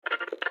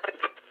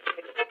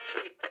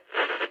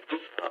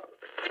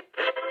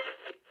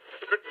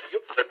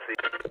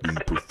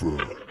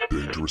prefer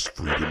dangerous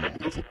freedom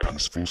over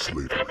peaceful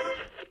slavery.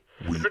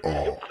 We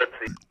are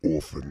the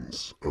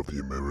orphans of the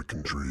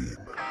American dream.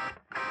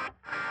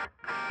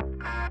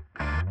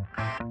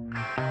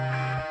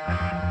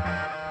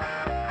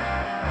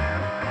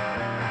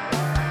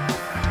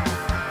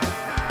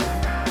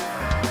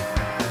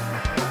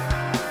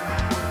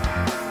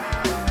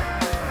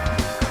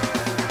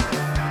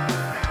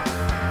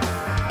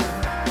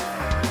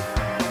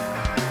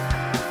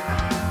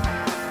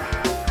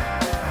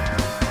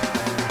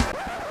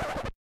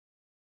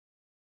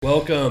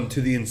 Welcome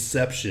to the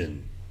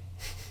Inception.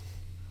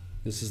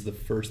 This is the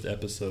first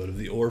episode of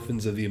the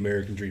Orphans of the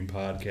American Dream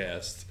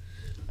podcast.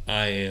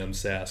 I am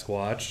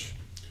Sasquatch.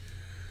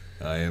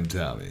 I am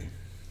Tommy.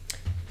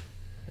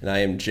 And I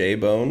am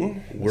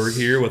J-Bone. We're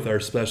here with our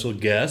special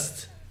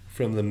guest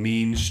from the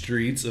mean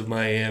streets of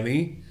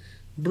Miami,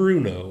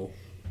 Bruno.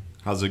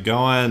 How's it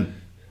going?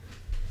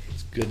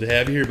 It's good to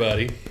have you here,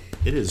 buddy.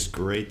 It is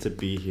great to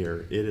be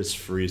here. It is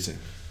freezing.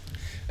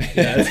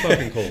 Yeah, it's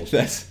fucking cold.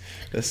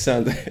 That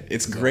sounds.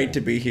 It's great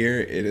to be here.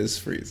 It is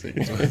freezing.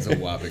 It's a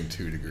whopping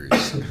 2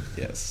 degrees.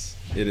 Yes,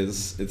 it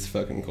is. It's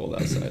fucking cold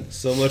outside.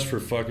 So much for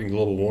fucking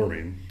global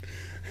warming.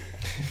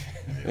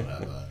 You'll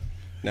have that.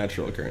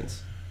 Natural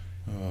occurrence.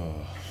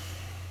 Oh.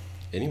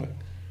 Anyway,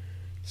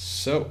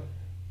 so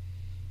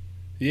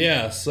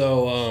this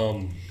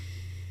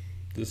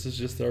is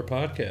just our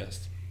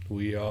podcast.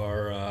 We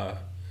are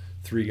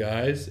 3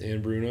 guys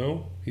and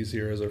Bruno. He's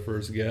here as our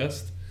first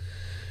guest.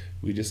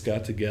 We just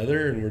got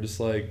together and we're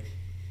just like,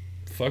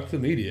 fuck the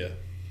media.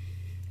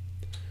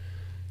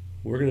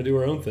 We're gonna do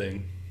our own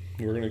thing.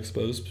 We're gonna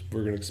expose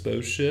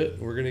shit.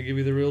 We're gonna give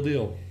you the real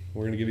deal.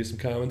 We're gonna give you some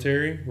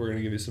commentary. We're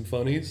gonna give you some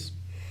funnies.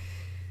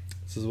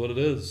 This is what it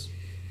is.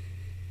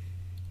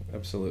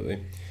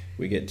 absolutely,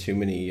 we get too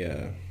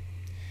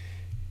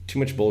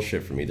much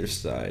bullshit from either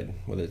side.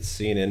 Whether it's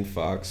CNN,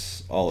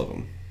 Fox, all of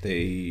them.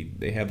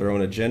 They have their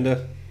own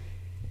agenda.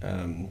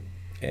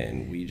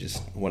 And we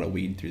just want to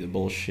weed through the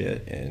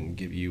bullshit and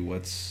give you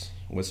what's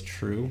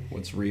true,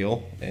 what's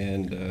real,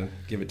 and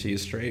give it to you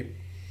straight.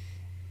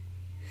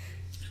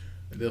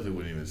 I definitely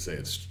wouldn't even say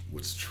it's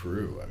what's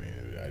true. I mean,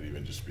 I'd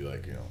even just be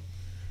like,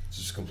 it's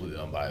just completely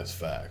unbiased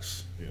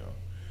facts.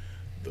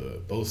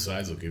 Both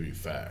sides will give you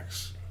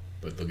facts,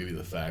 but they'll give you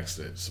the facts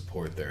that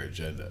support their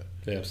agenda.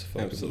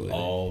 Absolutely.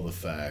 All the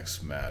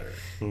facts matter.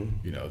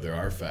 Mm-hmm. There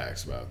are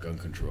facts about gun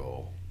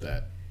control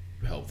that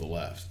help the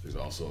left. There's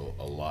also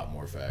a lot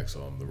more facts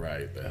on the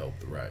right that help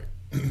the right.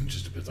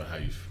 Just depends on how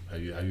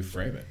you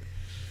frame it.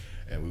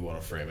 And we want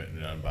to frame it in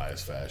an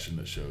unbiased fashion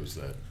that shows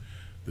that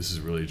this is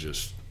really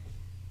just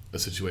a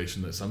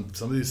situation that some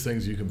of these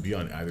things you can be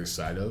on either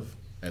side of,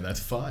 and that's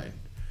fine.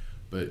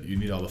 But you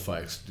need all the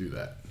facts to do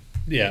that.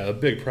 Yeah, a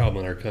big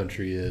problem in our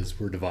country is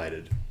we're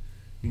divided.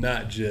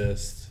 Not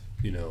just,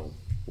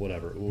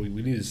 whatever. We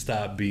need to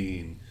stop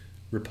being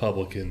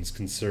Republicans,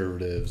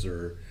 conservatives,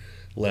 or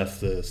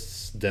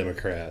leftists,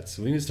 Democrats.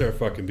 We need to start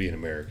fucking being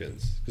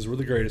Americans because we're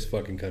the greatest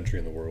fucking country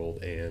in the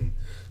world, and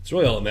it's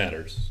really all that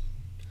matters.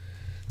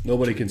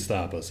 Nobody can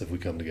stop us if we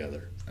come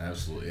together.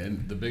 Absolutely.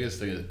 And the biggest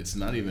thing is it's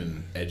not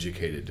even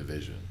educated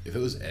division. If it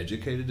was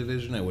educated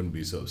division, I wouldn't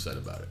be so upset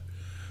about it.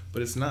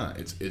 But it's not.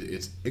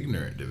 It's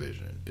ignorant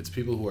division. It's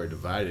people who are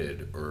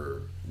divided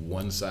or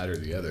one side or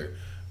the other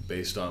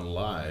based on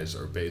lies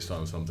or based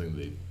on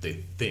something they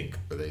think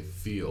or they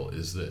feel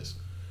is this.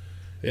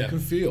 Yeah. You can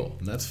feel,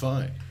 and that's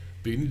fine.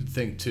 But you need to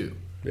think too.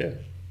 Yeah.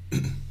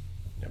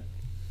 Yep.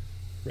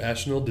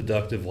 Rational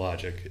deductive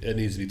logic. It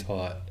needs to be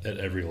taught at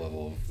every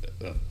level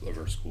of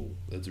our school.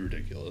 That's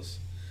ridiculous.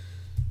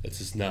 It's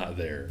just not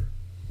there.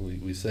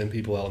 We send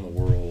people out in the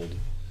world.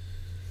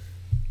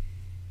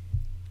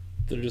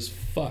 They're just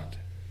fucked.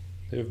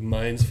 They have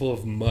minds full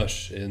of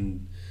mush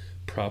and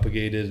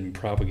propagated and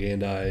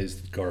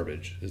propagandized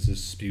garbage. It's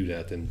just spewed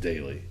at them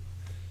daily.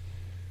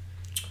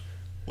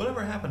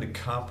 Whatever happened to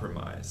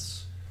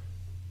compromise?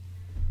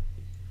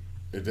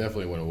 It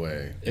definitely went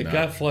away. It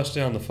got flushed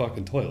down the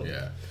fucking toilet.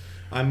 Yeah.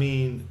 I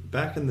mean,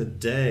 back in the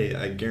day,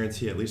 I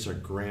guarantee at least our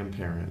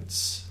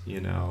grandparents,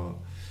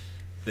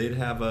 they'd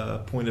have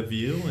a point of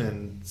view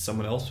and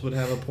someone else would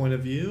have a point of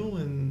view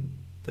and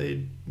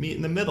they'd meet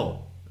in the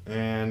middle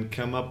and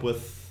come up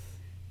with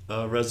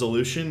a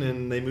resolution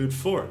and they moved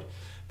forward.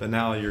 But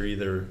now you're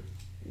either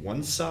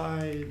one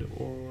side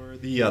or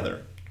the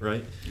other,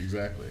 right?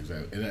 Exactly.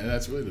 And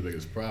that's really the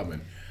biggest problem.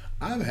 And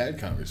I've had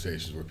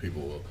conversations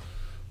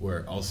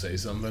where I'll say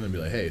something and be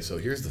like, hey, so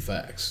here's the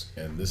facts,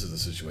 and this is the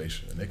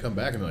situation. And they come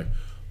back and they're like,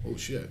 oh,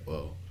 shit,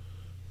 well,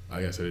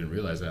 I guess I didn't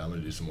realize that. I'm going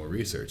to do some more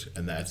research.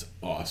 And that's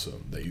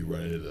awesome that you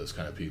run into those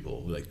kind of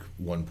people, like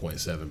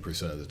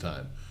 1.7% of the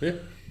time. Yeah.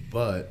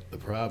 But the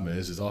problem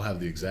is I'll have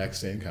the exact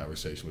same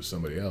conversation with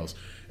somebody else,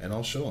 and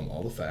I'll show them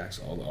all the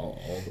facts,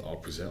 I'll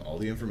present all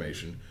the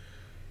information,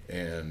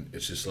 and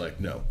it's just like,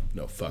 no,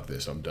 fuck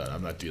this, I'm done.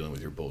 I'm not dealing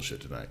with your bullshit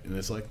tonight. And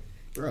it's like,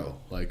 bro,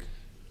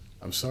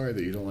 I'm sorry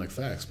that you don't like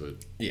facts, but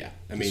yeah,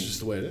 it's just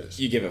the way it is.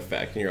 You give a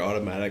fact and you're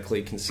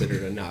automatically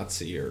considered a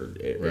Nazi or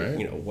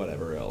right?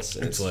 Whatever else.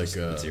 And it's like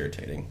it's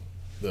irritating.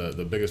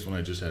 The biggest one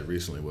I just had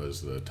recently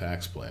was the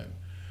tax plan.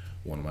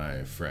 One of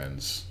my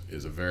friends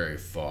is a very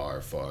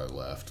far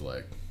left,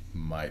 like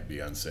might be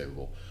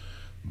unsavable,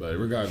 but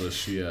regardless,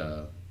 she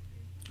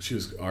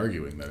was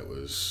arguing that it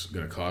was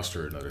going to cost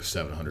her another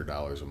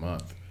 $700 a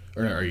month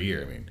or a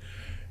year. I mean,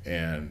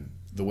 and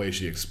the way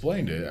she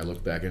explained it, I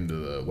looked back into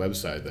the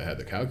website that had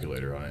the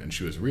calculator on it, and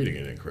she was reading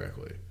it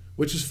incorrectly,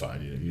 which is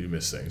fine. You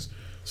miss things.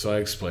 So I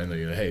explained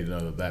that, hey,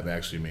 no, that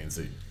actually means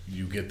that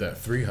you get that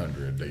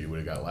 $300 that you would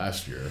have got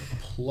last year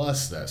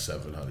plus that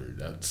 $700.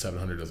 That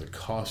 $700 doesn't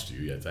cost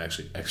you yet. It's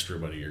actually extra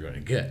money you're going to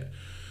get.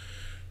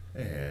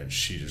 And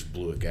she just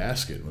blew a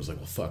gasket and was like,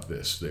 well, fuck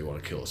this. They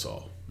want to kill us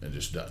all. And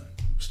just done.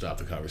 Stop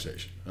the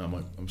conversation. And I'm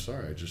like, I'm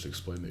sorry. I just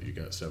explained that you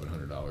got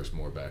 $700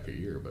 more back a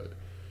year,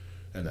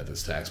 and that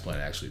this tax plan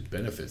actually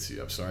benefits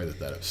you. I'm sorry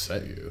that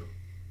upset you,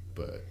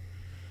 but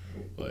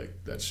like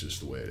that's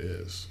just the way it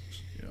is,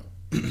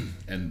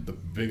 And the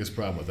biggest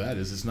problem with that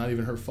is it's not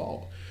even her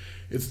fault.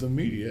 It's the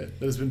media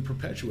that has been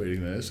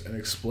perpetuating this and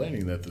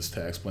explaining that this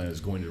tax plan is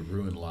going to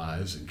ruin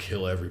lives and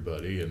kill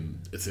everybody and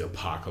it's the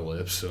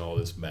apocalypse and all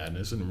this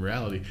madness. And in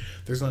reality,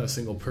 there's not a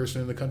single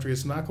person in the country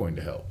it's not going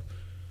to help.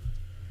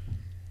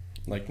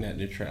 Like net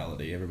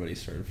neutrality, everybody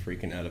started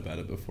freaking out about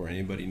it before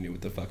anybody knew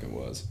what the fuck it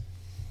was.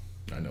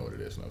 I know what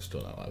it is, and I'm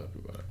still not allowed to talk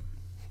about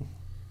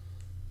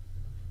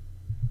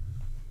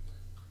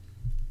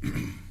it.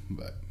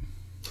 But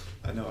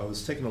I know. I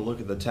was taking a look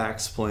at the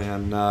tax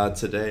plan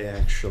today,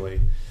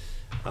 actually.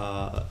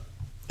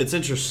 It's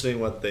interesting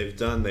what they've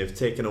done. They've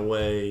taken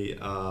away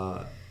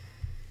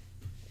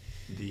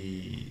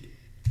the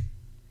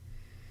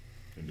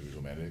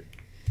individual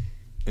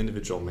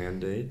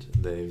mandate.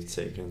 They've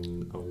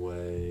taken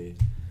away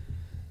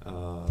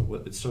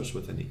what it starts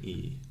with an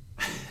E.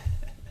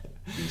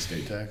 the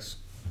estate tax.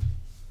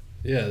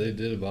 Yeah, they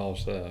did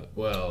abolish that.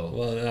 Well,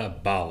 not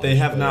abolish. They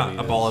have not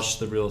abolished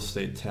the real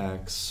estate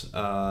tax.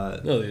 No,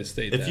 the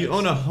estate tax. If you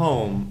own a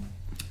home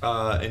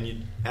and you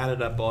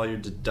added up all your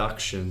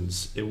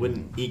deductions, it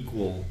wouldn't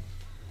equal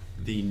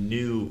the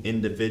new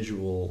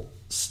individual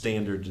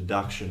standard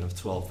deduction of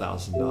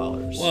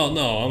 $12,000. Well,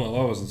 no,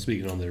 I wasn't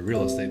speaking on the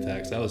real estate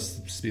tax. I was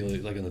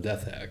speaking like on the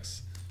death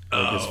tax.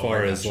 Like as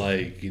far as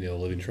like,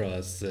 living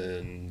trusts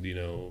and,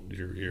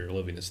 your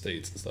living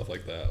estates and stuff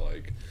like that.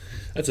 Like,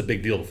 that's a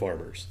big deal to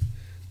farmers.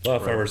 A lot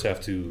of farmers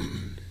have to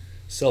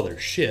sell their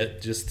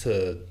shit just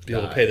to be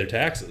able to pay their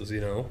taxes,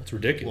 It's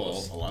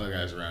ridiculous. Well, a lot of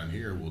guys around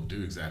here will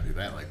do exactly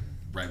that. Like,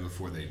 right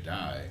before they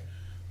die,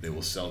 they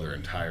will sell their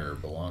entire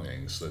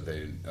belongings that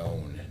they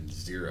own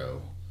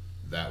zero.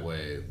 That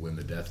way, when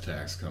the death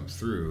tax comes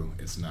through,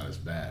 it's not as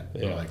bad.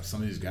 Yeah. But like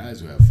some of these guys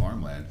who have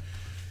farmland,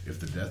 if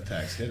the death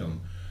tax hit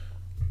them,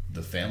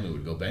 the family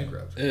would go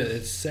bankrupt. And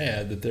it's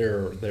sad that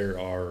there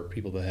are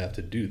people that have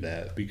to do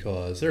that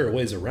because there are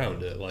ways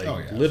around it.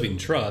 Like living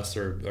trusts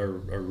are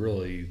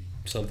really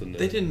something that...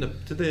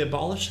 Did they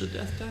abolish the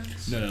death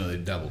tax? No, they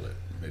doubled it.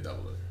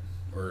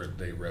 Or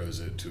they rose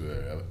it to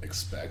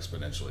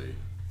exponentially.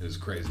 It's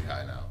crazy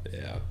high now.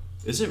 Yeah.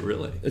 Is it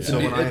really? It's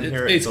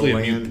inherit basically the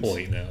a land, moot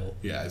point now.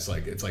 Yeah, it's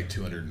like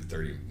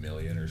 $230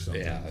 million or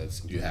something. Yeah,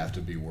 you have to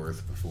be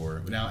worth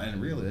before now.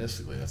 And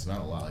realistically, that's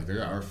not a lot. Like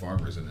there are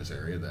farmers in this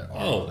area that are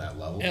on that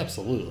level.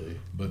 Absolutely.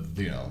 But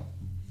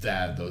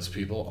that those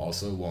people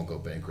also won't go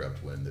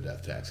bankrupt when the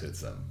death tax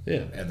hits them.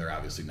 Yeah. And they're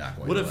obviously not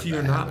going. What to if let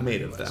you're that not happen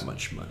made anyways. of that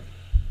much money?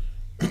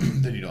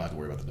 Then you don't have to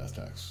worry about the death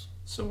tax.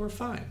 So we're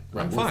fine.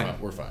 Right, I'm fine.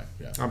 We're fine.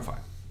 Yeah. I'm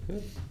fine. Yeah.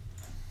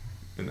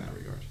 In that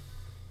regard.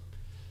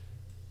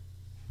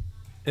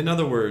 In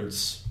other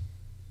words,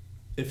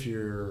 if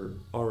you're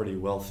already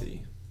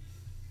wealthy,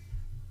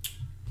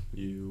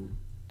 you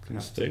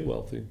Can stay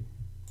wealthy.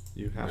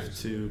 You have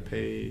to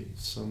pay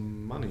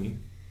some money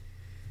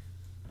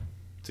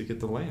to get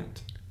the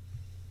land.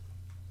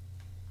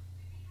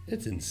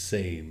 It's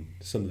insane.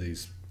 Some of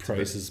these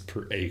prices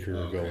per acre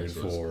are going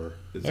for.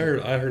 Is I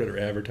heard it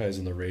advertised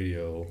on the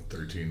radio.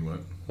 13 what?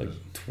 Like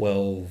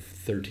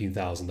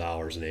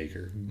 $12,000-$13,000 an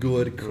acre.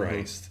 Good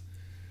Christ.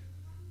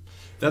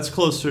 That's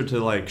closer to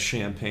like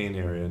Champaign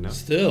area, no?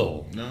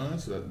 Still. No,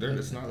 it's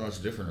not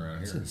much different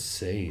around It's here.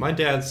 insane. My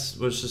dad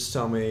was just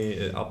telling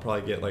me I'll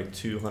probably get like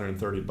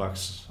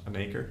 $230 an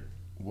acre.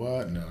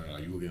 What? No,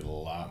 you will get a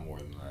lot more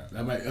than that.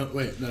 That might.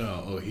 Wait,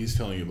 no. Oh, he's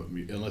telling you.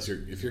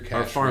 If you're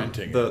cash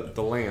renting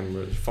the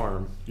land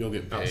farm, you'll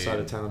get paid outside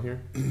of town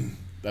here.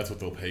 That's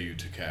what they'll pay you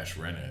to cash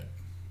rent it.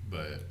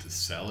 But to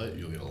sell it,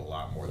 you'll get a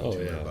lot more than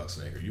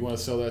 $200 an acre. You want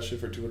to sell that shit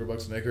for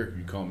 $200 an acre?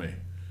 You call me.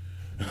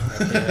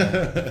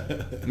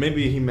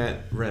 Maybe he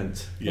meant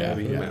rent. Yeah,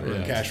 Maybe he meant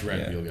rent. Cash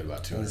rent, you'll get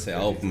about $200.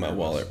 I'll open my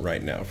wallet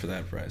right now for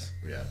that price.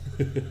 Yeah.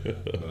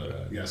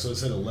 But, so it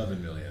said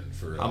 $11 million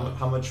for.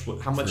 How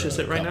much is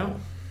it right now?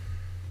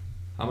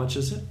 How much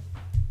is it?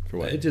 For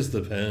what? It just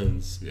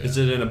depends. Yeah. Is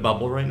it in a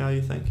bubble right now,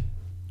 you think?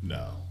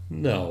 No.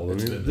 No,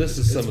 It's been- this is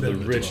it's some of been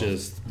the the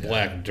richest 12.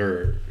 black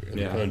dirt in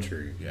Yeah. the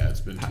country. Yeah, it's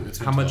been. How much?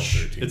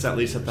 12, 13 It's at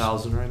least years.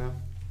 1,000 right now.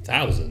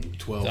 1,000.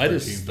 12, I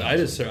just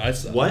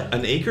 13,000. What?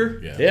 An acre?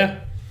 Yeah. Yeah.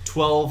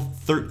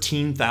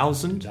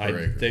 13,000.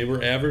 They were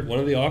one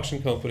of the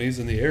auction companies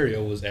in the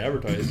area was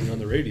advertising on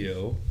the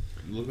radio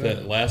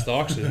that last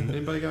auction.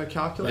 Anybody got a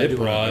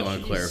calculator? I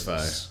want to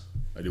clarify.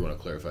 I do want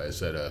to clarify. It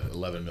said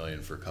 $11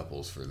 million for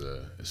couples for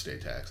the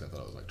estate tax. I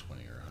thought it was like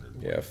 20 or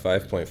 100. Yeah,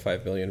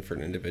 5.5 million for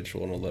an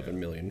individual and 11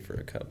 million for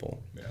a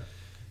couple. Yeah.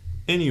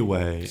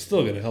 Anyway, It's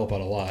still going to help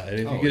out a lot.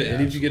 And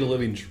if you get a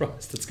living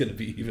trust, it's going to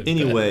be even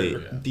anyway,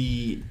 better.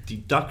 the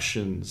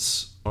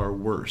deductions are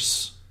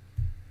worse.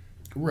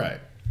 Right.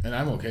 And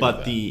I'm okay But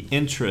with the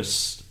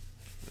interest,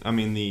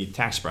 the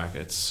tax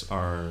brackets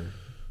are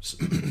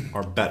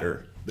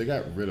better. they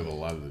got rid of a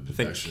lot of the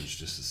deductions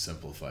just to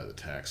simplify the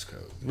tax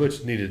code.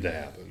 Which needed to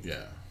happen.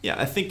 Yeah. Yeah,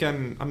 I think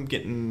I'm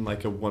getting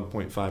like a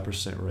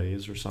 1.5%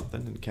 raise or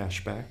something in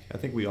cash back. I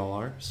think we all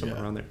are,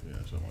 somewhere around there. Yeah,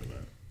 something like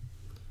that.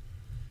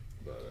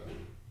 But,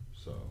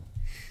 so,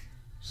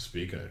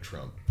 speaking of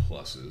Trump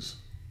pluses,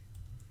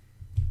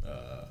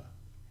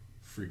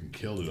 freaking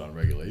killed it on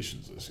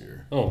regulations this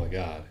year. Oh my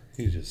God.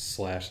 He's just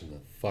slashing the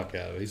fuck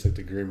out of it. He's like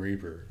the Grim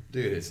Reaper.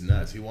 Dude, it's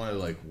nuts. He wanted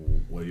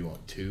what do you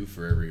want? 2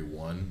 for every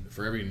one?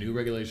 For every new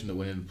regulation that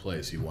went into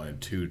place, he wanted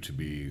 2 to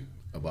be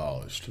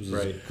abolished. It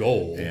was his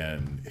goal.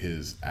 And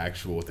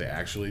what they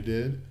actually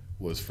did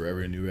was for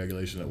every new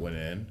regulation that went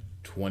in,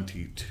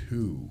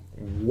 22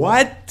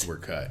 What? were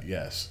cut.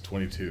 Yes,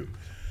 22.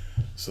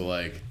 So,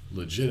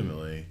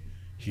 legitimately,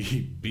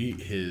 he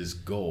beat his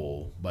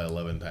goal by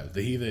 11 times.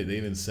 They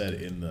even said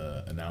in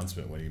the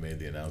announcement, when he made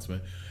the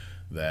announcement,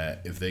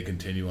 that if they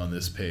continue on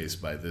this pace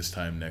by this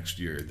time next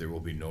year, there will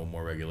be no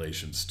more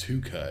regulations to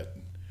cut,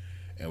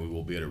 and we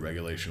will be at a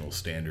regulational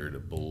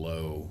standard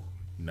below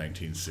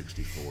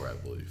 1964, I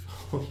believe.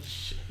 Oh,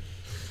 shit.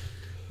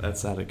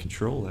 That's out of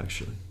control,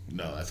 actually.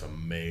 No, that's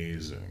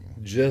amazing.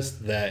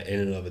 Just that in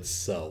and of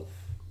itself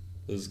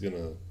is going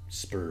to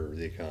spur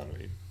the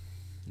economy.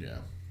 Yeah.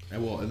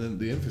 And then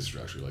the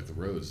infrastructure, like the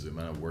roads, the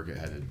amount of work it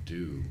had to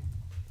do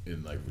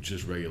in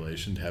just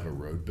regulation to have a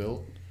road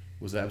built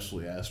was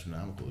absolutely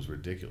astronomical. It was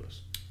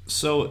ridiculous.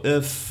 So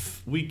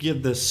if we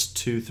give this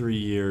 2-3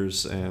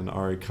 years and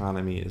our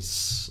economy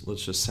is,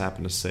 let's just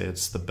happen to say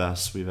it's the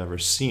best we've ever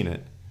seen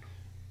it,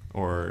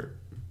 or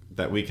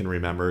that we can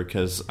remember,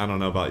 because I don't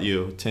know about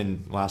you,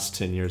 last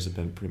 10 years have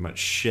been pretty much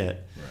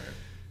shit.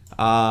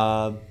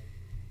 Right.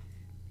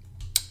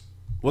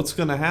 What's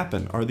going to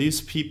happen? Are these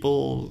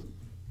people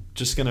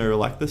just going to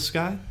elect this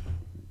guy?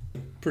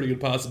 Pretty good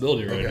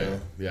possibility right now.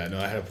 Yeah, no,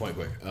 I had a point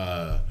quick.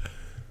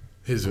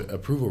 His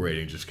approval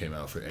rating just came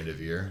out for end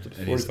of year.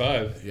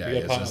 45. Yeah, I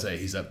was going to say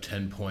he's up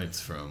 10 points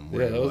from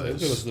where he that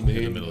was the main.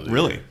 in the middle of the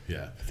Really? year.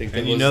 Yeah. I think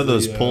And that you was know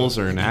those the, polls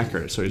are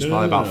inaccurate, so he's No,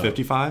 probably no, about no.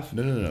 55?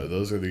 No.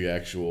 Those are the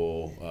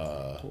actual.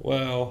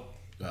 Well,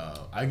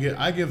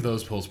 I give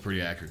those polls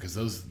pretty accurate because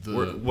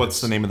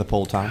What's the name of the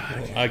poll, Tom?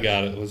 I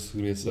got it. Give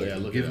me a second. Yeah,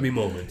 look Give it me a up.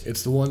 moment.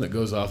 It's the one that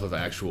goes off of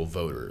actual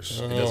voters.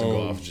 It doesn't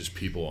go off just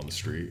people on the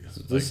street.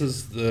 This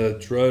is the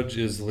Drudge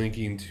is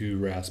linking to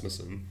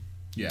Rasmussen.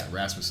 Yeah,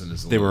 Rasmussen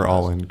is. They were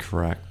all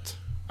incorrect.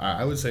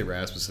 I would say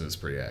Rasmussen is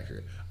pretty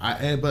accurate.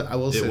 But I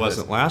will say It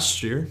wasn't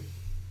last year.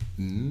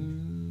 I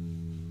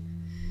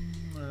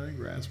think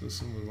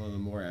Rasmussen was one of the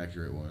more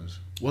accurate ones.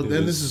 Well,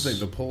 then this is the thing.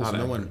 The polls, not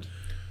no accurate. one.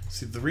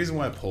 See, the reason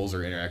why polls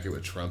are inaccurate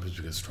with Trump is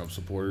because Trump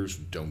supporters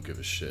don't give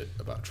a shit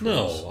about Trump.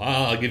 No,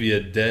 I'll give you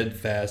a dead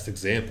fast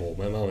example.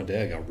 My mom and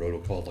dad got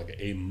robocalled like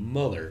a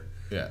mother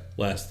Yeah.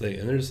 last thing,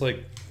 and they're just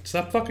like,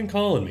 "Stop fucking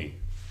calling me."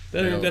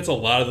 know. That's a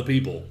lot of the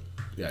people.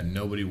 Yeah,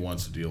 nobody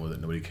wants to deal with it.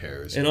 Nobody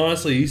cares. And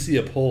honestly, you see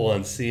a poll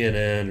on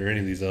CNN or any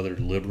of these other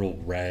liberal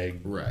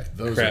rag Right.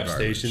 Those crap are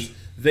garbage. stations,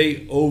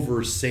 they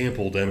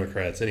oversample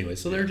Democrats anyway,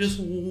 so they're just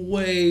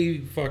way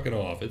fucking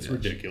off. It's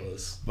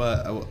ridiculous.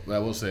 But I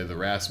will say the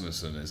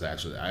Rasmussen is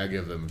actually, I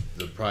give them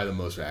probably the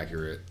most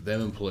accurate.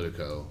 Them and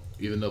Politico,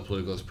 even though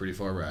Politico is pretty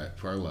far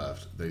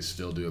left, they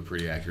still do a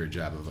pretty accurate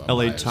job of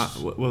LA unbiased. Times.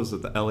 What was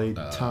it? The LA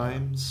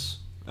Times.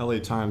 LA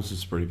Times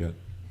is pretty good.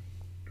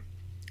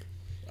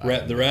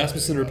 The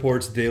Rasmussen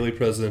Report's daily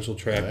presidential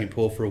tracking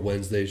poll for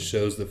Wednesday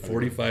shows that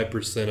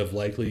 45% of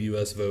likely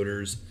U.S.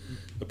 voters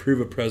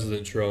approve of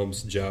President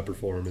Trump's job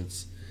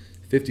performance,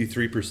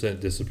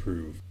 53%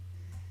 disapprove.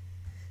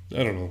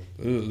 I don't know.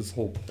 This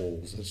whole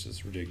polls, that's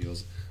just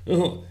ridiculous.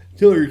 Oh,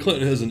 Hillary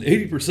Clinton has an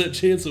 80%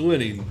 chance of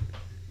winning.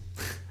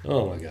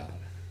 Oh, my God.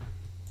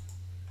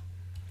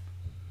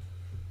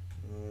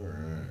 All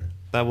right.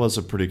 That was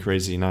a pretty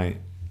crazy night.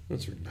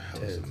 That's That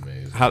was ridiculous.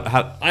 amazing.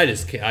 How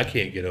I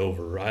can't get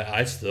over.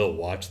 I still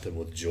watch them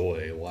with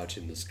joy,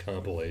 watching this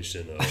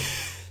compilation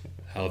of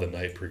how the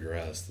night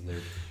progressed, and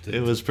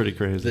it was pretty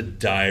crazy. the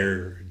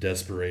dire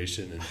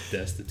desperation and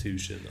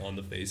destitution on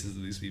the faces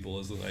of these people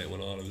as the night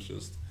went on. It was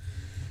just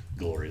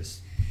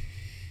glorious.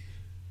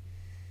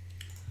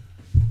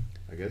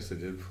 I guess they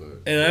did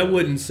put. And I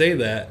wouldn't say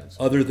that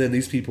other than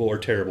these people are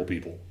terrible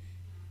people.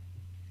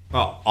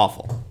 Oh,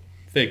 awful.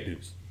 Fake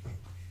news.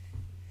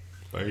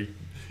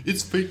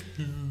 It's fake.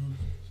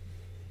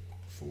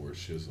 For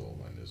shizzle,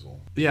 my nizzle.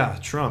 Yeah,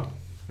 Trump.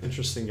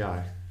 Interesting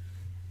guy.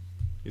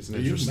 He's an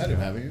You've interesting met him,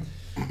 guy. haven't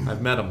you?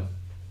 I've met him.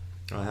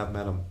 I have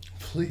met him.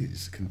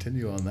 Please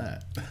continue on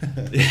that.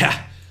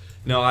 Yeah.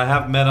 No, I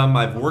have met him.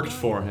 I've worked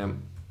for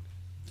him.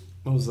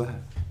 What was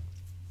that?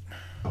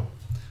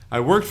 I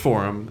worked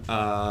for him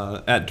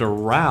at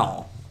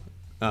Doral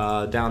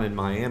down in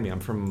Miami. I'm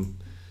from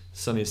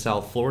sunny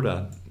South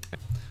Florida.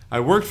 I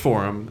worked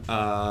for him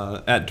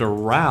at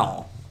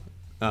Doral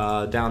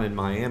down in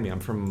Miami. I'm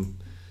from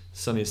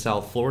sunny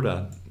South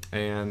Florida.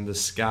 And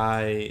this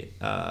guy,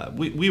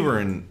 we were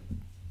in,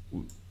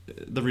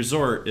 the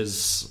resort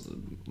is,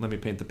 let me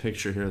paint the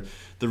picture here.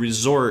 The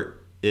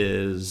resort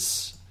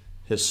is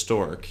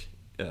historic,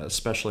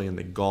 especially in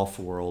the golf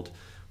world.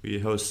 We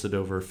hosted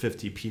over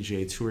 50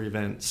 PGA Tour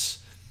events,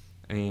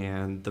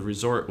 and the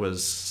resort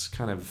was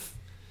kind of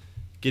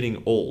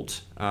getting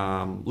old.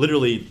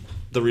 Literally,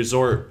 the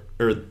resort,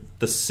 or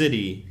the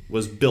city,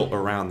 was built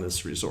around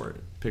this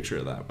resort. Picture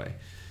it that way.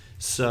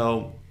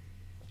 So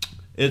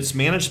it's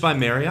managed by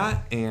Marriott,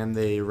 and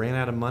they ran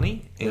out of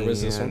money. Where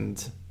was this one?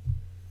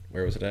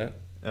 Where was it at?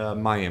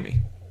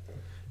 Miami.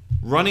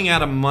 Running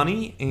out of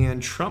money,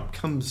 and Trump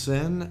comes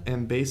in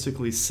and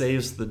basically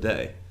saves the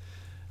day.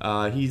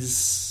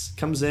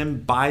 Comes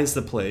in, buys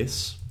the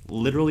place,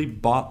 literally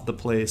bought the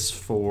place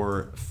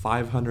for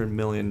 $500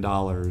 million,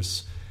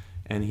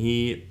 and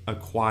he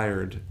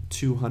acquired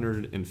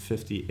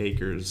 250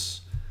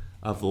 acres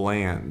of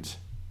land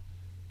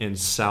in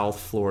South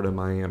Florida,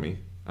 Miami.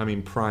 I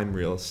mean, prime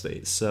real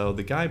estate. So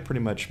the guy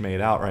pretty much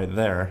made out right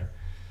there.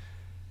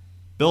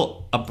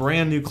 Built a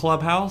brand new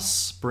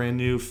clubhouse, brand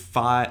new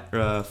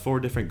 4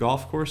 different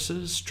golf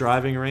courses,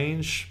 driving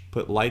range,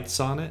 put lights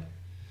on it.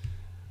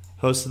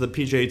 Hosted the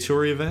PGA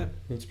Tour event.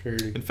 That's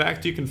pretty. In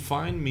fact, you can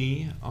find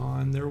me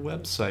on their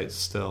website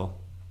still.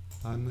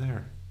 I'm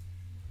there.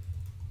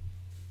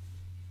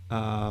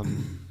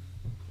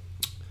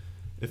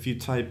 If you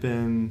type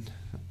in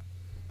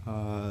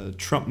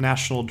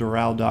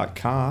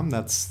TrumpNationalDoral.com,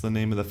 that's the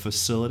name of the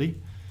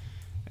facility.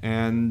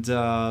 And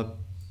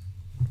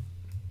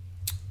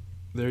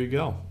there you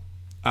go.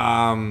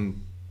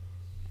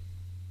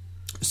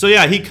 So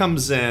yeah, he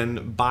comes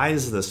in,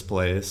 buys this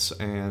place,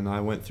 and I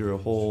went through a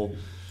whole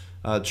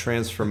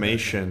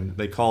transformation.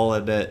 They call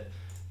it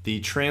the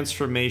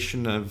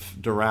transformation of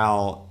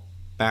Doral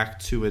back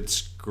to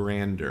its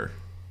grandeur.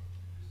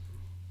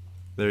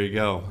 There you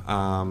go.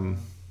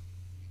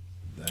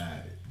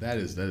 That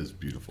is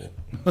beautiful.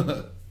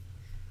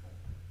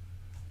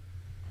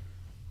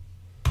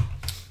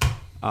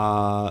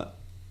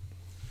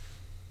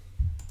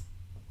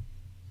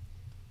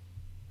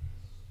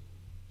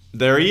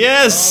 There he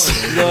is.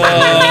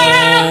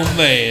 Oh,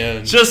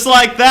 man. Just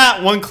like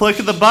that, one click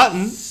of the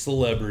button.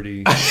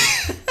 Celebrity.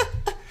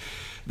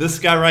 This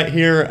guy right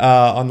here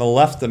on the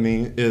left of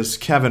me is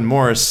Kevin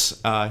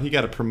Morris. He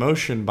got a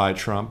promotion by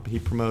Trump. He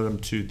promoted him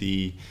to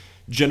the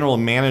general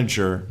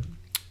manager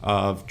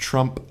of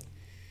Trump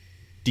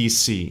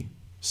DC.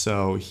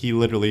 So he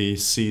literally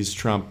sees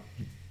Trump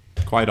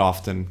quite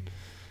often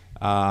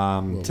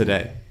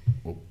today.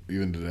 Well,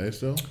 even today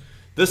still?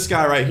 This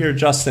guy right here,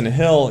 Justin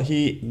Hill,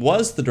 he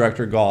was the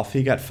director of golf.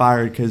 He got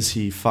fired because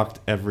he fucked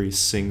every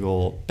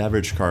single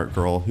beverage cart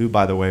girl, who,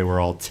 by the way,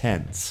 were all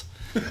 10s.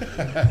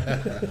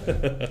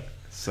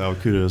 So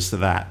kudos to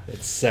that.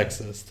 It's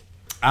sexist.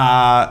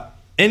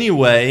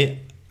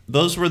 Anyway,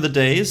 those were the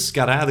days.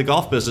 Got out of the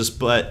golf business,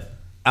 but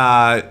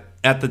at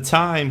the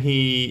time,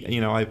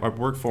 I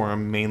worked for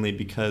him mainly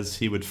because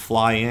he would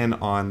fly in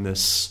on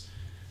this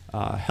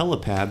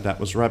helipad that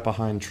was right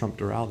behind Trump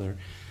Doral there.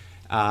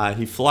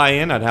 He'd fly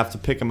in. I'd have to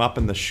pick him up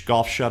in the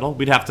golf shuttle.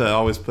 We'd have to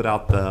always put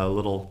out the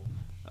little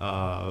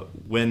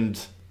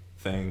wind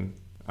thing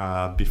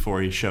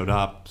before he showed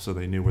up, so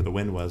they knew where the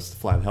wind was to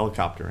fly the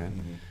helicopter in.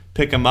 Mm-hmm.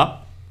 Pick him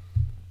up,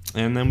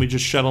 and then we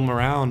just shuttle him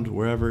around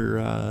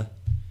wherever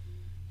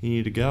he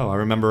needed to go. I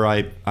remember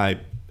I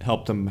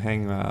helped him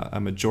hang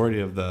a majority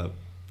of the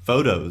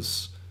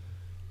photos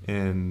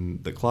in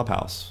the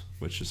clubhouse,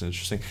 which is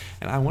interesting.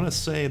 And I want to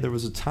say there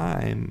was a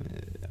time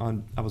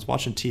I was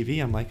watching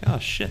TV. I'm like, oh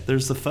shit,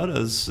 there's the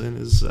photos in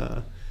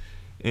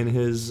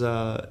his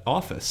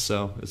office.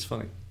 So it's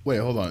funny. Wait,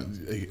 hold on.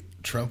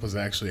 Trump was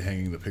actually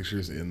hanging the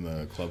pictures in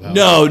the clubhouse?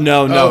 No.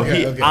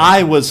 Okay.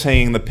 I was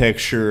hanging the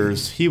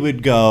pictures. He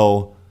would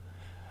go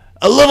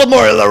a little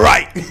more to the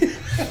right.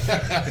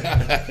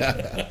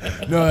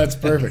 No, that's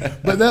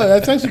perfect. But no,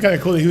 that's actually kind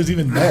of cool that he was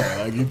even there.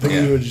 Like, you'd think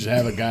he would just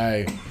have a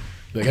guy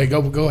like, hey,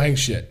 go hang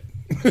shit.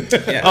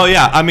 Yeah. Oh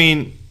yeah, I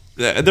mean,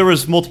 there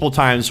was multiple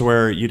times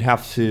where you'd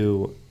have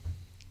to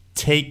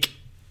take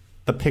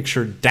the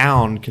picture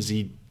down because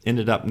he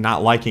ended up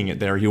not liking it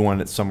there. He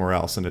wanted it somewhere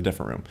else in a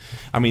different room.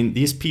 I mean,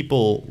 these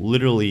people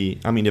literally,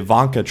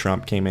 Ivanka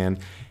Trump came in,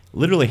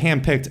 literally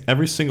handpicked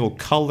every single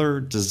color,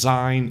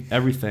 design,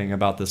 everything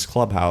about this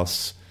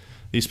clubhouse.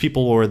 These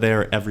people were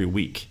there every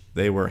week.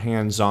 They were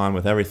hands-on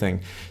with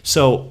everything.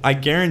 So I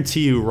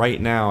guarantee you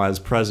right now, as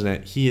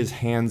president, he is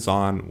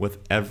hands-on with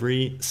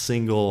every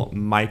single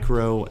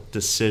micro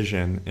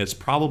decision. It's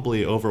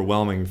probably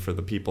overwhelming for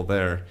the people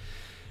there.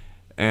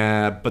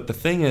 But the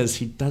thing is,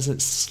 he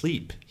doesn't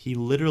sleep. He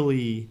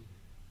literally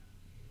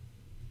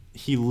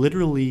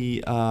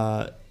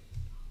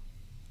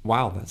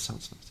Wow, that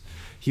sounds nice.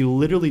 He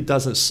literally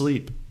doesn't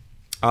sleep.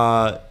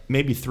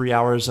 Maybe 3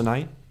 hours a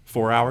night,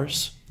 4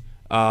 hours.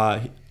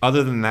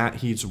 Other than that,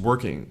 he's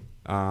working.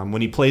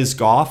 When he plays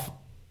golf,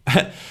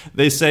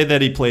 they say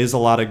that he plays a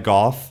lot of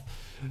golf.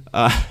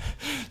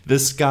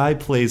 This guy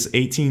plays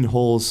 18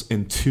 holes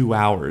in 2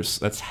 hours.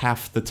 That's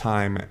half the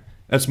time.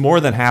 That's more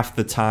than half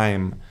the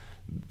time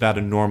that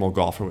a normal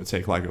golfer would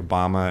take, like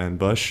Obama and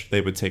Bush. They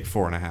would take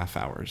 4.5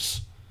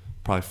 hours,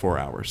 probably 4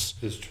 hours.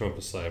 Is Trump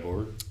a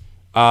cyborg?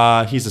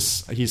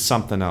 He's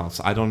something else.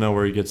 I don't know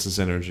where he gets his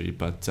energy,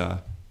 but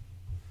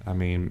I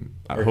mean,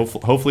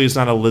 hopefully he's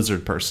not a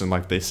lizard person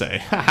like they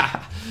say.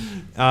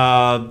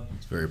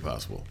 It's very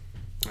possible.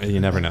 You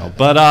never know,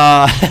 but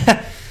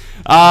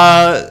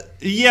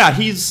yeah,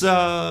 he's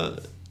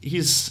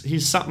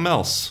something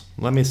else.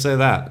 Let me say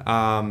that.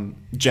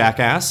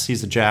 Jackass.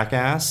 He's a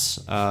jackass.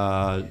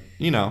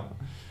 He's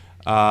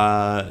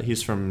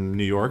from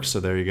New York, so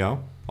there you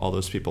go. All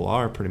those people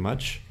are pretty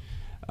much,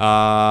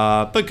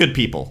 but good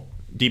people.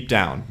 Deep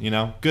down,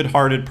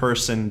 good-hearted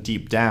person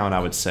deep down, I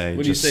would say.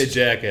 When you say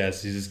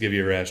jackass, you just give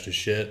you a rash to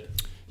shit?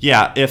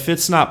 Yeah, if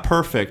it's not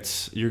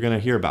perfect, you're going to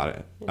hear about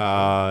it.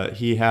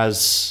 He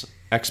has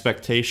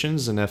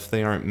expectations, and if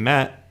they aren't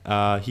met,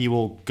 he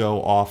will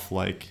go off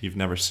like you've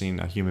never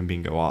seen a human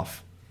being go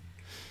off.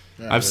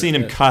 Yeah, I've seen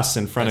him cuss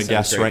in front of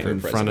guests right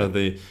in front of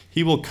the...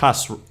 He will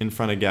cuss in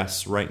front of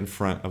guests right in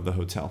front of the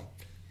hotel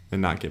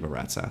and not give a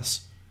rat's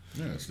ass.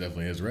 Yeah, it's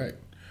definitely his right.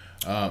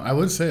 I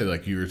would say,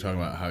 like you were talking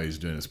about how he's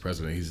doing as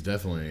president, he's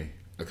definitely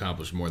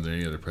accomplished more than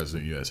any other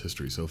president in U.S.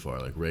 history so far.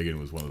 Like Reagan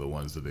was one of the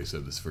ones that they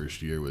said this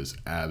first year was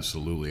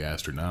absolutely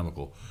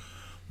astronomical,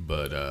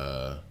 but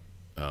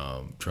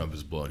Trump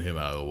has blown him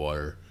out of the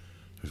water.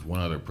 There's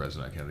one other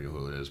president, I can't think of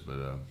who it is, but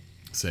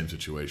same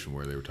situation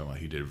where they were talking about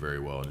he did very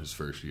well in his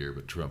first year,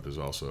 but Trump has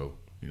also,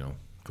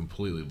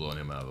 completely blown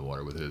him out of the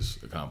water with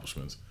his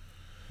accomplishments.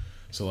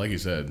 So like you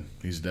said,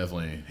 he's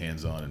definitely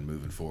hands-on and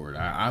moving forward.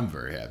 I'm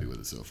very happy with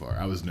it so far.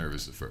 I was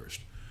nervous at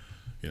first.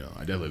 I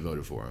definitely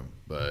voted for him,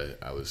 but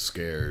I was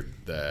scared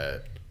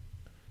that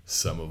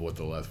some of what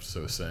the left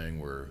was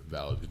saying were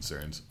valid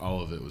concerns.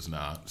 All of it was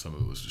not. Some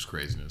of it was just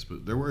craziness.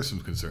 But there were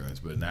some concerns.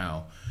 But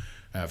now,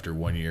 after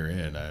 1 year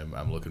in,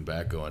 I'm looking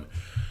back going,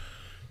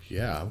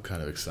 yeah, I'm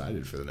kind of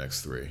excited for the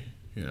next 3.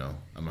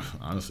 I'm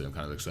kind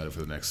of excited for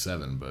the next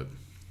 7, but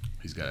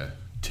he's got to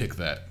tick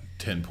that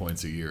 10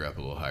 points a year up a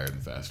little higher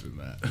and faster than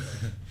that.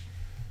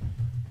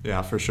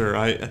 Yeah, for sure.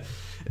 I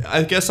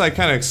guess I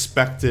kind of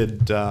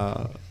expected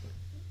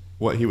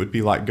what he would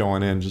be like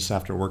going in just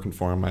after working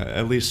for him,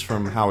 at least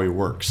from how he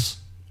works.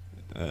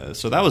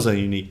 So that was a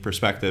unique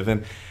perspective.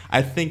 And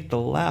I think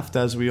the left,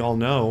 as we all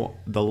know,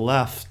 the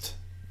left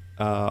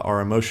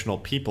are emotional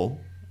people,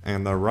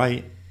 and the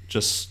right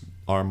just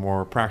are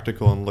more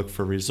practical and look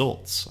for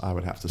results, I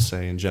would have to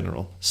say, in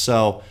general.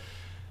 So,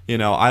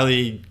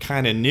 I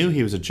kind of knew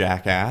he was a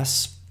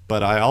jackass,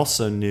 but I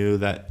also knew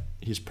that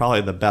he's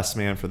probably the best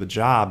man for the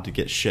job to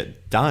get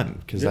shit done,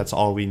 because that's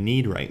all we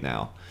need right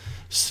now.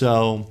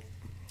 So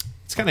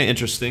it's kind of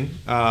interesting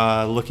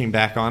looking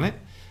back on it.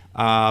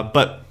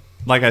 But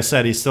like I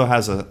said, he still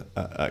has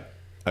a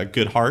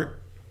good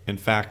heart. In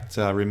fact,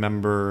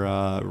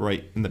 remember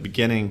right in the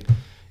beginning,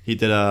 he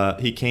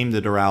came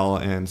to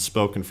Doral and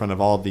spoke in front of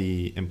all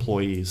the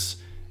employees.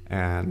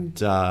 And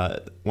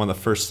one of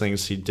the first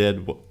things he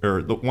did, one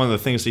of the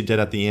things he did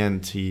at the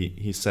end,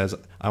 he says,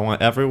 "I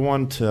want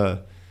everyone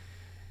to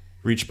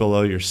reach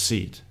below your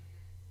seat.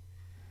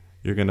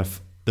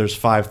 There's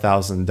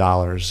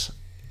 $5,000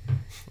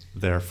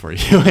 there for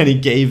you." And he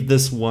gave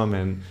this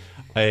woman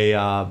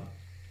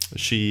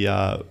she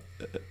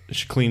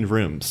cleaned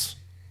rooms,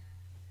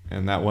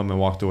 and that woman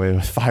walked away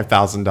with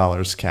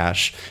 $5,000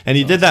 cash. And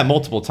he did that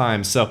multiple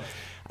times. So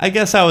I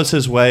guess that was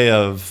his way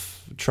of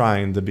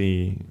trying to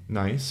be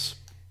nice.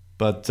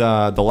 But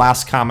the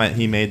last comment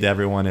he made to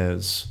everyone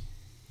is,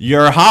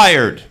 "You're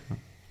hired."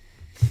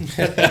 He's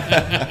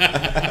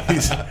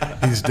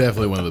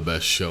definitely one of the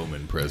best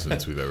showman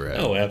presidents we've ever had.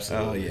 Oh,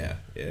 absolutely. Oh,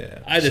 yeah.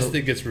 I just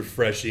think it's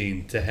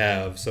refreshing to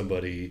have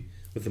somebody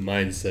with the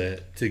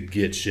mindset to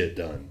get shit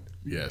done.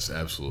 Yes,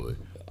 absolutely.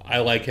 I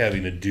like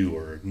having a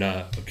doer,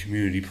 not a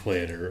community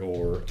planner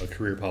or a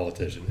career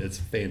politician. It's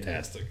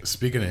fantastic.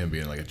 Speaking of him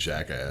being like a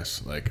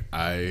jackass,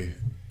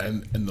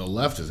 and the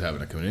left is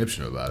having a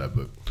conniption about it,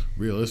 but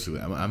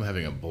realistically, I'm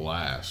having a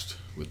blast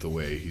with the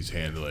way he's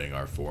handling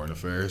our foreign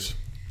affairs,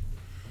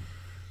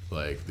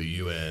 like the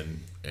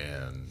UN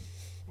and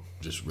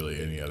just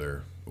really any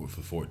other,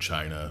 with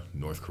China,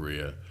 North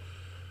Korea.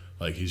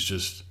 Like he's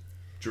just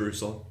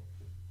Jerusalem.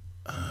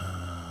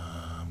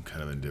 I'm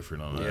kind of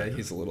indifferent on that. Yeah,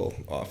 he's a little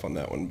off on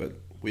that one, but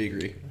we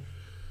agree.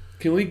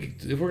 Can we,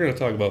 if we're going to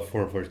talk about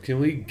foreign affairs, can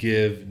we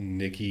give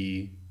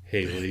Nikki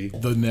Haley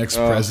the next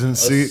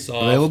presidency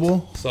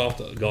available?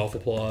 Soft golf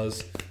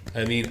applause.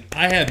 I mean,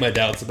 I had my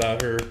doubts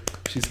about her.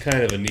 She's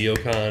kind of a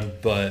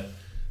neocon, but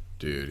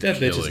dude, that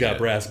bitch has got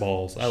brass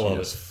balls. I love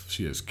it.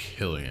 She is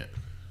killing it.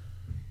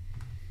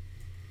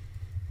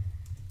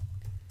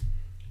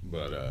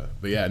 But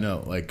yeah,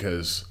 no,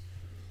 because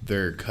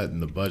they're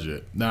cutting the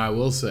budget. Now, I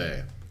will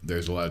say,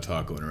 there's a lot of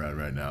talk going around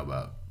right now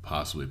about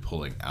possibly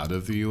pulling out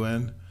of the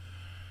UN.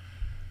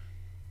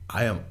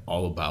 I am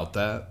all about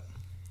that,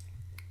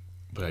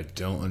 but I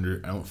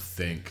don't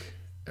think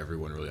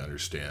everyone really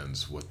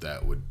understands what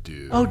that would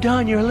do. Oh,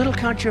 Don, you're a little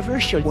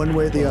controversial. One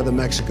way or the other,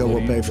 Mexico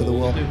will pay for the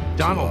wall.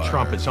 Donald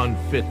Trump is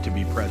unfit to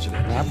be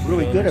president. I'm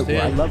really good at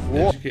war. I love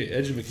war.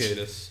 Educate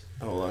us.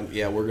 Hold on.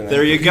 Yeah, we're gonna.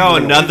 There you go.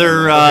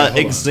 Another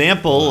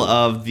example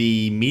of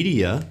the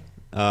media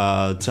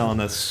telling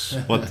us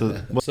what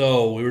the.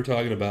 So we were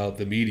talking about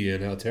the media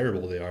and how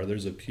terrible they are.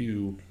 There's a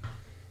Pew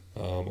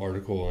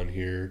article on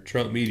here.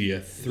 Trump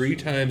media 3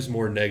 times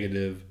more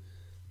negative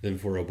than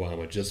for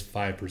Obama, just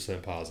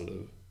 5%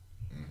 positive.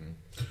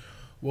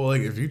 Well,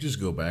 like if you just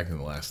go back in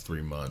the last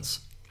 3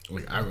 months,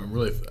 like I'm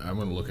going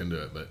to look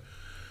into it, but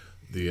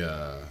the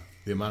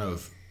amount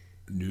of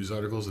news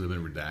articles that have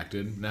been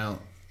redacted. Now,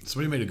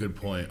 somebody made a good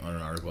point on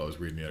an article I was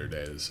reading the other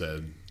day that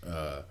said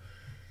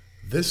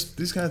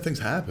these kind of things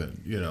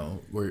happen,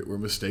 where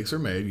mistakes are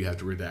made. You have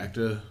to redact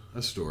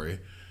a story,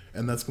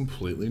 and that's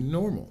completely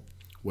normal.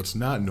 What's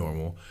not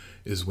normal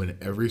is when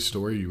every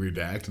story you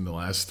redact in the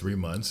last 3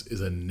 months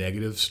is a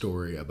negative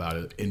story about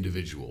an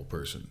individual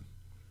person.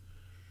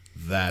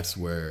 That's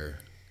where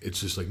it's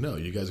just like, no,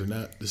 you guys are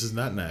not, this is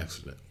not an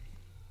accident.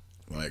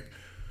 Like,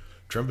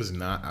 Trump is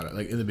not out of,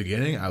 like, in the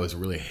beginning, I was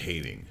really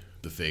hating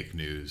the fake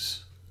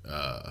news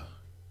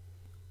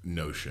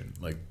notion.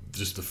 Like,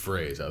 just the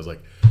phrase. I was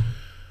like,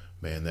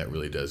 man, that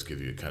really does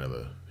give you kind of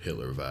a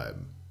Hitler vibe.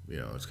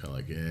 It's kind of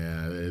like,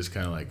 yeah, it's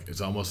kind of like, it's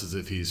almost as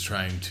if he's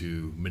trying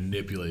to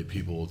manipulate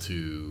people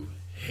to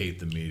hate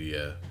the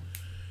media.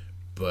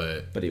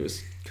 But he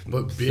was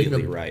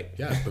completely right.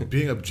 Yeah, but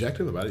being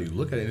objective about it, you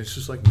look at it and it's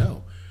just like,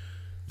 no,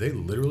 they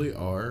literally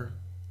are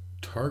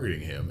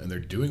targeting him and they're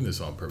doing this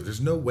on purpose.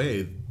 There's no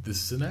way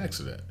this is an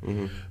accident.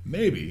 Mm-hmm.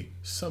 Maybe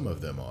some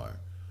of them are,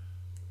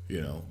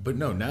 but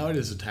no, now it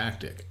is a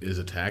tactic. It is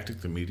a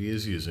tactic the media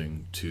is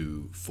using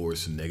to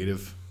force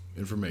negative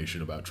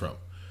information about Trump.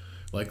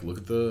 Like, look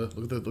at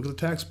the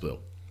tax bill.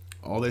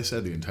 All they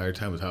said the entire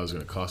time was how it was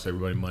going to cost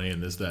everybody money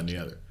and this, that, and the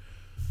other.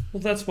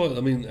 Well, that's what I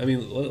mean.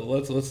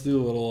 Let's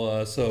do a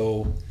little.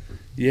 So,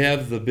 you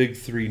have the big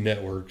 3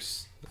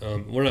 networks.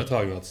 We're not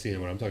talking about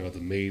CNN. I'm talking about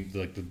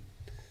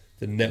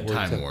the network.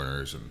 Time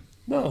Warners and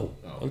no,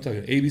 I'm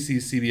talking ABC,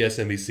 CBS,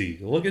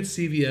 NBC. Look at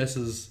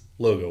CBS's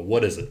logo.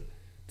 What is it?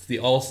 It's the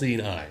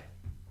all-seeing eye.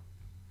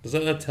 Does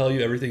that not tell you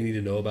everything you need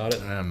to know about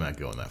it? I'm not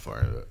going that far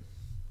into it.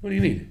 What do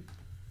you mean?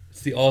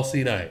 It's the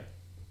all-seeing eye.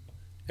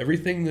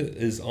 Everything that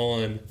is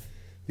on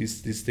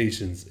these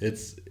stations,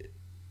 it's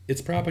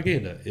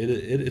propaganda.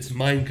 It's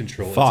mind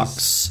control. Fox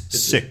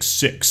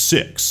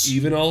 666.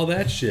 Even all of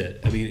that shit.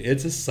 I mean,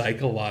 it's a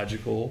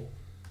psychological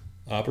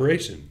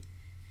operation.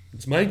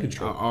 It's mind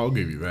control. I'll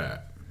give you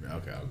that.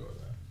 Okay, I'll go with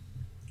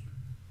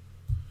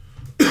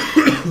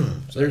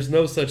that. There's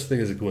no such thing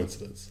as a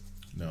coincidence.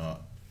 No.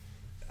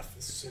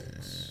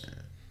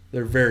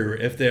 They're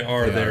very. If they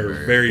are,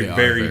 they're very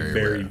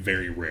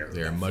rare.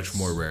 They are much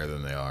more rare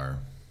than they are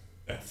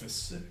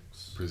F6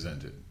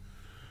 presented.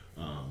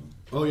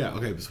 Oh yeah,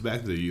 okay. So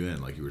back to the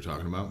UN, like you were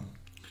talking about.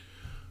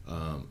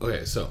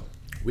 Okay, so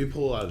we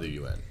pull out of the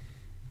UN.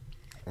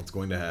 What's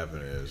going to happen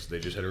is they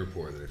just had a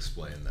report that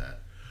explained that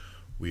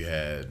we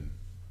had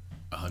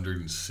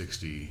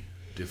 160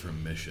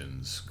 different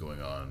missions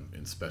going on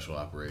in special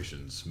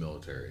operations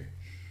military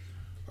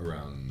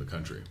around the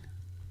country.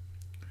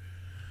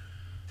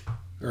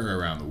 Or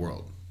around the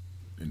world,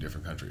 in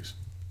different countries.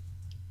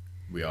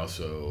 We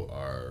also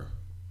are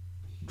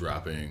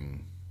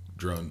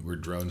we're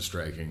drone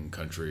striking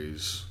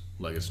countries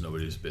like it's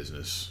nobody's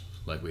business,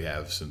 like we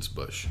have since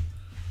Bush.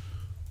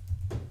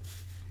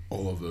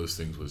 All of those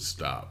things would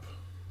stop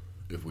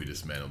if we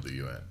dismantled the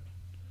UN.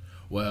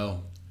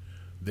 Well,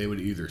 they would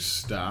either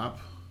stop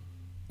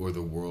or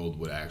the world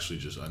would actually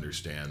just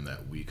understand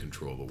that we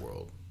control the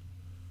world.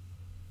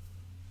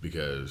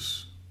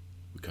 Because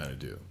we kind of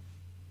do.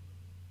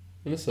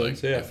 In a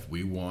sense, yeah. If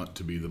we want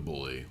to be the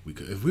bully, we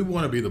could. If we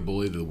want to be the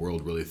bully that the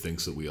world really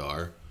thinks that we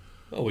are,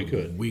 we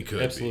could. We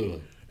could absolutely,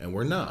 be. And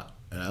we're not.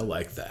 And I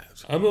like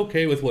that. I'm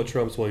okay with what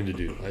Trump's wanting to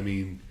do. I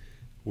mean,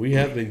 we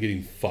have been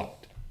getting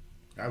fucked.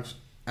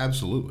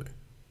 Absolutely.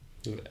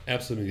 We've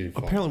absolutely getting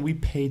fucked. Apparently, we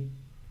paid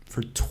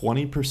for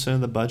 20%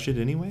 of the budget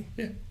anyway.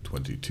 Yeah,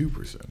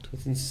 22%.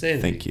 That's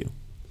insanity. Thank you.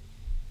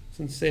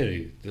 It's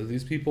insanity.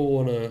 These people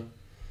want to.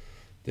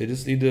 They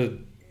just need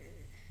to.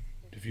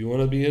 If you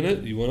want to be in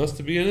it, you want us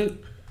to be in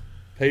it,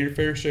 pay your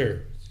fair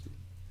share.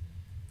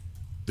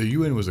 The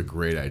UN was a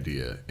great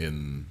idea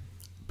in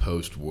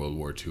post-World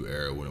War II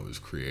era when it was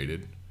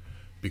created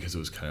because it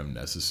was kind of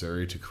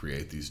necessary to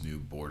create these new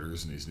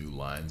borders and these new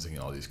lines and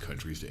all these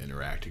countries to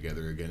interact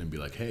together again and be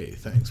like, hey,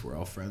 thanks, we're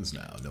all friends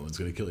now. No one's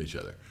going to kill each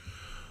other.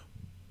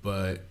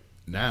 But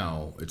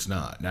now it's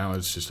not. Now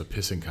it's just a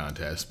pissing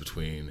contest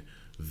between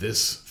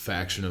this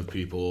faction of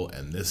people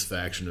and this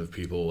faction of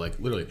people. Like,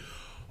 literally,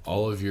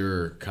 all of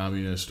your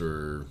communist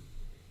or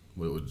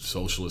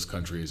socialist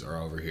countries are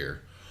over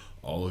here.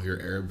 All of your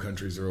Arab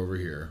countries are over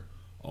here.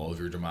 All of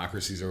your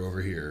democracies are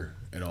over here.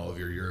 and all of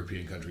your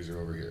European countries are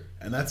over here.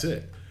 And that's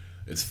it.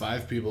 It's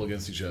 5 people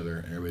against each other,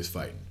 and everybody's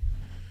fighting.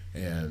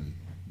 And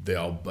they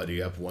all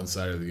buddy up one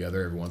side or the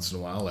other every once in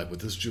a while, like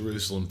with this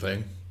Jerusalem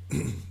thing,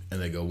 and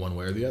they go one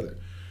way or the other.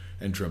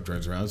 And Trump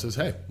turns around and says,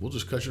 hey, we'll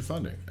just cut your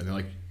funding. And they're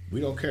like,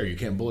 we don't care. You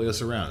can't bully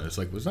us around. And it's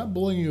like, well, it's not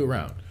bullying you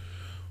around.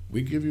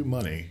 We give you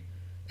money,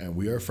 and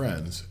we are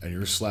friends, and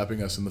you're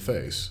slapping us in the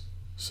face.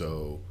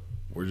 So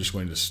we're just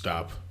going to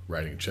stop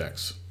writing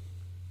checks.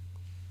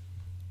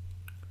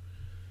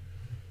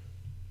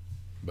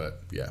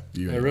 But, yeah.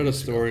 I read a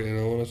story, and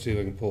I want to see if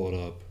I can pull it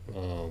up.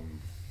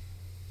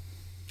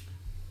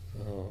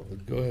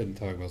 Go ahead and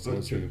talk about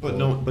something.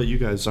 But you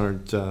guys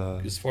aren't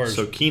as far as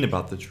so keen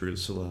about the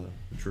Jerusalem.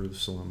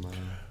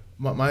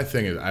 My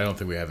thing is, I don't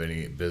think we have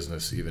any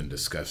business even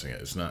discussing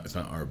it. It's not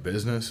our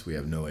business. We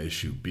have no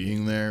issue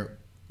being there.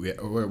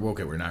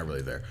 We're not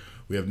really there.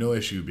 We have no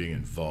issue being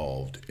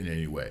involved in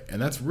any way,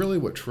 and that's really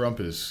what Trump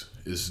is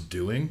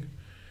doing.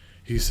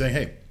 He's saying,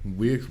 "Hey,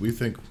 we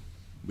think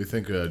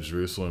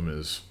Jerusalem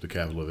is the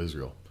capital of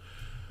Israel.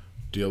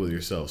 Deal with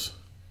yourselves."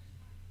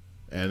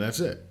 And that's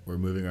it. We're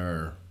moving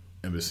our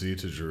embassy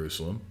to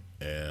Jerusalem,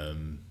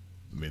 and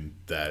I mean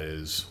that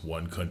is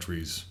one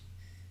country's,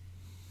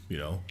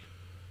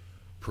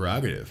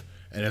 prerogative,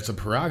 and it's a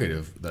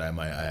prerogative that I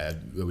might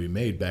add that we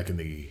made back in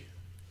the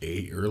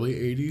early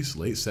 '80s,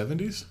 late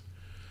 '70s,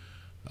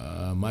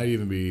 might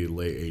even be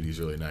late '80s,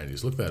 early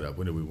 '90s. Look that up.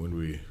 When did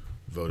we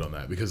vote on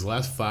that? Because the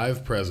last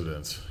 5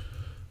 presidents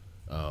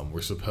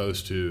were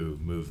supposed to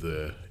move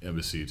the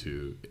embassy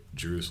to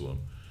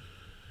Jerusalem,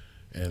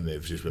 and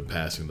they've just been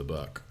passing the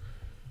buck.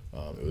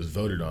 It was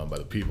voted on by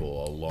the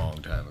people a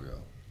long time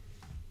ago.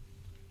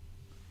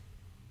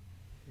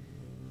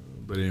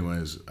 But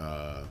anyways,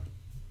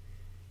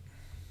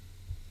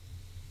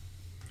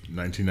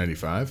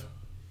 1995.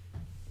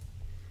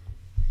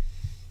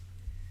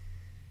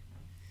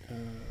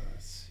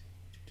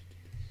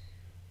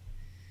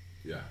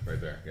 Yeah, right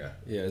there. Yeah.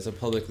 Yeah, it's a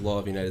public law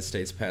of the United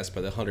States passed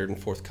by the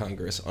 104th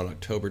Congress on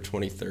October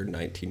 23rd,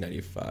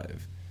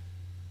 1995.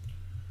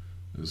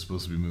 It was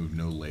supposed to be moved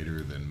no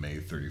later than May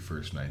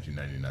 31st,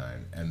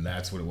 1999. And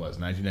that's what it was.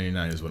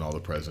 1999 is when all the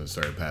presidents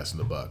started passing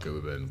the buck. It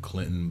would have been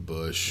Clinton,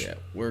 Bush. Yeah,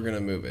 we're going to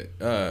move it.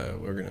 Yeah,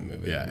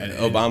 and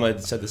Obama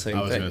said the same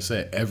thing. I was going to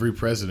say, every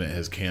president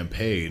has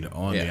campaigned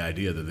on the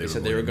idea that they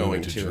said they were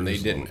going to, and they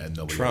didn't. And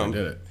nobody Trump,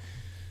 ever did it.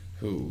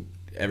 Who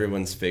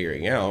everyone's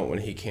figuring out when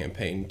he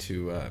campaigned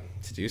to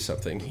do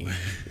something, he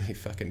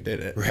fucking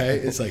did it.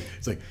 Right? It's like,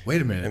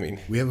 wait a minute. I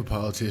mean, we have a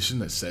politician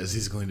that says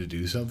he's going to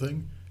do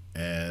something,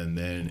 and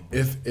then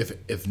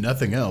if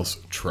nothing else,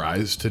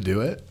 tries to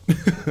do it.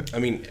 I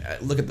mean,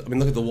 look at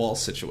the wall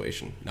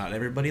situation. Not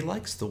everybody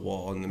likes the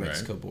wall on the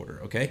Mexico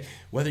border. Okay,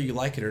 whether you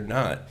like it or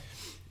not,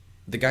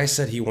 the guy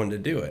said he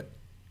wanted to do it,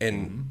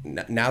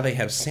 and now they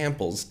have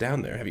samples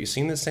down there. Have you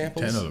seen the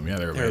samples? 10 of them. Yeah,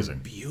 they're amazing.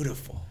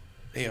 Beautiful.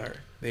 They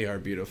are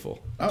beautiful.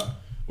 Oh,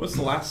 what's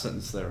the last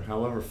sentence there?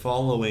 However,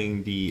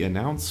 following the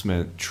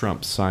announcement,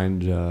 Trump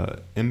signed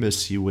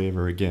embassy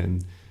waiver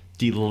again,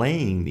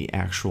 delaying the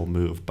actual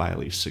move by at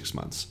least 6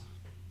 months.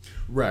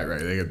 Right.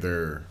 They get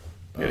their.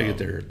 They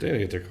gotta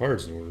get their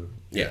cards in order.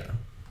 Yeah.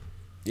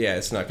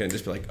 It's not going to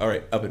just be like, all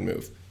right, up and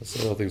move. That's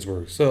not how things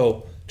work.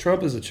 So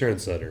Trump is a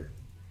trendsetter.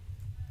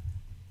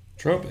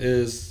 Trump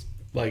is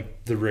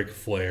like the Ric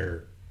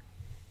Flair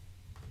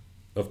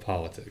of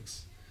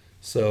politics.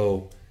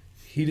 So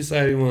he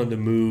decided he wanted to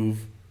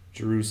move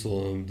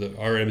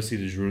our embassy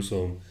to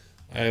Jerusalem.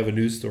 I have a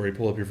news story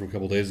pulled up here from a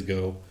couple days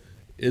ago.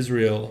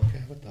 Israel.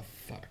 God, what the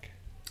fuck?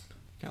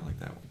 Kind of like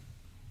that one.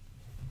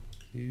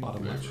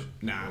 Bottom left.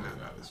 Nah,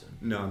 not this one.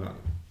 No.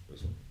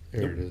 This one.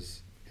 There it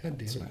is. God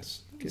damn It's it.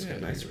 nice. Get It's out got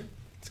of nice. here.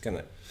 It's kind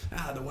of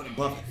The one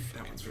above it.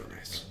 That one's really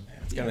nice.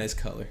 it's got a nice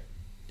color.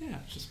 Yeah,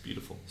 it's just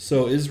beautiful.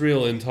 So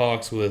Israel in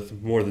talks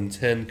with more than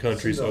 10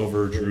 countries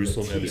over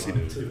Jerusalem embassy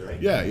move.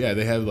 Yeah.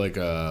 They have like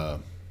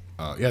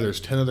there's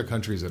 10 other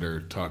countries that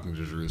are talking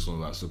to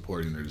Jerusalem about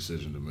supporting their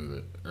decision to move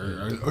it.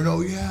 Or no,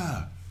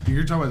 yeah.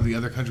 You're talking about the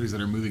other countries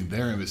that are moving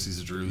their embassies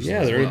to Jerusalem.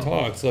 Yeah, as they're in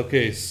well. talks.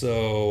 Okay,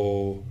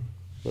 so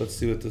let's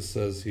see what this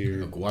says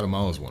here.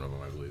 Guatemala's one of them,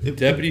 I believe.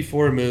 Deputy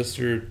Foreign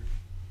Minister,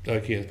 I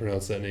can't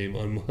pronounce that name,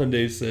 on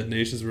Monday said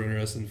nations were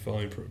interested in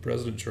following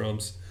President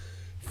Trump's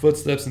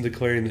footsteps in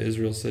declaring the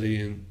Israel city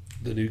in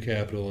the new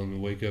capital in the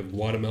wake of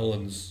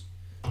Guatemala's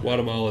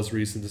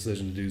recent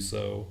decision to do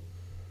so.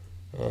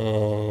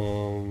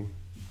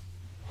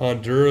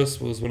 Honduras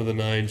was one of the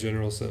 9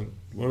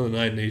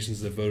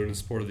 nations that voted in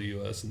support of the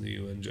U.S. in the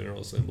UN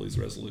General Assembly's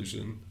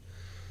resolution.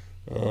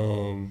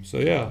 So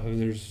yeah, I mean,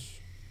 there's.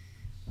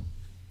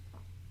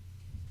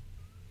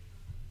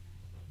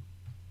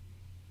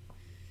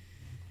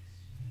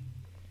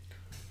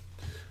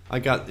 I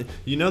got the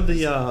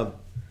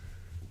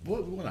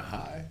What a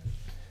high.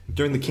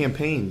 during the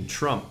campaign,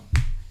 Trump,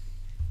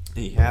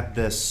 he had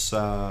this.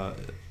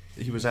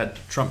 He was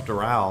at Trump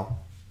Doral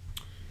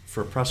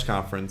for a press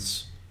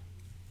conference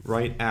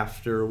right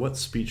after what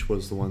speech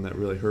was the one that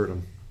really hurt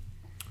him?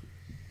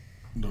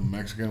 The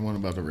Mexican one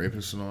about the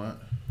rapists and all that?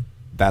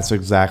 That's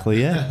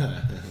exactly it.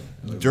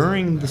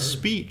 during the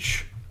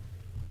speech,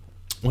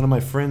 one of my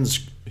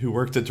friends who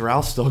worked at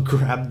Doral still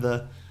grabbed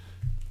the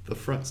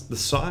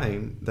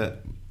sign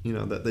that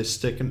that they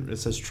stick in. It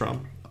says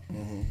Trump,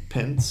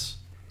 Pence.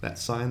 That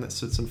sign that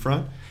sits in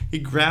front. He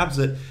grabs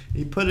it.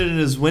 He put it in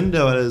his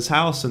window at his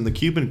house in the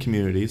Cuban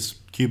communities.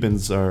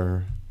 Cubans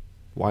are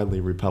widely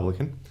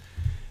Republican,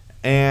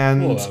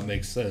 and well, that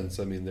makes sense.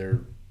 I mean, they're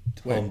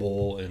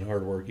humble and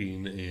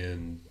hardworking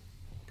and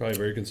probably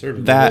very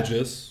conservative,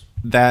 religious.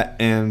 That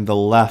and the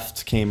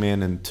left came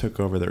in and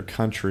took over their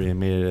country and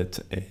made it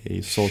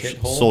a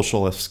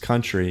socialist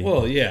country.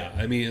 Well, yeah.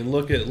 I mean, and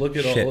look at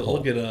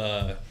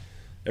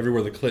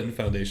everywhere the Clinton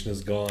Foundation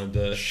has gone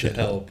to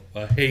help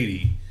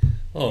Haiti.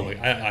 Oh my!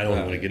 I don't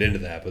want to get into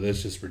that, but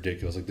that's just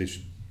ridiculous. Like they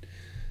should.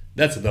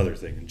 That's another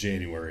thing. In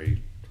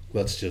January,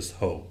 let's just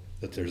hope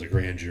that there's a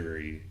grand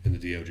jury and the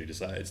DOJ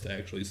decides to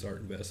actually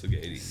start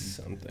investigating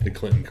the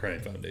Clinton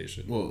Crime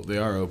Foundation. Well, they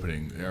are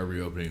reopening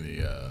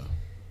the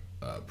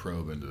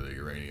probe into the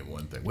Uranium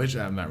One thing, which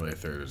I'm not really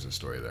sure there's a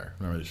story there.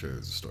 I'm not really sure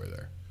there's a story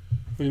there.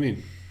 What do you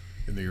mean?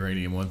 In the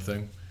Uranium One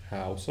thing?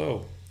 How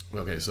so?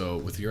 Okay, so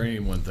with the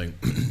Uranium One thing,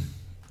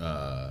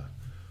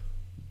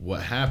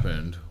 what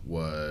happened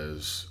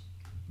was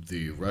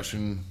the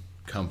Russian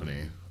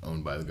company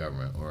owned by the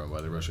government or owned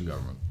by the Russian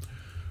government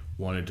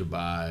wanted to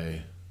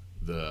buy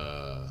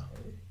the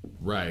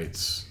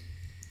rights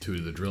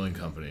to the drilling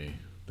company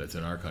that's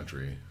in our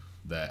country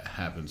that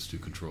happens to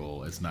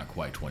control, it's not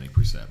quite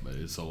 20%, but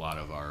it's a lot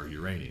of our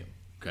uranium,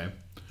 okay?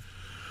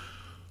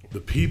 The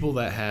people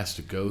that has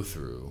to go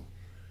through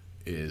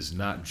is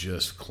not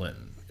just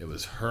Clinton. It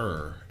was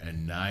her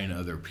and 9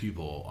 other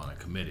people on a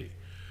committee.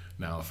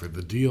 Now, for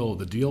the deal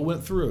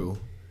went through,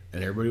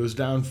 and everybody was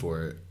down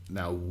for it.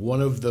 Now, one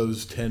of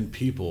those 10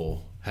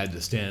 people had to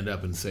stand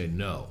up and say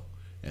no,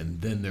 and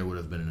then there would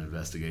have been an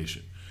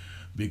investigation.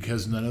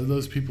 Because none of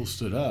those people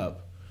stood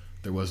up,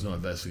 there was no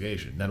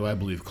investigation. Now, do I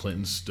believe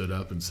Clinton stood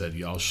up and said,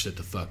 y'all shit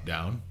the fuck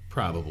down?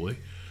 Probably.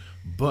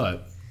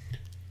 But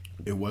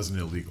it wasn't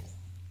illegal.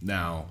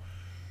 Now,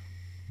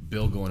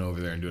 Bill going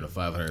over there and doing a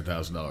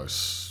 $500,000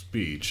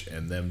 speech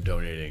and them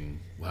donating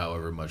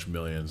however much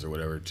millions or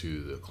whatever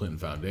to the Clinton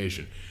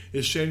Foundation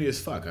is shady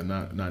as fuck. I'm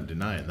not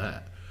denying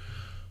that.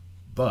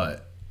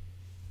 But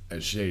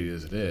as shady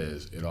as it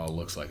is, it all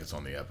looks like it's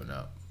on the up and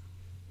up.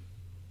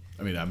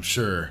 I mean, I'm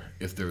sure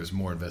if there was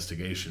more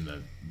investigation that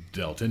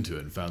dealt into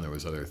it and found there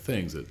was other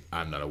things that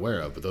I'm not aware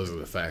of, but those are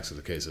the facts of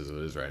the case as it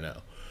is right now.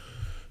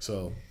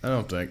 So I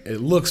don't think it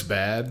looks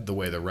bad the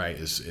way the right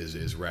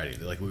is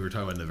writing. Like we were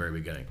talking about in the very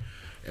beginning,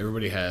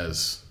 everybody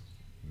has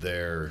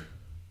their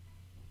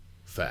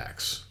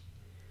facts,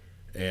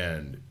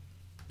 and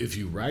if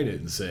you write it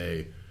and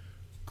say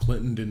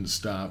Clinton didn't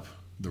stop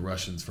the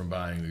Russians from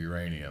buying the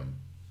uranium,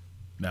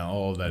 now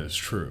all of that is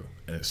true,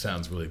 and it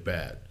sounds really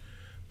bad.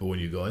 But when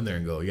you go in there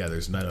and go, yeah,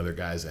 there's 9 other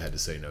guys that had to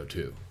say no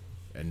too,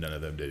 and none of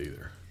them did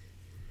either.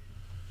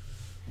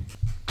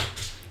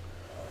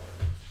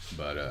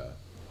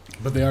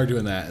 But they are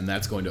doing that, and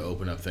that's going to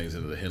open up things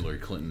into the Hillary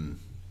Clinton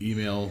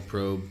email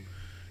probe,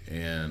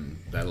 and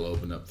that'll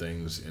open up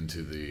things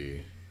into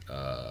the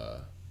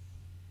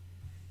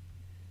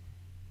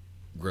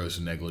gross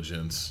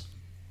negligence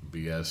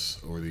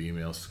BS or the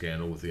email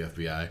scandal with the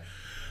FBI.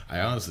 I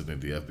honestly think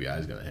the FBI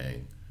is going to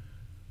hang.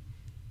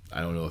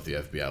 I don't know if the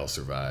FBI will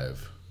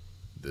survive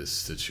this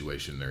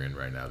situation they're in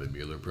right now, the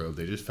Mueller probe.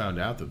 They just found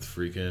out that the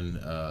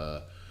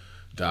freaking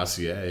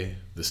dossier,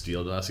 the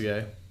Steele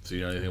dossier. So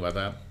you know anything about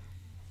that?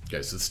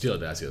 Okay, so the Steele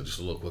dossier, just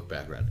a little quick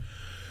background.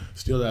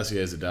 Steele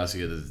dossier is a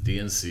dossier that the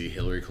DNC,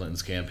 Hillary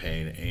Clinton's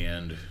campaign,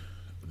 and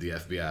the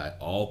FBI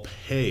all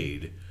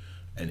paid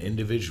an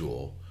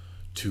individual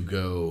to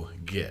go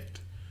get.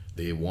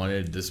 They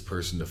wanted this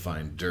person to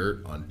find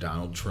dirt on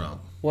Donald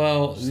Trump.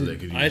 Well, so they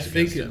could use I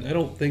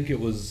don't think it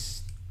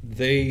was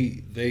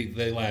they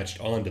latched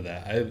onto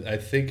that. I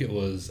think it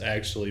was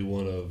actually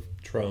one of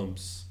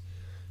Trump's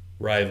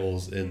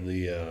rivals in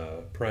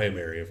the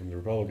primary from the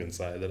Republican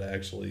side that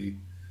actually.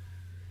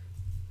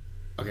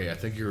 Okay, I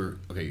think you're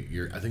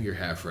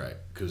half right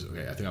because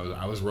I think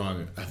I was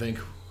wrong. I think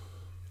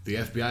the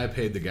FBI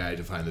paid the guy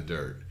to find the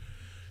dirt,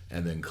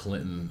 and then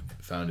Clinton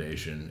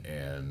Foundation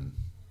and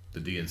the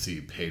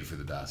DNC paid for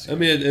the dossier. I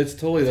mean, it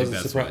totally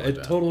doesn't surprise.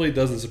 It totally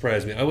doesn't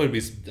surprise me. I wouldn't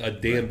be a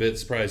damn bit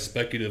surprised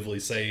speculatively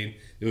saying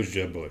it was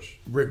Jeb Bush.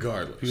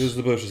 Regardless, because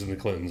the Bushes and the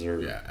Clintons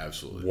are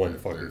absolutely one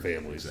fucking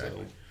family.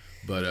 Exactly.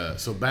 But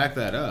so back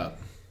that up.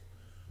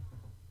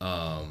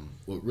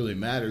 What really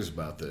matters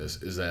about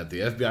this is that the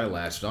FBI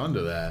latched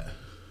onto that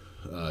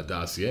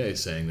dossier,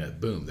 saying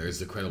that boom, there's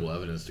the credible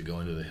evidence to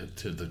go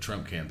into the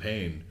Trump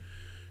campaign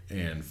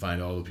and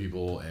find all the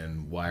people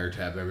and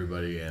wiretap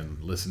everybody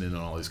and listen in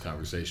on all these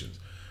conversations.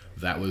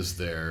 That was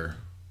their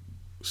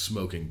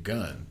smoking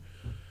gun.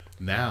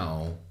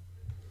 Now,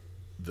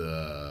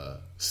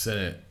 the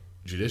Senate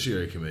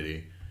Judiciary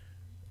Committee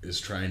is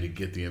trying to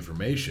get the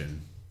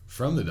information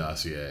from the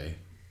dossier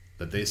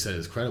that they said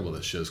is credible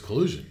that shows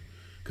collusion,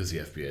 because the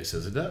FBI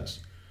says it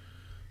does.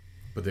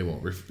 But they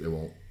won't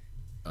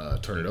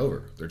turn it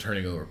over. They're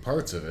turning over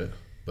parts of it,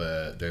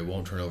 but they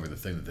won't turn over the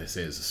thing that they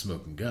say is a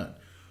smoking gun.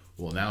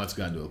 Well, now it's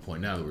gotten to a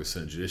point now that we're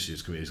Senate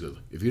Judiciary Committee goes,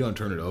 if you don't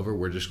turn it over,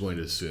 we're just going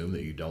to assume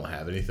that you don't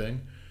have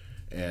anything,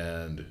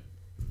 and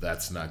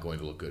that's not going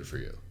to look good for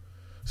you.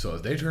 So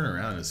if they turn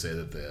around and say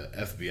that the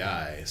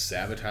FBI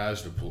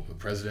sabotaged a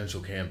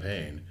presidential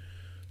campaign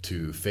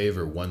to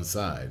favor one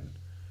side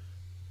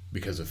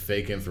because of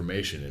fake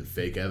information and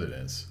fake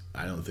evidence,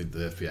 I don't think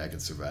the FBI can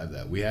survive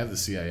that. We have the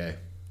CIA.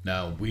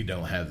 Now, we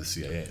don't have the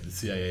CIA. The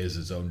CIA is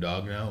its own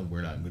dog now, and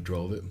we're not in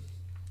control of it.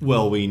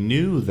 Well, we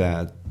knew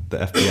that the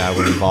FBI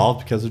were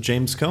involved because of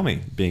James Comey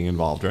being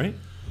involved, right?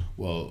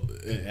 Well,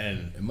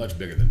 and much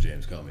bigger than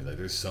James Comey. Like,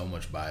 there's so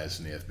much bias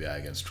in the FBI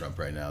against Trump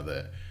right now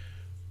that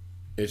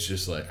it's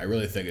just like, I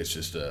really think it's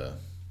just a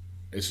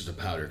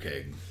powder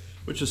keg.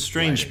 Which is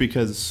strange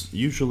because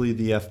usually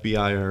the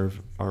FBI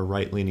are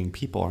right-leaning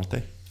people, aren't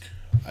they?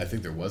 I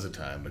think there was a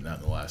time, but not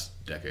in the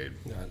last decade.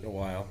 Not in a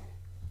while.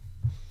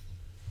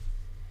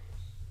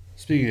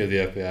 Speaking of the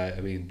FBI,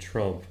 I mean,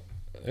 Trump,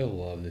 I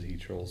love that he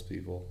trolls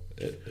people.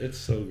 It's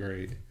so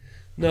great.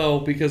 No,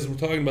 because we're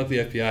talking about the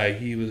FBI.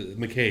 He was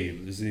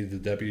McCabe. Isn't he the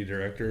deputy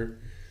director?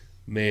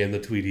 Man, the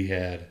tweet he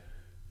had.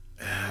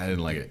 I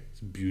didn't like it.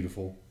 It's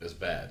beautiful. It's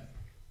bad.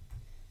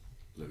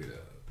 Look at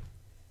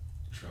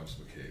Trump's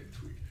McCabe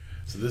tweet.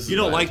 So this is You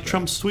don't like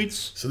Trump's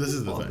tweets? So this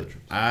is the thing.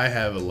 I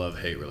have a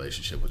love-hate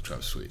relationship with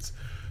Trump's tweets.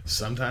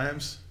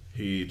 Sometimes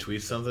he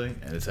tweets something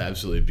and it's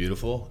absolutely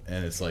beautiful,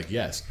 and it's like,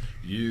 yes,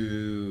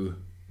 you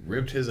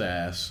ripped his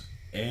ass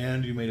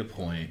and you made a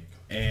point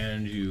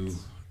and you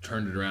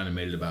turned it around and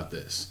made it about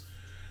this.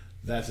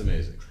 That's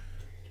amazing.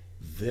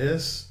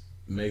 This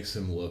makes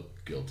him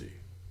look guilty.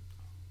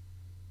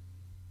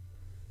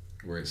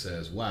 Where it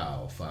says,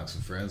 wow, Fox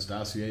and Friends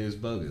dossier is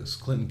bogus.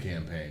 Clinton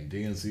campaign,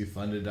 DNC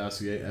funded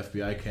dossier,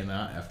 FBI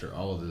cannot, after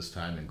all of this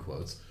time, in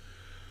quotes,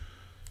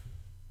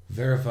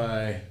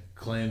 verify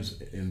claims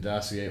in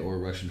dossier or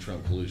Russian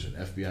Trump collusion.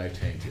 FBI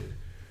tainted.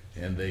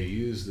 And they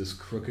use this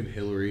crooked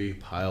Hillary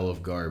pile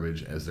of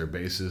garbage as their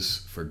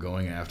basis for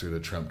going after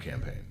the Trump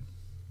campaign.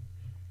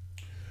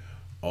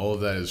 All of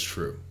that is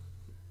true.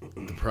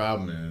 The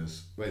problem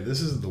is, wait,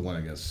 this isn't the one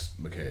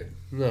against McCabe.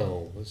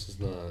 No, this is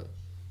not.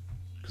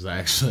 Because I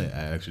actually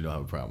don't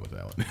have a problem with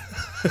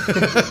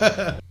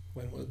that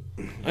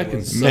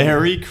one.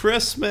 Merry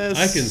Christmas.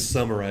 I can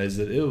summarize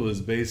it. It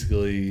was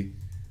basically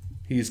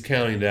he's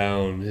counting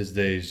down his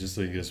days just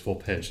so he gets full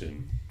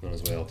pension on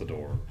his way out the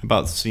door.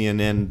 About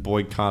CNN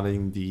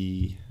boycotting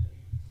the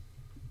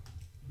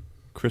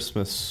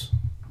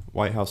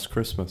White House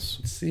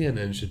Christmas.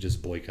 CNN should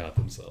just boycott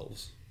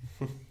themselves.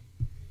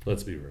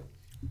 Let's be real.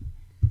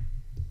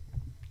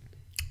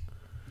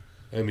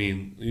 I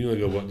mean, you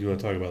want to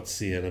talk about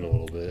CNN a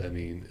little bit? I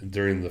mean,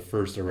 during the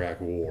first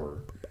Iraq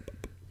War,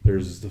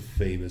 there's the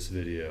famous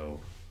video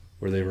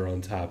where they were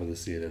on top of the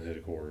CNN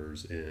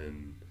headquarters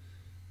in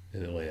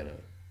Atlanta,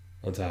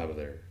 on top of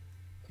there,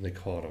 and they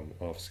caught them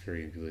off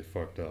screen because they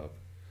fucked up.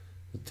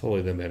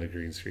 Totally, them had a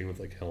green screen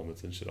with like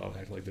helmets and shit on,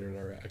 acting like they're in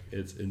Iraq.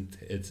 It's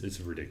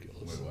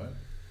ridiculous. Wait,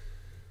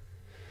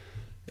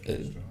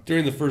 what?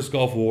 During the first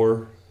Gulf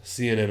War,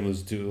 CNN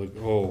was doing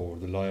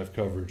the live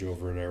coverage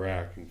over in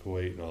Iraq and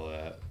Kuwait and all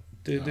that.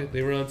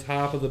 They were on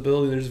top of the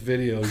building. There's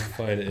video. You can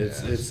find it.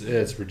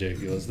 It's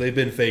ridiculous. They've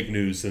been fake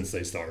news since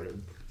they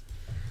started.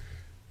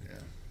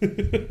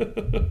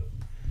 Yeah.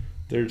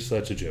 They're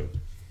such a joke.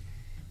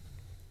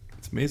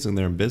 It's amazing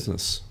they're in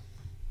business.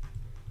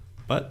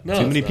 But No, too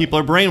it's many not. people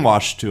are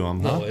brainwashed to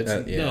them, huh?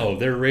 No, no,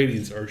 their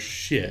ratings are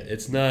shit.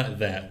 It's not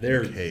that.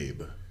 They're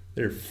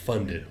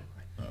funded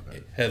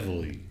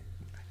heavily.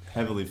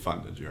 Heavily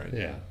funded, you're right.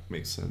 Yeah.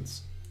 Makes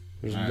sense.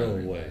 There's no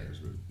way.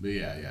 But no,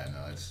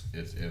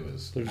 it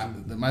was. There's-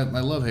 My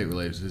love-hate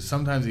relationship is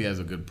sometimes he has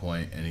a good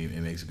point and he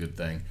makes a good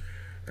thing.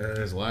 And then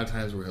there's a lot of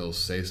times where he'll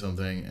say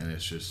something and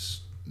it's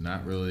just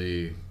not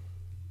really.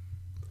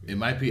 It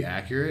might be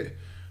accurate,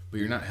 but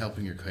you're not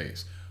helping your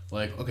case.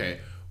 Like, okay,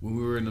 when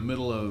we were in the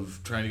middle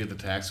of trying to get the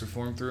tax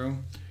reform through,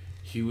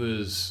 he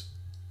was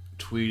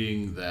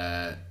tweeting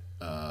that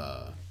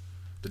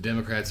the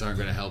Democrats aren't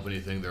going to help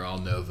anything. They're all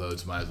no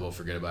votes. Might as well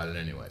forget about it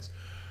anyways.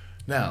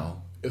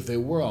 Now, if they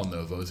were all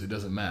no votes, it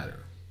doesn't matter.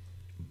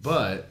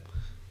 But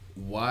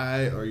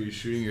why are you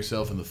shooting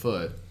yourself in the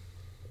foot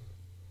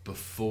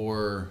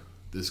before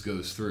this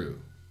goes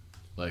through?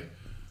 Like,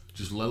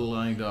 just let a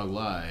lying dog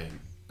lie.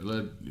 I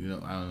don't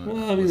know.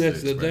 Well, I mean,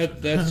 What's the expression?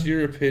 that's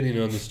your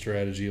opinion on the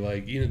strategy.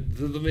 Like,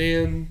 the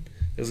man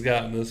has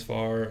gotten this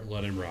far.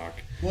 Let him rock.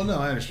 Well, no,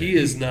 I understand. He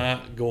is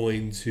not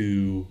going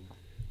to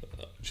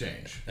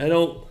change.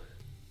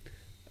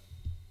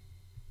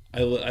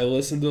 I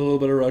listened to a little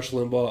bit of Rush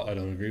Limbaugh. I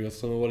don't agree with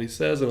some of what he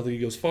says. I don't think he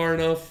goes far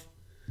enough.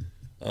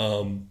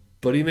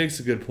 But he makes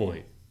a good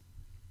point.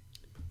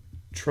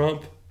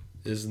 Trump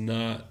is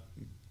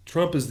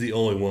the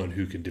only one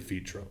who can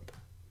defeat Trump.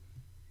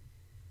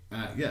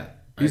 Yeah.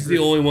 He's the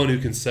only one who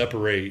can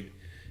separate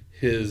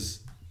his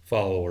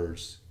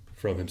followers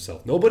from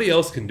himself. Nobody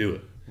else can do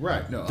it.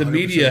 Right. No. The 100%.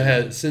 media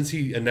has, since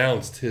he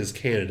announced his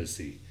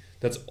candidacy,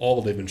 That's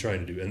all they've been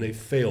trying to do, and they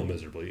fail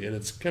miserably. And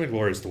it's kind of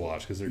glorious to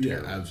watch because they're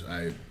terrible.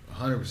 I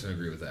 100%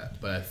 agree with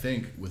that. But I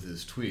think with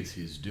his tweets,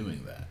 he's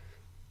doing that.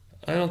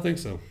 I don't think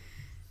so.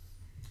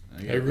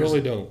 I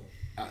really don't.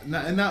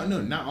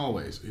 Not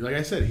always. Like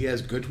I said, he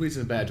has good tweets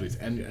and bad tweets,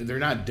 and they're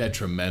not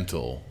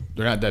detrimental.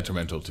 They're not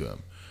detrimental to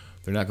him.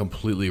 They're not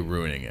completely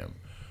ruining him,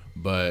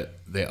 but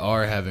they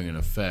are having an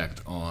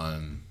effect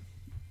on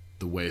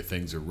the way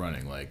things are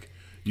running. Like,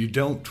 you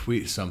don't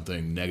tweet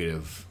something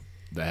negative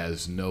that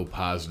has no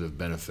positive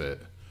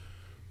benefit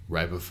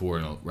right before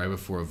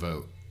a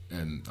vote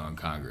on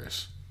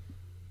Congress.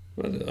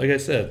 Well, like I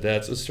said,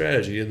 that's a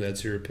strategy, and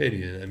that's your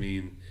opinion. I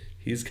mean,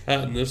 he's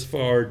gotten this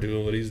far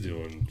doing what he's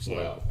doing.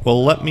 So.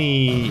 Well, let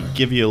me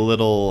give you a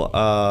little.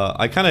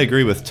 I kind of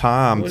agree with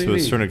Tom to a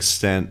certain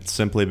extent,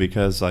 simply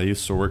because I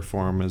used to work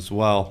for him as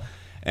well,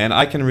 and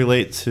I can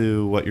relate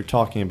to what you're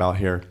talking about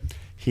here.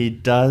 He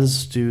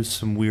does do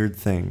some weird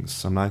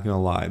things. I'm not going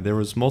to lie. There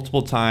was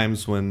multiple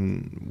times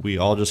when we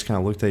all just kind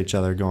of looked at each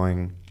other,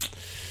 going,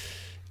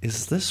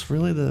 "Is this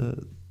really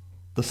the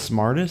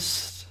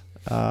smartest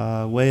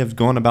way of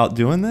going about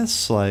doing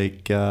this?"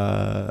 Like,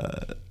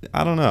 I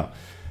don't know.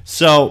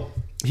 So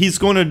he's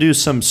going to do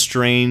some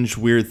strange,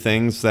 weird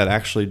things that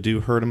actually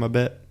do hurt him a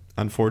bit.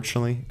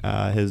 Unfortunately,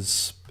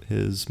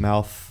 his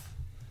mouth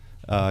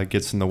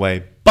gets in the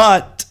way,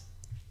 but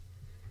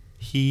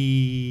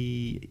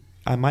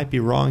I might be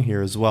wrong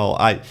here as well.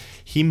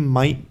 He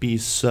might be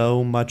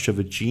so much of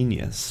a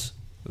genius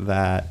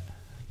that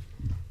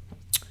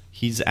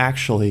he's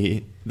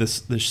actually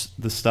this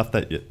stuff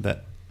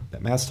that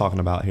Matt's talking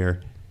about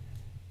here.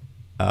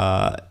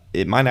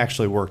 It might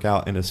actually work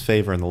out in his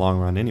favor in the long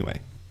run, anyway.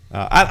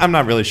 I'm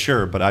not really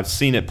sure, but I've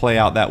seen it play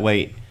out that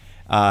way.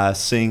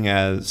 Seeing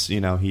as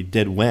he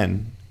did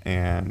win,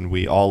 and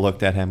we all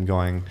looked at him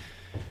going,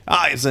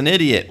 he's an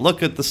idiot.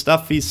 Look at the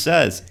stuff he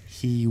says.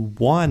 He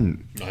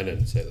won. I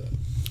didn't say that.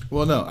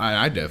 Well, no,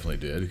 I definitely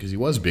did, because he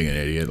was being an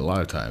idiot a lot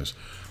of times.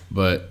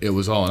 But it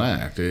was all an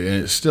act,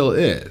 and it still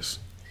is.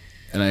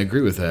 And I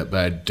agree with that, but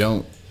I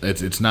don't.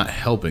 It's not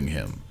helping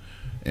him.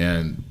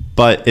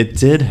 But it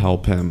did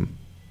help him,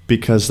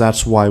 because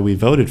that's why we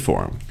voted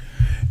for him.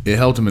 It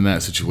helped him in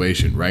that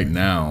situation. Right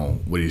now,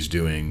 what he's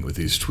doing with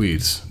these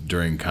tweets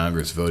during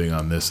Congress voting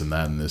on this and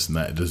that and this and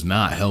that, it does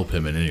not help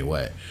him in any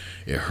way.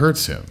 It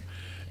hurts him.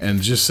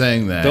 And just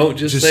saying that... Don't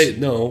just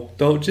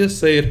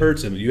say it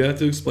hurts him. You have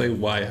to explain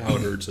how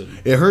it hurts him.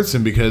 It hurts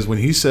him because when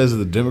he says that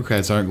the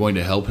Democrats aren't going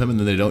to help him, and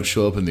then they don't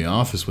show up in the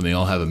office when they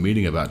all have a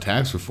meeting about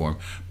tax reform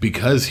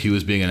because he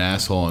was being an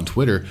asshole on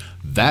Twitter,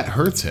 that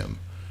hurts him.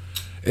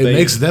 It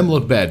makes them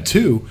look bad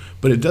too,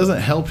 but it doesn't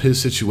help his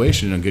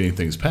situation on getting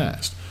things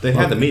passed. They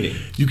had the meeting.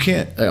 You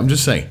can't... I'm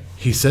just saying,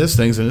 he says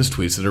things in his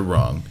tweets that are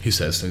wrong. He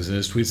says things in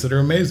his tweets that are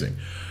amazing.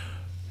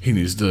 He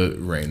needs to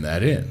rein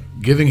that in.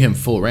 Giving him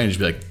full range,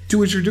 be like, do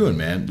what you're doing,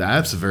 man.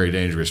 That's a very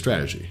dangerous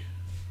strategy.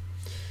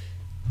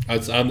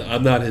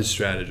 I'm not his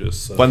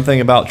strategist. So. One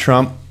thing about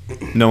Trump,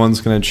 no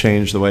one's going to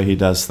change the way he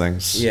does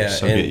things. Yeah,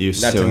 so and get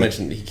used not to to it.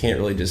 mention, he can't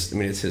really just... I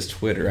mean, it's his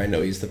Twitter. I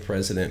know he's the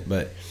president,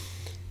 but,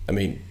 I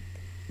mean,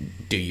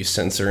 do you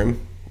censor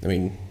him? I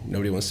mean,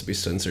 nobody wants to be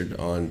censored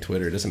on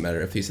Twitter. It doesn't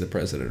matter if he's the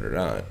president or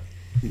not.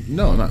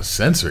 No, I'm not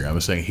censoring. I'm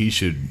saying he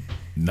should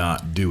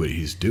not do what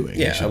he's doing.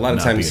 Yeah, a lot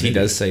of times he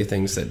does say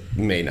things that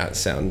may not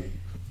sound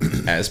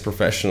as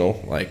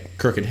professional, like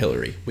Crooked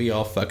Hillary. We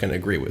all fucking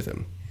agree with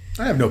him.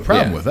 I have no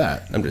problem with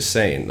that. I'm just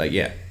saying, like,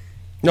 yeah.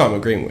 No, I'm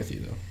agreeing with you,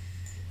 though.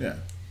 Yeah.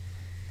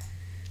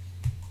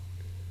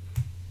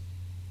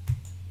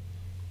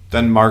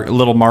 Then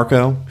little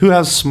Marco, who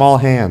has small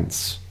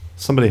hands.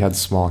 Somebody had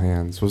small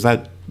hands. Was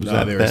that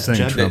they were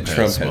saying Trump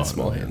had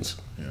small hands.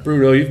 Yeah.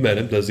 Bruno, you've met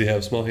him. Does he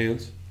have small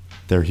hands?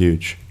 They're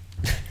huge.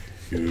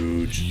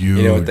 Huge.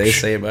 You know what they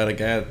say about a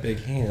guy with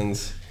big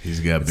hands? He's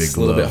got big gloves. It's a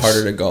little bit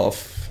harder to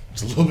golf.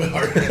 It's a little bit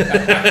harder.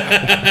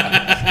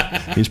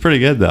 He's pretty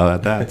good, though,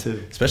 at that,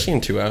 too. Especially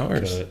in 2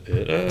 hours.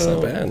 It's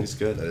not bad. He's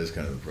good. That is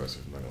kind of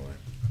impressive, I'm not going to lie.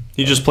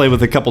 He just played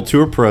with a couple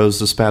tour pros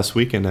this past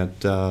weekend at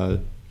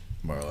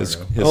his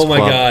oh my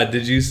club. God!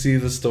 Did you see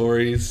the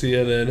story?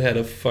 CNN had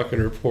a fucking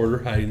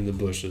reporter hiding in the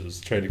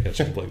bushes trying to catch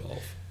him play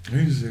golf. Are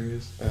you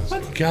serious?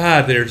 What?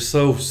 God, they're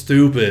so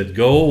stupid.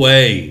 Go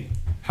away.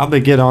 How'd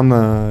they get on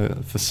the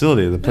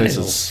facility? The place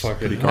is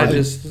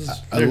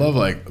I love,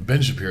 like,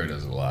 Ben Shapiro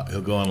does it a lot.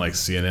 He'll go on, like,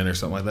 CNN or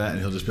something like that, and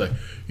he'll just be like,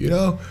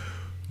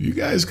 you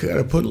guys kind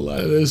of put a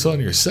lot of this on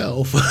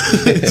yourself.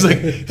 It's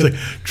like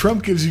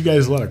Trump gives you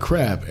guys a lot of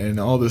crap and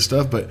all this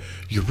stuff, but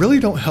you really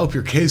don't help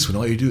your case when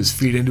all you do is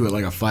feed into it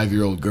like a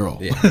 5-year-old girl.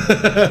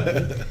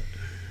 Yeah.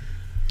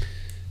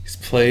 He's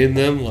playing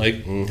them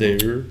like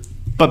they're...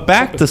 But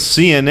back to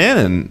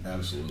CNN.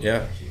 Absolutely.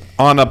 Yeah.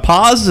 On a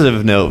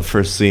positive note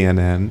for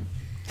CNN...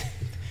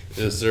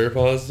 Is there a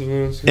positive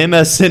note?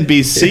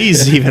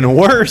 MSNBC's even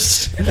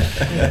worse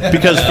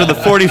because for the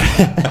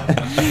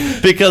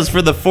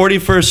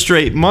 41st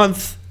straight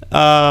month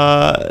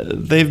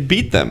they've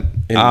beat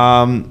them.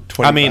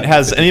 I mean,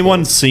 has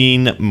anyone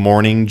seen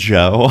Morning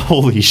Joe?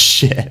 Holy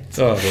shit!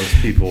 Oh, those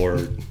people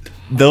are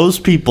those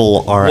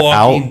people are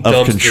Walking out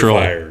of dumpster control.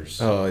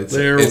 fires. Oh,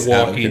 they're it's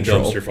out of walking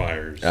control. dumpster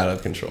fires. Out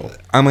of control.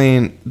 I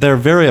mean, they're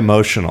very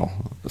emotional,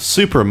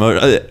 super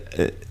emotional.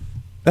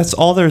 That's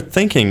all they're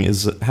thinking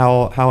is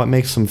how it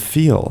makes them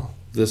feel.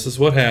 This is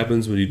what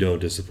happens when you don't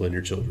discipline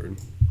your children.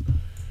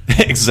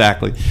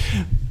 Exactly.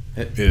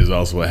 It is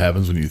also what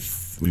happens when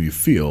you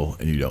feel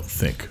and you don't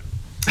think.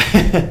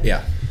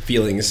 Yeah,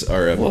 feelings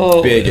are a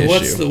big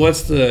issue.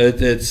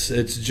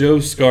 It's Joe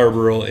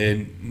Scarborough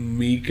and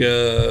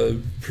Mika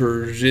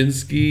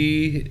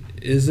Perzinski.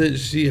 Isn't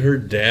she? Her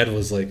dad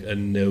was like a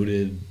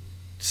noted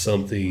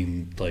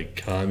something like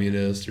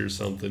communist or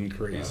something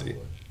crazy.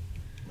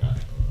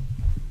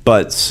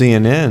 But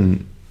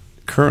CNN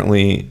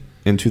currently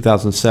in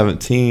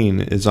 2017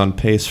 is on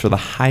pace for the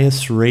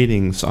highest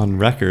ratings on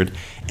record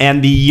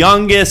and the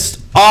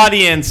youngest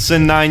audience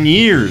in 9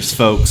 years,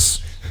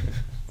 folks.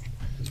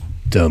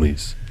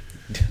 Dummies.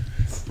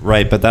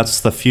 Right, but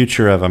that's the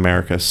future of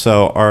America.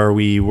 So are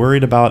we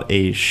worried about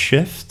a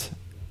shift?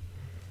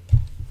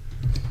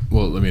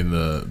 Well, I mean,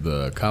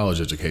 the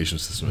college education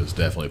system is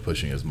definitely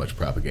pushing as much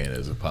propaganda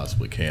as it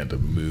possibly can to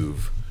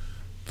move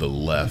the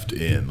left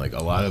in. Like,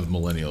 a lot of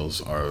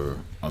millennials are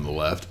on the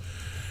left.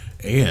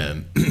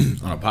 And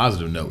on a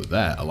positive note with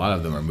that, a lot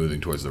of them are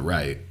moving towards the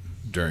right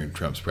during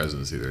Trump's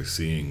presidency. They're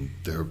seeing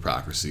the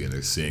hypocrisy and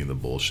they're seeing the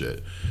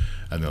bullshit.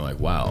 And they're like,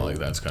 wow, like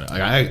that's kind of...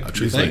 Like, I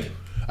truthfully...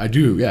 I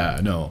do, yeah,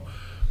 I know.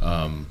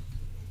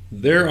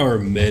 There are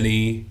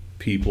many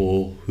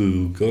people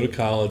who go to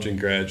college and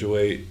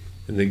graduate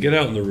and they get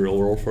out in the real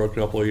world for a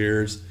couple of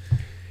years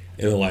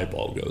and the light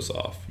bulb goes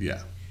off.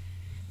 Yeah.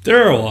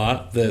 There are a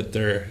lot that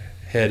their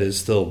head is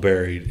still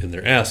buried in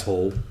their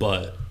asshole,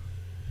 but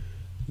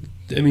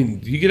I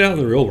mean, you get out in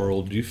the real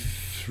world, you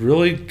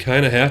really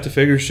kind of have to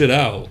figure shit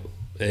out.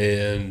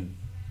 And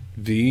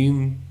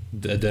being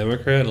a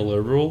Democrat and a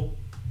liberal...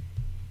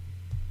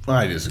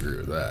 I disagree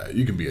with that.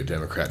 You can be a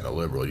Democrat and a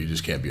liberal. You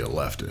just can't be a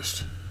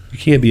leftist. You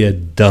can't be a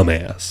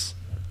dumbass.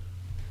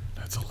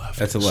 That's a leftist.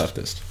 That's a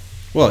leftist.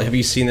 Well, have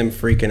you seen them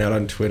freaking out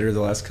on Twitter the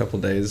last couple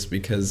of days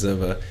because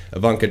of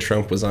Ivanka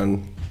Trump was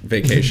on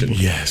vacation?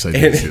 Yes, I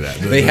did see that.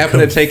 They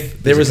happened to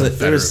take. There was a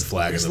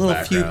flag in the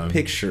little few background.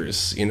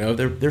 pictures. You know,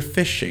 they're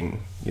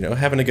fishing. You know,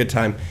 having a good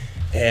time,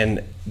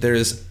 and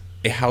there's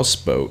a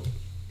houseboat,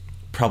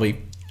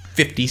 probably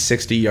 50,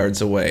 60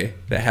 yards away,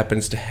 that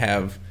happens to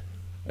have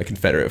a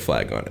Confederate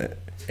flag on it.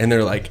 And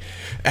they're like,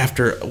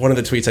 after one of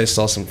the tweets I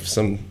saw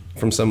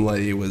from some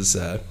lady was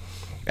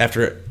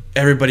after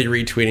everybody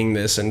retweeting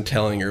this and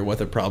telling her what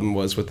the problem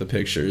was with the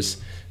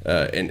pictures,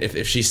 and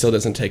if she still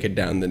doesn't take it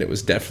down, then it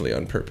was definitely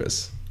on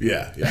purpose.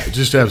 Yeah, it's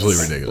just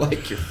absolutely ridiculous.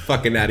 Like, you're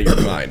fucking out of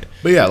your mind.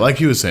 But yeah,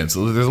 like you was saying,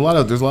 so there's a lot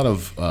of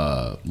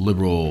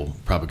liberal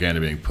propaganda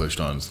being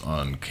pushed on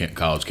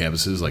college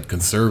campuses. Like,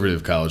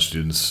 conservative college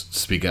students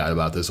speak out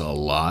about this a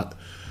lot,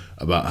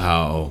 about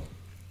how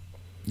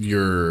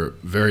you're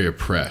very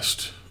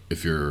oppressed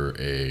if you're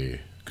a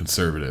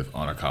conservative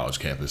on a college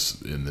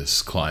campus in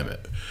this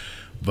climate.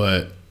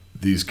 But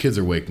these kids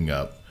are waking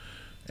up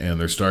and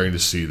they're starting to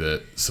see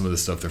that some of the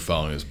stuff they're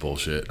following is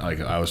bullshit.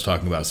 Like I was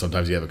talking about,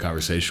 sometimes you have a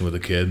conversation with a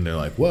kid and they're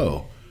like,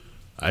 whoa,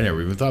 I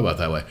never even thought about it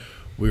that way.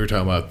 We were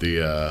talking about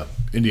the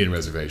Indian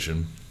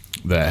reservation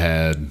that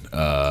had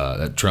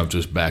that Trump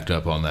just backed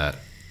up on that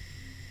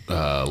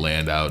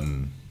land out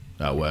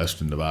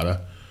west in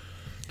Nevada.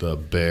 The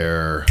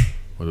Bear,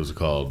 what was it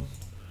called?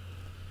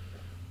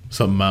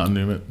 Some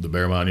monument, the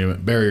Bear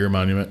Monument, Barrier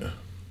Monument.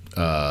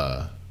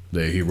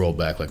 He rolled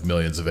back like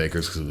millions of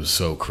acres because it was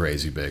so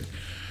crazy big.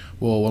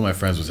 Well, one of my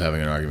friends was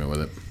having an argument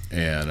with it,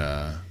 and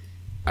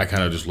I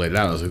kind of just laid it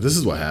out. I was like, this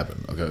is what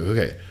happened.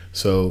 Okay.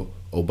 So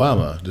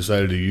Obama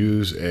decided to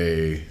use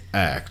a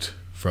act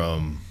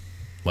from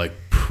like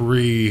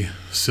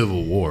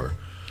pre-Civil War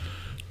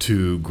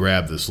to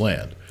grab this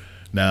land.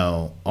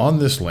 Now, on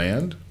this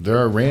land, there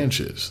are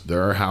ranches,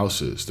 there are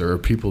houses, there are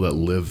people that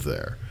live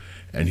there.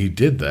 And he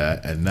did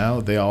that, and now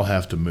they all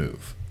have to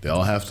move. They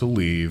all have to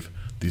leave.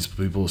 These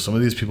people, some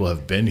of these people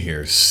have been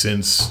here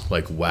since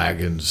like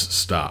wagons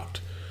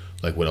stopped.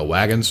 Like when a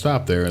wagon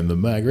stopped there in the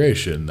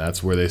migration,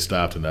 that's where they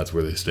stopped and that's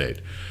where they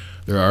stayed.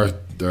 There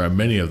are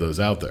many of those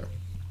out there.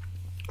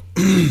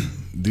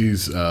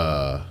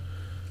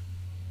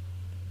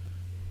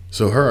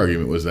 So her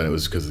argument was that it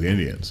was because of the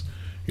Indians.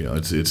 You know,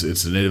 it's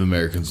the Native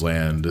Americans'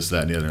 land, this,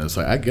 that, and the other. And it's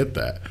like, I get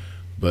that,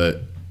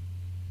 but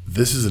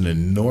this is an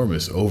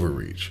enormous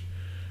overreach.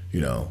 You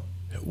know,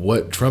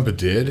 what Trump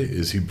did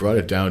is he brought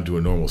it down to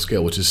a normal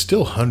scale, which is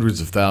still hundreds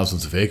of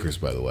thousands of acres,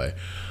 by the way.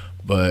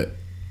 But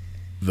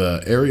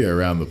the area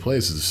around the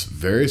place is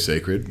very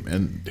sacred,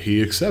 and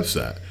he accepts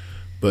that.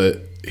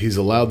 But he's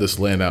allowed this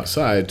land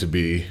outside to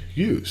be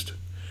used.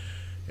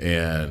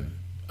 And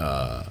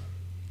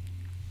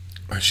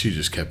she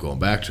just kept going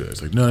back to it.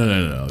 It's like,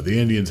 no. The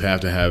Indians have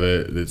to have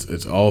it.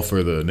 It's all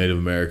for the Native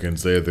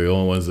Americans. They're the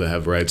only ones that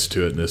have rights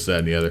to it, and this, that,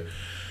 and the other.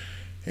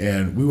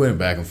 And we went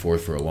back and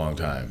forth for a long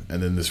time.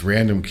 And then this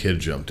random kid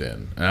jumped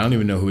in. And I don't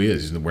even know who he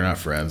is. We're not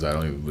friends.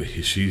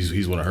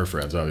 He's one of her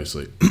friends,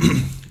 obviously.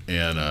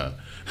 And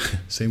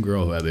Same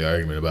girl who had the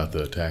argument about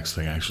the tax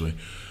thing, actually.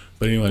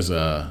 But anyways,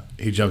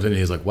 he jumped in and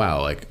he's like,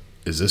 wow, like,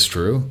 is this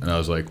true? And I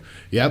was like,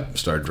 yep.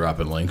 Started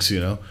dropping links,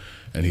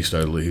 And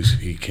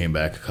he came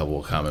back a couple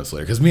of comments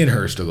later. Because me and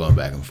her are still going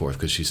back and forth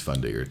because she's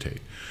fun to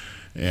irritate.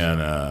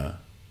 And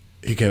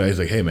he came back, he's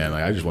like, hey, man,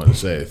 like, I just wanted to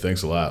say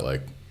thanks a lot.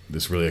 Like,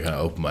 this really kind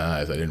of opened my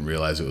eyes. I didn't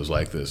realize it was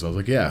like this. And I was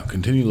like, yeah,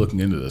 continue looking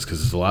into this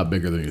because it's a lot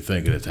bigger than you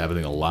think, and it's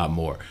happening a lot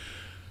more.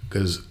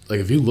 Because, like,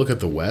 if you look at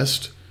the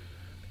West,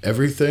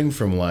 everything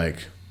from,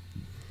 like,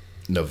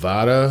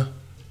 Nevada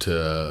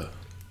to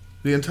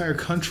the entire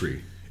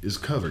country is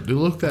covered. Dude,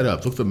 look that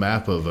up. Look at the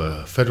map of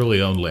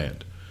federally owned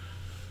land.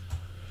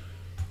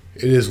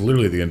 It is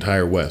literally the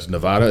entire West.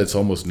 Nevada, it's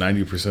almost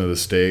 90% of the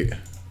state.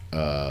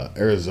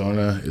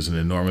 Arizona is an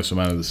enormous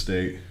amount of the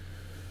state.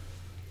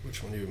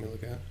 Which one do you want me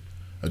to look at?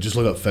 Just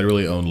look up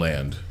federally owned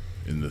land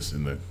in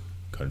the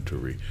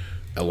country.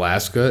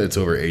 Alaska, it's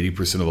over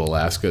 80% of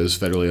Alaska is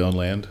federally owned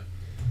land.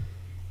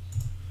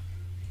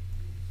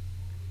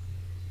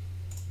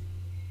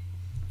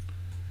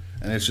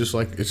 And it's just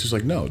like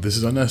no, this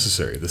is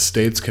unnecessary. The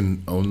states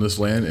can own this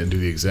land and do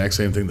the exact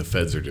same thing the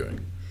feds are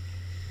doing.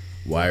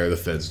 Why are the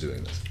feds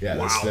doing this? Yeah,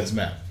 that's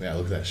map. Yeah,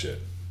 look at that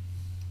shit.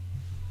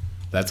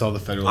 That's all the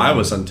federal. I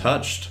was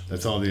untouched.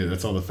 That's all the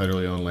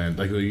federally owned land.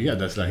 Like, yeah,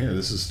 that's not here.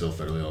 This is still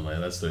federally owned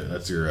land. That's the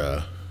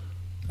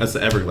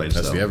Everglades.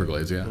 That's though. the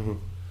Everglades. Yeah. Mm-hmm.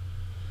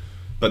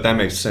 But that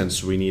makes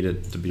sense. We need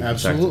it to be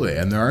Absolutely,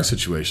 protected. and there are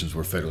situations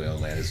where federally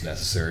owned land is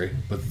necessary.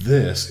 But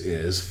this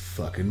is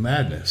fucking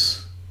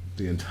madness.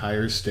 The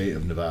entire state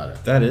of Nevada.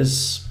 That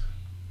is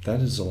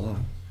a lot.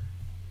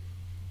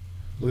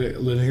 Look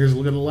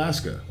at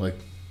Alaska. Like,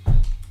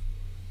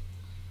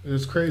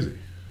 it's crazy.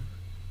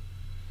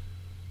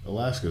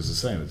 Alaska is the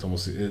same. It's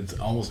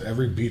almost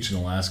every beach in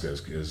Alaska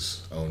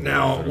is owned.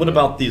 Now, what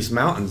about these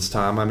mountains,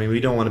 Tom? I mean, we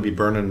don't want to be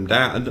burning them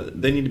down.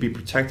 They need to be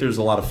protected. There's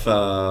a lot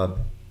of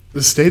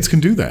the states can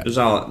do that. There's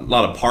a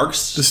lot of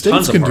parks. The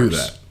states can do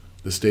that.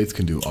 The states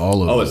can do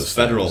all of those. Oh, it's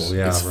federal. Things.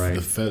 Yeah, it's right.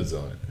 The feds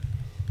own it.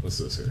 What's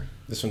this here?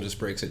 This one just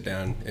breaks it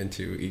down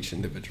into each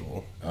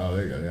individual. Oh,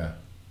 there you go. Yeah.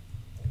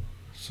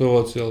 So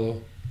what's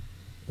yellow?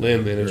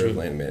 Land management.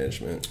 Land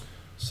management.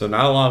 So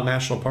not a lot of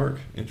national park.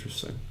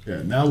 Interesting.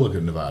 Yeah. Now look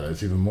at Nevada.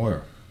 It's even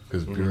more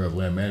because Bureau of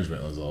Land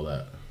Management owns all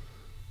that.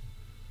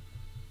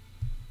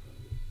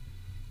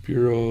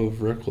 Bureau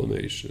of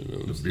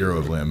Reclamation. The Bureau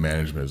of Land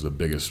Management is the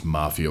biggest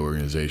mafia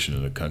organization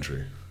in the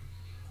country.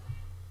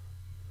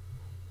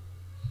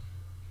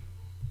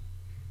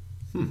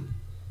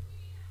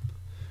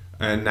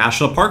 And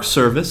National Park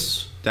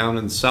Service down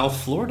in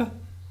South Florida.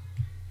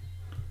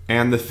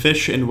 And the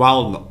Fish and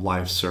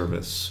Wildlife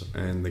Service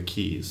and the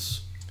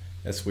Keys.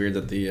 That's weird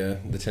that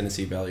the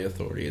Tennessee Valley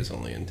Authority is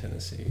only in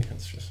Tennessee.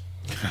 That's just.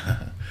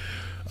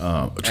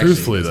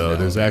 Truthfully, though,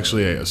 there's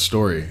actually a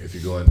story. If you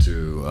go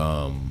into,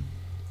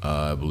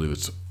 I believe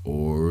it's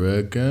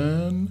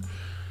Oregon.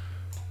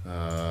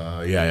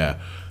 It'll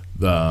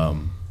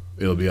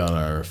be on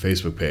our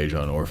Facebook page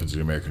on Orphans of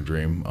the American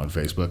Dream on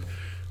Facebook.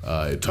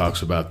 It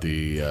talks about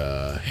the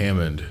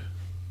Hammond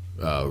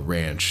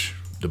Ranch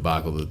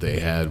debacle that they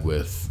had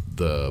with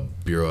the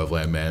Bureau of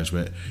Land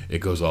Management. It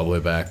goes all the way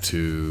back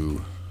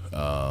to,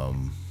 I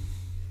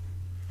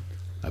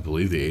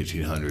believe, the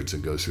 1800s,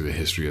 and goes through the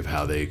history of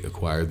how they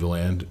acquired the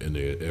land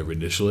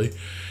initially,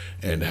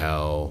 and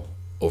how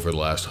over the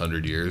last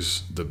 100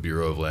 years the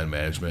Bureau of Land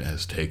Management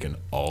has taken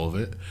all of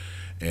it.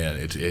 And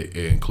it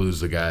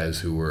includes the guys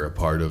who were a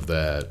part of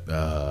that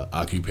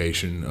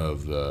occupation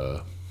of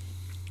the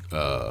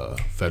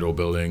federal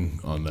building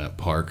on that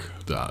park,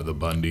 the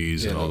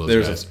Bundys and all those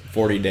there's guys. A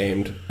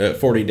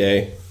 40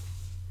 day.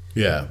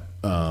 Yeah.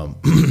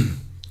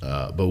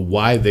 But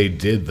why they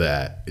did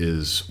that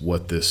is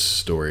what this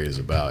story is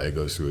about. It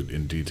goes through it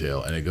in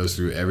detail, and it goes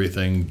through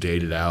everything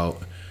dated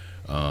out,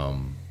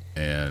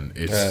 and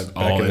it's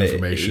all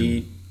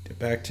information.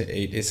 Back to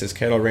 8. It says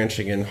cattle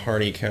ranching in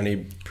Harney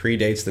County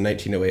predates the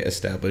 1908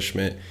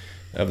 establishment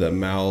of the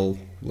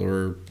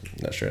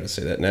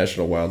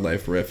National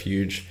Wildlife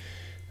Refuge,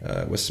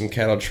 with some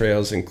cattle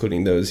trails,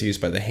 including those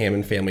used by the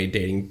Hammond family,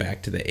 dating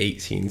back to the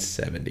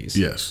 1870s.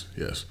 Yes.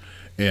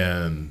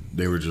 And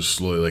they were just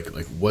slowly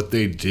like what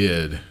they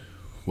did,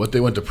 what they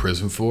went to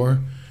prison for,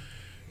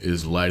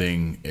 is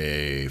lighting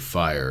a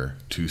fire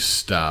to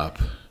stop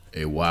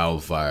a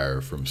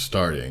wildfire from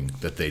starting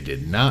that they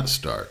did not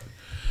start.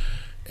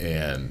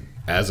 And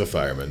as a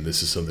fireman,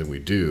 this is something we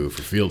do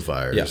for field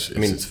fires. Yeah,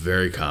 it's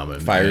very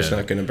common. Fire's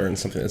not going to burn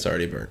something that's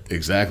already burnt.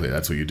 Exactly,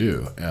 that's what you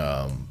do.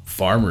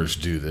 Farmers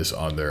do this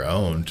on their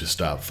own to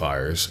stop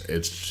fires.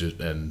 It's just,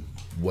 and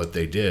what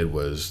they did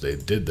was they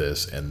did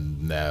this,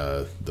 and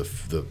now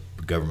the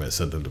government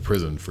sent them to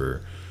prison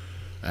for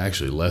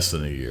actually less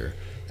than a year.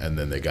 And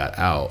then they got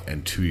out,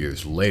 and 2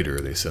 years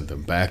later, they sent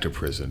them back to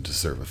prison to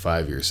serve a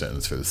 5-year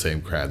sentence for the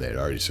same crime they had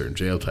already served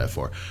jail time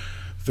for.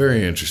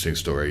 Very interesting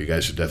story. You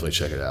guys should definitely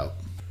check it out.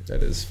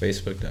 That is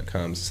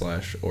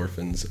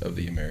facebook.com/Orphans of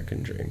the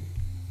American Dream.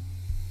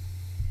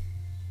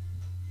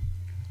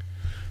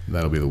 And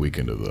that'll be the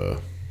weekend of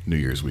the New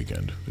Year's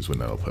weekend is when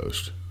that'll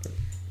post.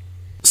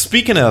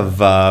 Speaking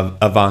of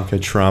Ivanka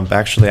Trump,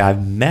 actually, I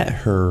met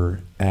her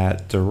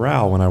at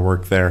Doral when I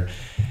worked there.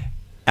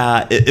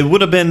 It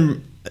would have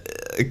been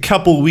a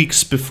couple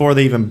weeks before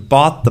they even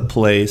bought the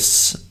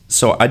place,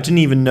 so I didn't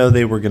even know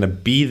they were going to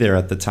be there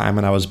at the time,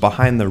 and I was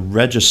behind the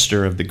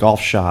register of the golf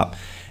shop,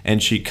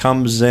 and she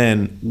comes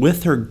in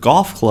with her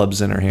golf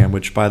clubs in her hand,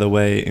 which, by the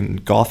way, in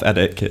golf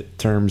etiquette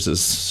terms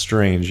is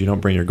strange. You don't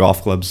bring your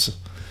golf clubs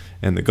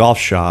in the golf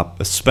shop,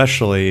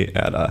 especially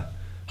at a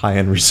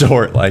high-end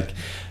resort like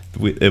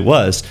it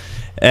was.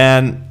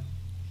 And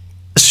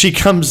she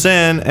comes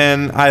in,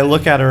 and I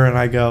look at her, and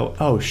I go,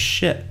 oh,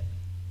 shit,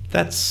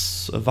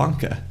 that's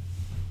Ivanka.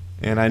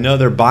 And I know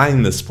they're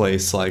buying this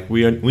place. Like,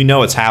 we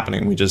know it's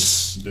happening. We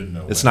just,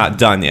 it's not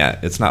done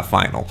yet. It's not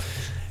final.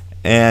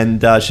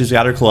 And she's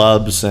got her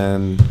clubs,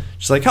 and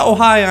she's like, oh,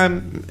 hi,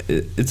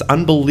 it's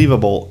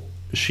unbelievable.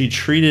 She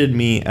treated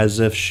me as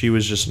if she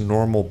was just a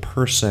normal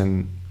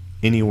person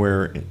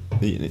anywhere.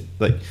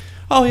 Like,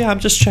 oh, yeah, I'm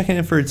just checking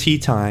in for a tea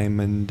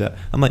time. And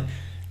I'm like,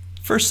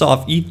 first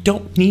off, you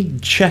don't need to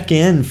check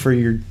in for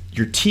your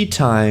tea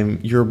time.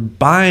 You're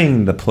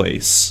buying the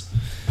place.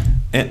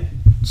 And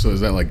so is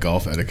that like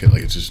golf etiquette?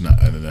 Like, it's just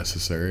not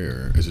unnecessary,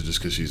 or is it just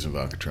because she's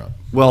Ivanka Trump?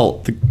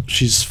 Well,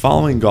 she's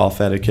following golf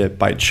etiquette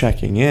by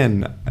checking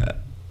in.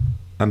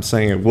 I'm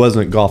saying it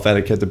wasn't golf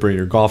etiquette to bring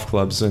your golf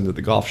clubs into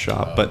the golf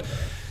shop, but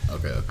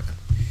okay.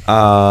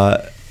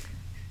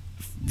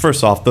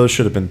 First off, those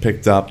should have been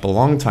picked up a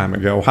long time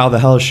ago. How the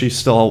hell is she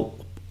still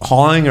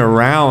hauling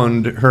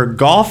around her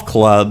golf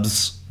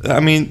clubs? I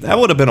mean, that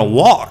would have been a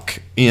walk,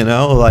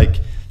 like,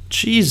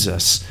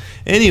 Jesus.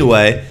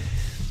 Anyway,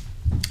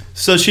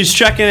 so she's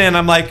checking in.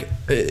 I'm like,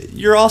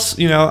 you're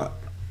also,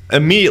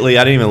 immediately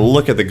I didn't even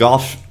look at the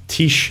golf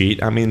tee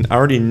sheet. I mean, I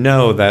already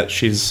know that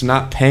she's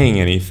not paying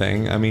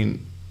anything. I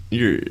mean,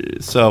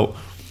 so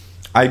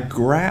I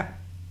grab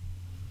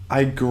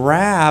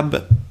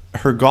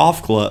her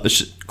golf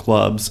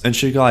clubs, and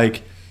she's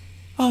like,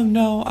 oh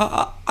no,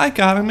 I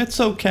got them, it's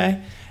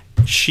okay.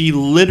 She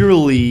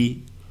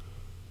literally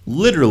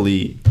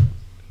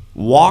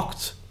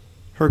walked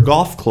her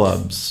golf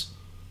clubs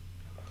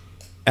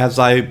as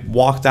I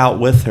walked out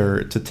with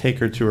her to take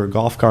her to her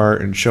golf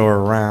cart and show her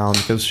around,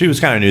 because she was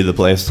kind of new to the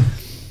place.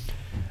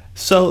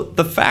 So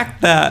the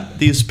fact that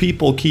these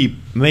people keep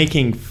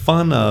making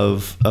fun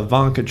of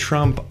Ivanka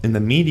Trump in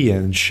the media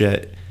and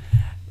shit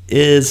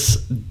is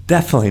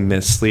definitely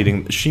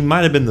misleading. She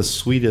might have been the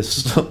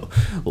sweetest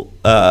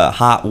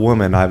hot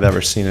woman I've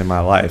ever seen in my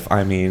life.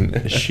 I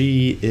mean,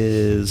 she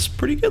is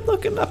pretty good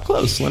looking up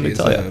close, let me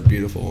tell you. She's a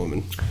beautiful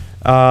woman.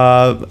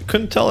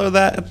 Couldn't tell her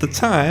that at the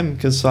time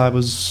because I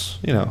was,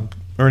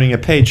 earning a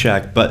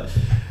paycheck, but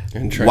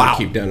and trying to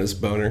keep down his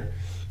boner.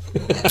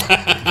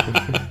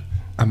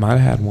 I might have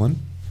had one.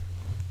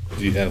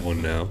 Do you have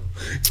one now?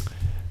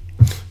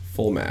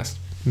 Full mast.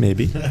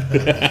 Maybe.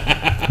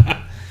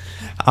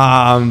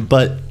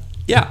 But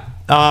yeah,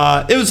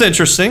 it was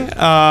interesting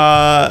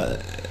how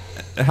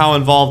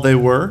involved they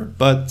were,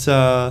 but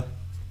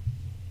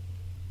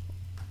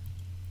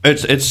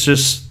it's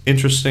just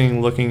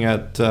interesting looking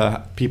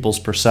at people's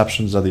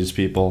perceptions of these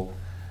people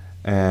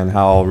and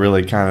how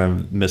really kind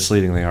of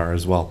misleading they are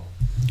as well.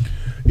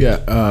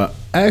 Yeah,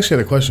 I actually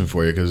had a question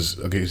for you because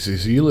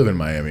so you live in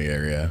Miami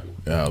area,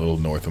 a little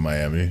north of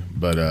Miami,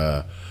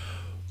 but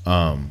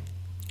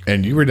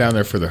and you were down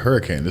there for the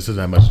hurricane. This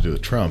doesn't have much to do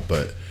with Trump,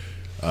 but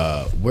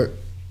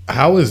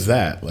how is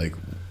that? Like,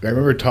 I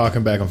remember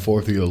talking back and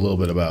forth with you a little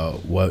bit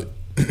about what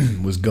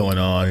was going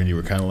on, and you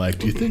were kind of like,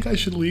 "Do you think I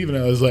should leave?" And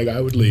I was like,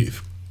 "I would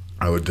leave.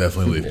 I would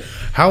definitely leave."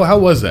 How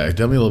was that?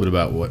 Tell me a little bit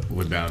about what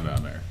went down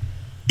there.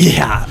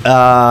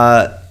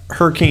 Yeah,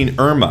 Hurricane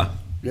Irma.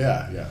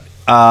 Yeah.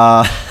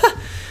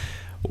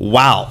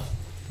 Wow.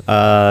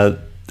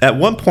 At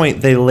one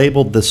point, they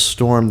labeled this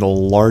storm the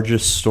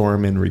largest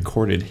storm in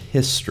recorded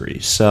history.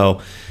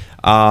 So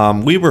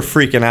we were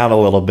freaking out a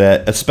little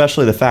bit,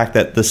 especially the fact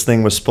that this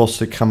thing was supposed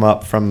to come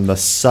up from the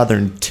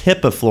southern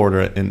tip of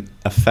Florida and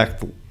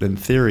affect, in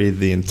theory,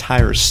 the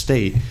entire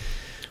state,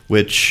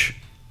 which,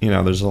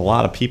 there's a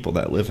lot of people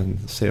that live in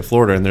the state of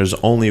Florida, and there's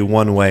only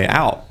one way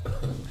out.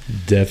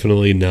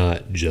 Definitely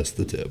not just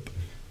the tip.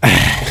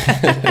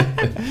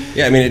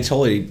 Yeah, I mean, it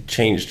totally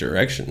changed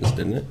directions,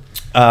 didn't it?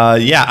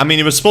 Yeah, I mean,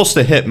 it was supposed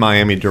to hit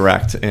Miami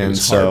direct, and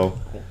so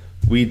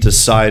we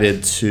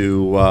decided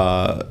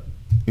to,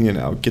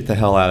 get the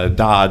hell out of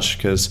Dodge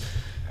because,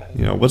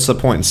 what's the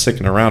point in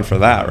sticking around for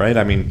that, right?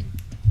 I mean,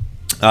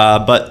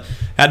 but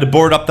had to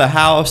board up the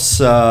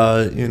house.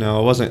 I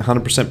wasn't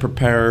 100%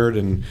 prepared,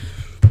 and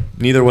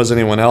neither was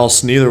anyone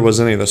else. Neither was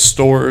any of the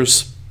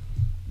stores.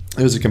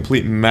 It was a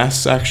complete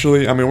mess,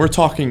 actually. I mean, we're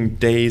talking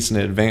days in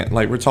advance.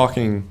 Like, we're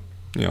talking,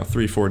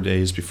 3-4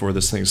 days before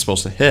this thing is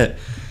supposed to hit.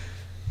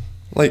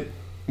 Like,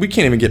 we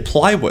can't even get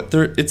plywood.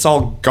 It's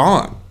all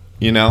gone,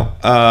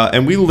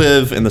 And we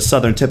live in the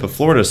southern tip of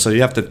Florida, so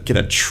you have to get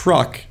a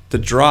truck to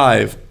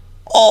drive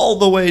all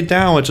the way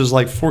down, which is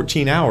like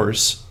 14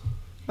 hours.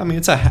 I mean,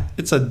 it's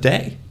a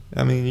day.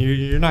 I mean,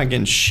 you're not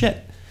getting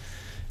shit.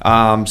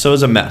 So it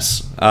was a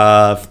mess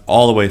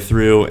all the way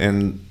through,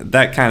 and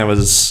that kind of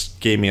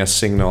gave me a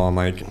signal. I'm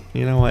like,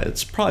 you know what?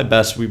 It's probably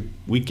best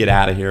we get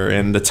out of here.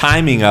 And the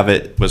timing of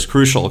it was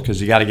crucial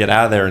because you got to get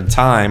out of there in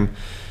time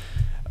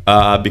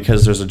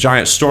because there's a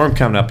giant storm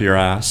coming up your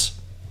ass.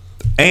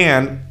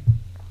 And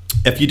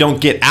if you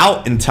don't get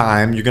out in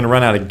time, you're going to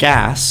run out of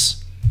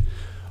gas.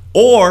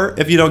 Or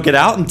if you don't get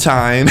out in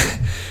time,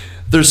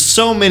 there's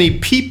so many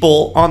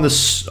people on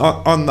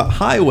the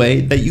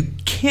highway that you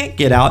can't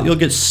get out. You'll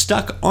get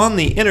stuck on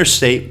the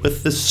interstate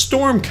with the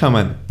storm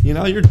coming. You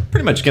know, you're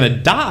pretty much going to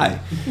die.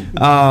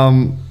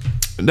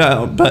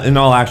 No, but in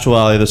all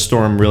actuality, the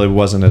storm really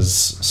wasn't as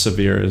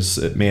severe as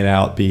it made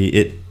out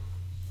be.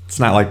 It's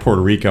not like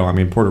Puerto Rico. I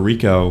mean, Puerto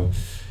Rico,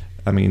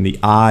 the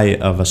eye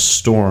of a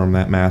storm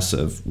that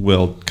massive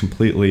will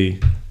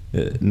completely,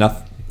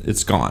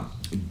 it's gone.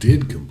 It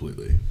did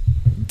completely.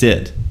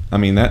 Did.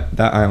 That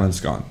island's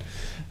gone.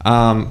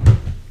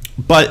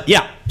 But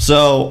yeah,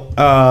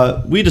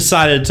 so we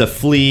decided to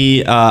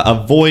flee,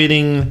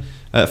 avoiding.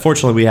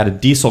 Fortunately, we had a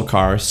diesel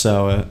car,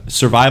 so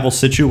survival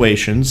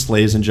situations,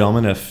 ladies and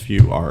gentlemen. If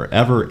you are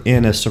ever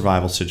in a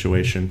survival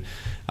situation,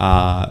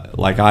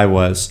 like I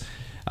was,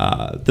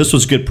 this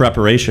was good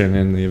preparation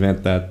in the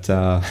event that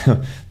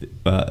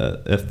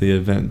if the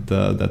event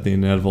that the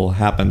inevitable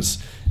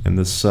happens in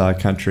this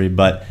country.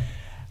 But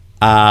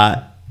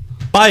buy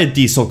a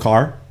diesel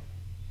car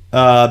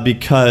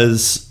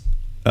because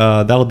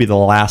that'll be the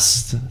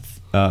last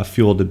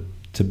fuel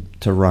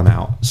to run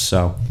out.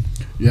 So.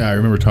 Yeah, I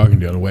remember talking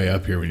to you on the way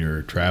up here when you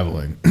were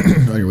traveling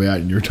on your way out,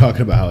 and you were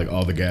talking about how like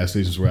all the gas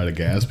stations were out of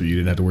gas, but you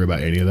didn't have to worry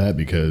about any of that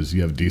because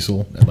you have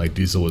diesel, and like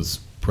diesel was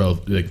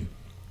they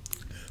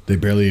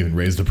barely even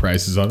raised the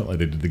prices on it like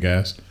they did the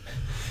gas.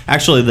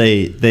 Actually,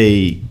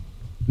 they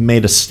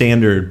made a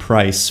standard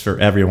price for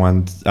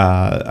everyone.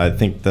 I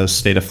think the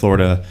state of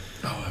Florida,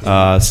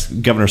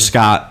 Governor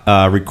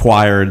Scott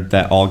required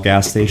that all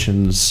gas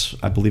stations,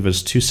 I believe it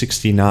was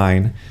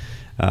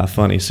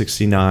 $2.69,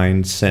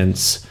 69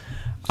 cents.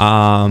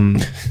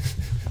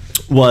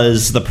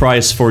 Was the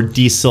price for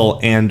diesel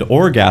and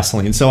or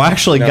gasoline. So I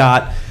actually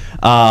got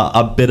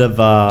a bit of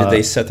a did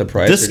they set the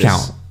price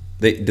discount.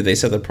 Did they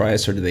set the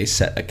price or did they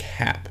set a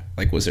cap?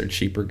 Like, was there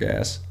cheaper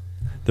gas?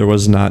 There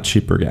was not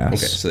cheaper gas.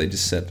 Okay, so they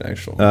just set an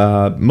actual.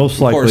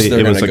 Most likely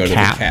it was a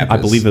cap. I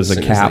believe it was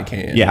a cap.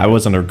 Yeah, it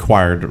wasn't a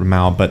required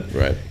amount, but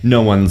right.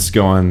 Everyone's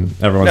going to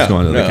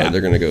the cap. They're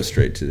going to go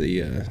straight to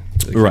the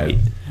right.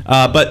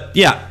 But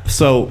yeah,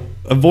 so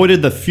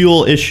avoided the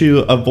fuel issue,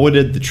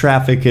 avoided the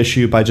traffic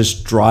issue by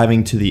just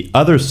driving to the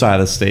other side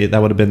of the state.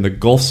 That would have been the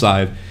Gulf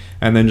side,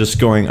 and then just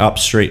going up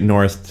straight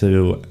north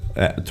to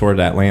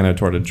toward Atlanta,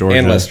 toward Georgia.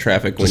 And less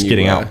traffic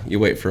when you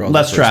wait for all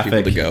less the first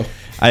traffic. people to go.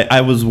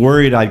 I was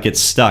worried I'd get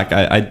stuck.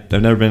 I've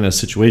never been in a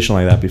situation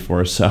like that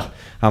before, so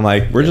I'm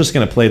like, we're just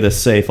going to play this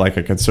safe like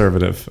a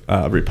conservative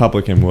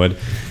Republican would,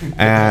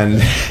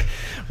 and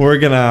we're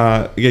going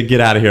to get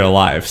out of here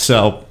alive.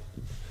 So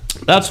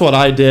that's what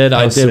I did.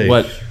 I did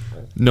what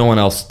no one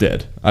else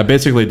did. I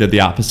basically did the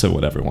opposite of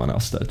what everyone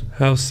else did.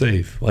 How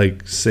safe?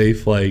 Like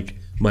safe like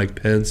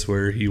Mike Pence,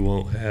 where he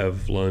won't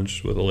have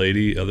lunch with a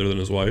lady other than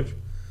his wife?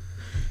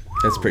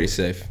 That's pretty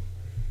safe.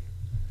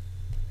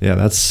 Yeah,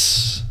 that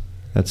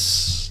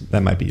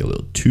might be a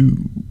little too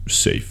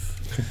safe.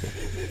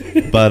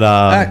 But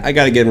I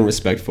got to give him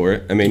respect for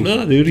it.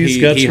 No, dude,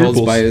 he holds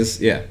by his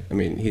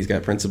he's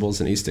got principles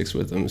and he sticks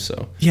with them.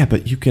 So yeah,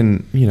 but you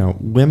can,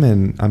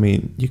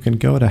 women. You can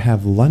go to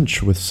have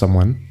lunch with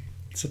someone.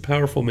 It's a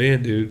powerful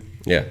man, dude.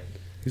 Yeah,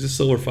 he's a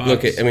silver fox.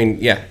 Look,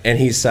 and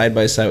he's side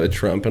by side with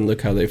Trump, and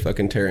look how they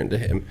fucking tear into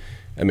him.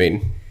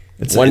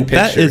 Picture.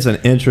 That is an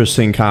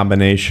interesting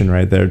combination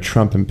right there,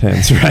 Trump and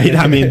Pence, right?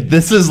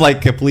 This is like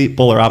complete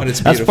polar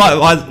opposite. That's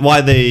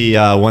why they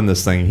won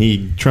this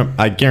thing. Trump,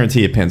 I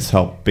guarantee you, Pence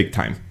helped big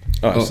time.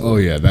 Oh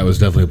yeah, that was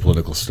definitely a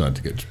political stunt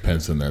to get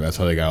Pence in there. That's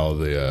how they got all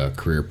the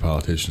career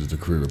politicians, the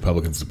career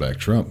Republicans to back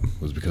Trump,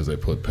 was because they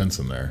put Pence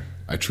in there.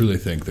 I truly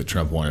think that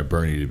Trump wanted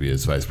Bernie to be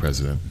his vice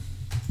president.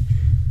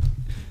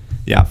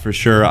 Yeah, for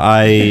sure.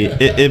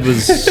 It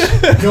was.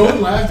 No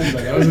one laughed.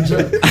 Like that was a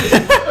joke.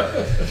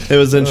 It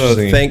was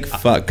interesting. Thank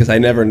fuck, because I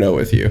never know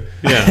with you.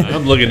 Yeah,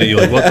 I'm looking at you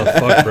like, what the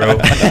fuck, bro?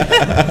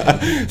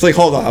 It's like,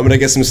 hold on, I'm gonna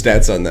get some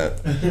stats on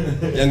that.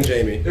 And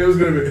Jamie. It was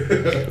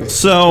gonna be.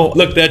 So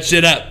look that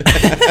shit up.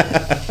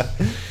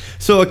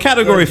 So a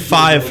Category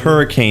 5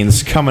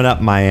 hurricane's coming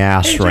up my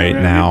ass right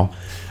now.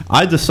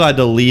 I decided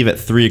to leave at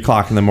 3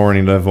 o'clock in the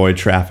morning to avoid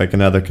traffic,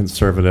 another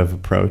conservative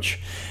approach.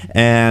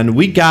 And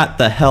we got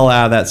the hell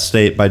out of that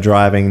state by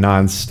driving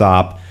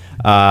nonstop.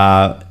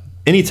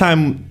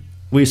 Anytime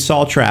we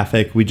saw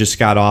traffic, we just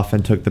got off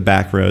and took the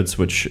back roads,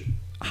 which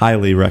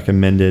highly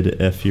recommended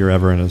if you're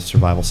ever in a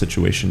survival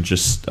situation.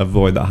 Just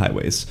avoid the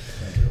highways.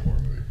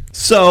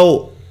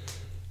 So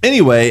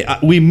anyway,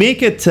 we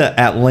make it to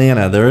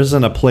Atlanta. There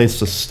isn't a place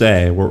to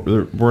stay.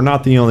 We're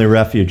not the only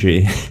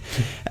refugee.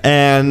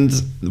 And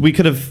we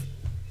could have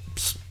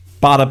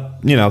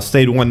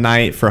stayed one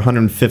night for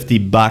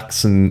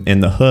 $150 in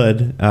the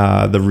hood.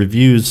 The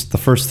reviews, the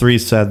first 3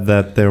 said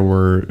that there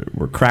were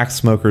crack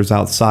smokers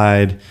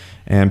outside,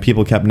 and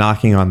people kept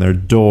knocking on their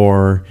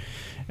door,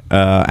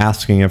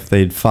 asking if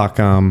they'd fuck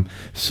them.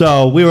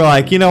 So we were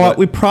like, you know what?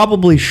 We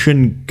probably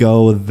shouldn't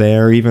go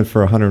there even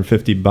for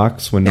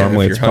 $150 when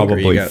normally it's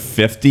probably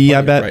 50.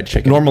 I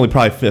bet normally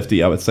probably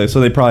 50. I would say.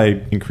 So they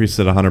probably increased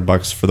it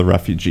 $100 for the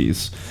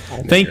refugees.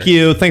 Thank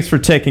you. Thanks for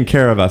taking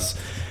care of us.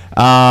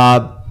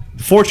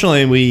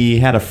 Fortunately, we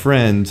had a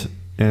friend,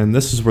 and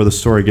this is where the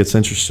story gets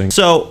interesting.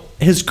 So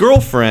his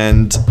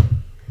girlfriend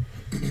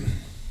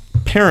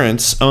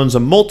parents owns a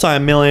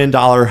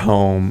multi-million-dollar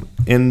home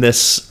in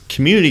this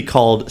community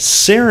called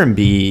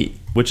Serenbe,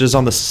 which is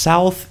on the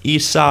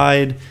southwest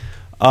side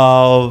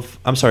of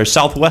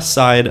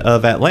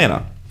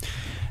Atlanta.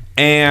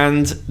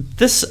 And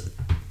this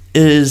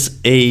is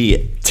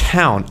a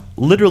town,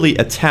 literally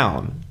a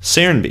town,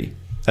 Serenbe.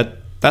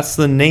 That's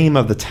the name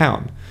of the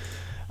town.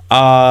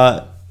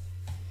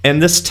 And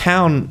this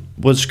town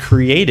was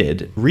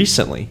created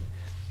recently.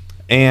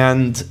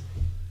 And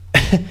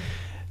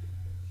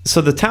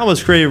so the town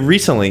was created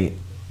recently,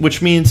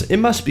 which means it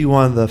must be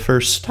one of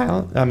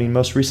the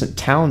most recent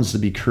towns to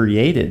be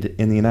created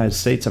in the United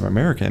States of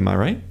America. Am I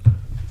right?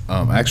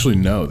 Actually,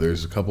 no.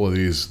 There's a couple of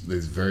these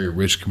very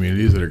rich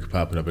communities that are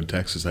popping up in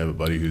Texas. I have a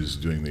buddy who's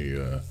doing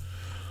the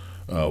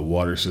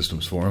water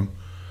systems for him.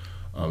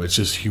 It's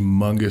just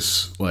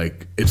humongous.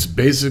 Like, it's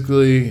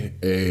basically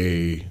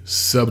a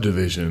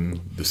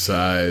subdivision the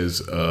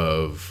size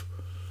of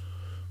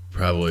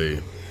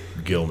probably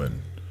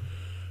Gilman.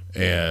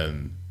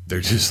 And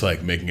they're just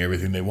like making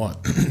everything they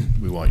want.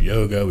 We want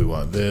yoga, we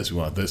want this, we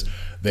want this.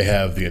 They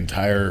have the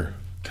entire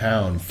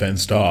town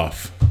fenced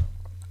off.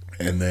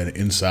 And then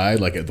inside,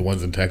 like at the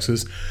ones in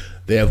Texas,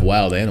 they have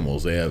wild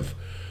animals. They have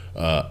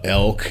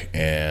elk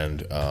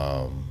and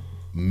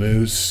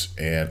moose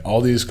and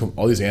all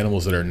these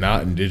animals that are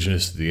not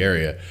indigenous to the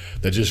area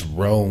that just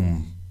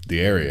roam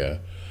the area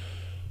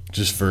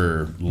just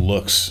for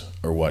looks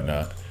or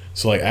whatnot.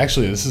 So, like,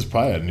 actually, this is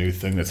probably a new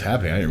thing that's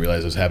happening. I didn't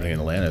realize it was happening in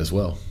Atlanta as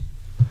well.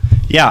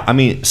 Yeah, I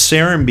mean,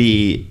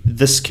 Serenbe,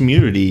 this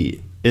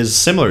community is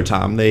similar,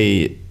 Tom.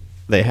 They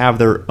have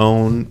their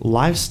own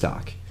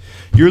livestock.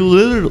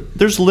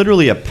 There's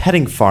literally a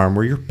petting farm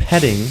where you're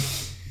petting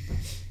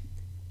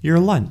your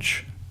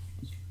lunch,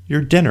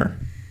 your dinner.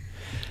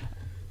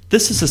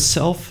 This is a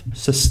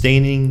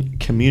self-sustaining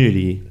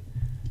community.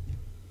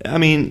 I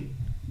mean,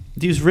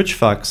 these rich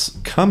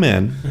fucks come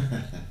in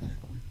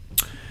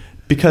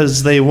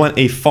because they want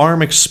a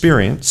farm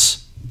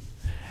experience,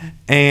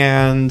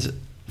 and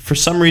for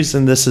some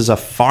reason this is a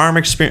farm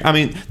experience. I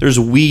mean, there's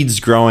weeds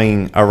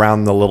growing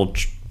around the little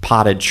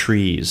potted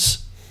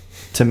trees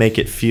to make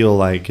it feel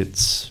like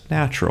it's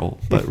natural,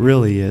 but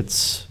really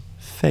it's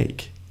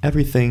fake.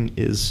 Everything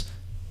is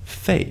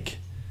fake.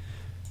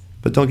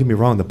 But don't get me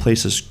wrong, the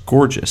place is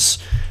gorgeous.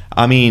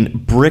 I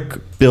mean,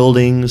 brick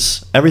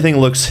buildings, everything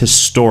looks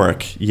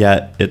historic,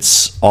 yet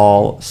it's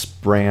all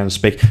brand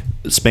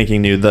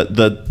spanking new.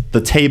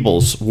 The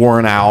tables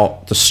worn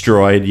out,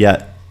 destroyed,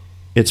 yet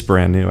it's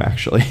brand new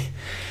actually.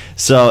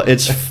 So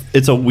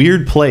it's a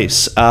weird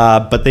place,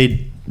 but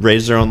they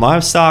raise their own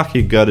livestock.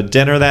 You go to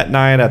dinner that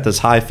night at this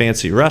high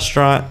fancy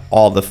restaurant.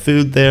 All the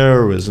food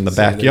there was in the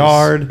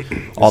backyard.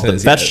 All the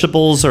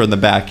vegetables are in the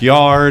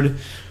backyard.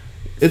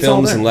 It's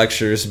films and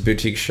lectures,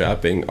 boutique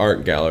shopping,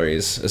 art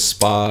galleries, a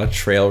spa,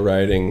 trail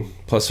riding,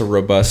 plus a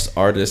robust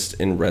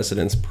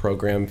artist-in-residence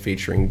program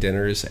featuring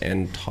dinners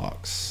and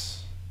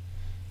talks.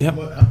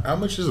 Yep. How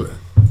much is it?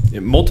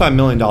 Yeah,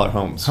 multi-million-dollar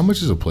homes. How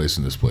much is a place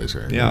in this place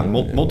here? Yeah,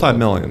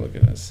 multi-million. Look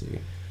at that, see.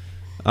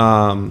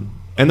 And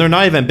they're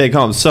not even big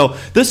homes. So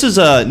this is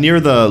near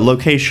the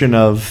location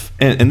of,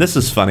 and this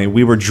is funny,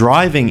 we were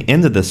driving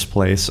into this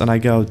place, and I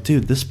go,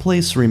 dude, this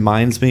place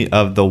reminds me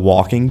of The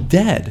Walking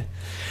Dead.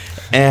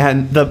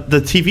 And the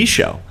TV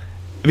show,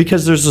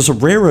 because there's this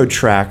railroad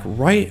track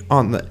right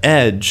on the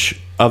edge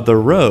of the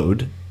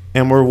road,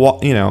 and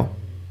and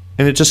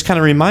it just kind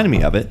of reminded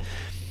me of it.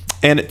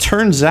 And it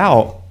turns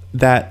out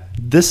that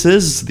this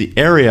is the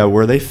area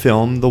where they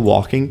filmed The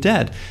Walking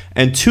Dead.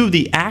 And two of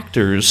the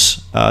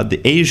actors,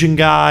 the Asian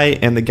guy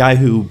and the guy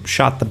who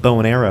shot the bow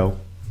and arrow,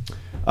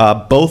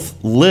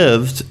 both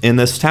lived in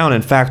this town.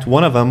 In fact,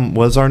 one of them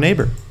was our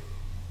neighbor.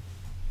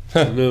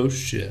 No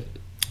shit.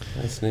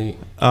 That's neat.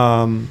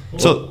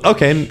 So,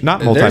 okay,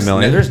 not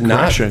multi-million. There's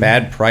not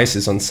bad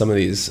prices on some of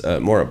these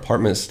more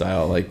apartment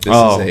style. Like this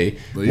is a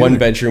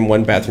one-bedroom,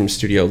 one-bathroom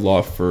studio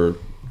loft for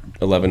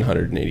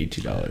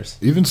 $1,182.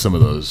 Even some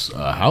of those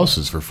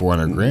houses for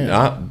 $400,000.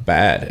 Not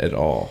bad at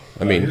all.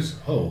 I mean,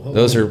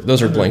 those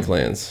are blank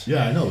lands.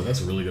 Yeah, I know.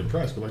 That's a really good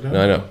price. Go back down.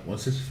 No, I know.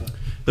 165.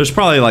 There's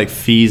probably like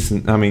fees,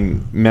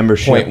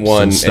 memberships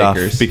 0.1 and stuff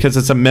acres. because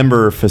it's a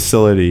member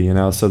facility,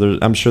 So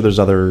I'm sure there's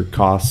other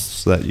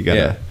costs that you gotta.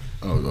 Yeah.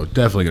 Oh,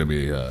 definitely going to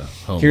be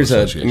home. Here's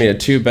a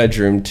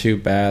 2-bedroom,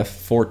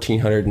 2-bath,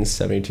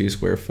 1,472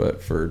 square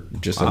foot for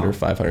just under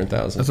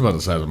 $500,000. That's about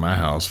the size of my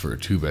house for a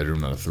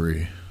 2-bedroom, not a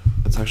 3.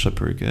 That's actually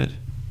pretty good.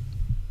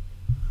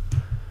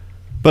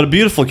 But a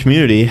beautiful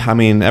community. I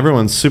mean,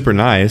 everyone's super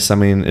nice. I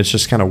mean, it's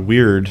just kind of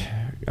weird.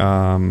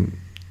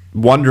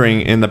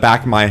 Wondering in the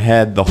back of my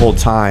head the whole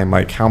time,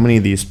 like, how many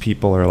of these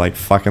people are like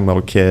fucking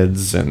little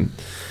kids and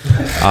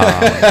 0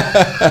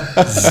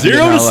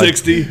 to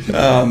 60.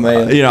 Oh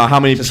man. How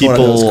many Just one of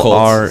those people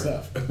cults.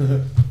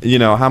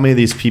 are, how many of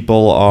these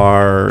people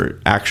are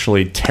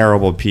actually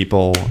terrible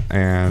people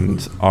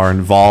and are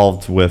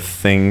involved with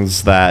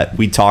things that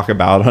we talk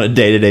about on a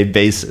day-to-day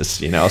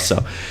basis,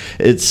 so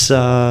it's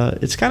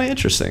kind of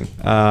interesting.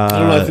 I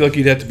don't know. I feel like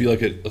you'd have to be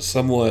like a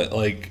somewhat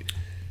like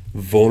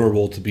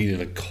vulnerable to being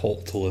in a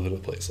cult to live in a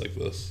place like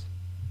this.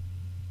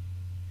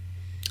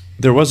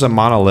 There was a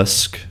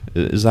monolith.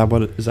 Is that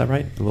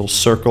right? A little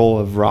circle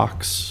of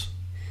rocks.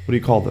 What do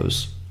you call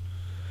those?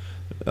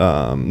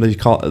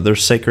 They're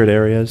sacred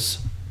areas.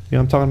 You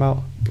know what I'm talking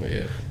about? Oh,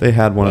 yeah. They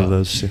had one of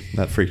those.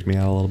 That freaked me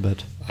out a little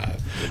bit.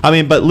 I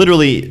mean, but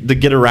literally to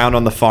get around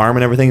on the farm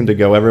and everything, to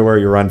go everywhere,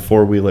 you run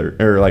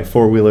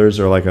four-wheelers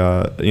or like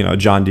a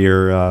John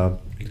Deere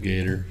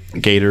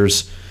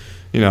Gators.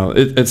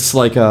 It's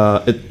like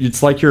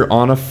you're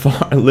on a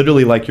farm,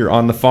 literally like you're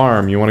on the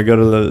farm. You want to go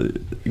to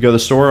the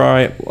store. All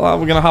right, well,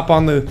 we're gonna hop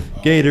on the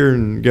Gator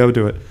and go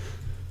to it.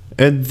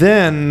 And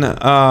then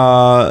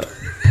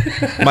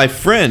my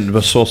friend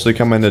was supposed to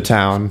come into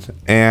town,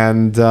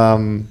 and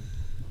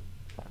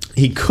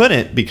he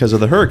couldn't because of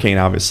the hurricane,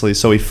 obviously.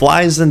 So he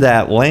flies into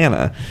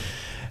Atlanta,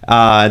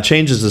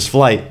 changes his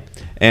flight,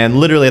 and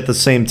literally at the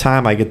same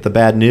time, I get the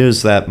bad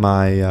news that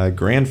my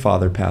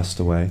grandfather passed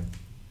away.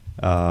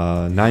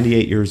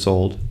 98 years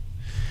old.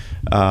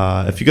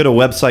 If you go to a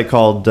website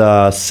called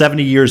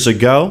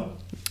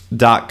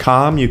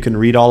 70yearsago.com, you can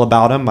read all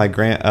about him. My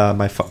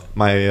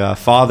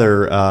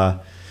father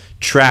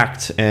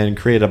tracked and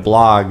created a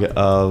blog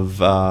of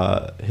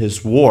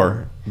the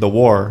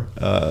war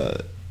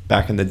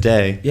back in the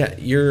day. Yeah,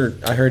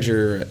 I heard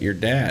your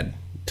dad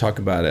talk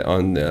about it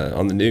on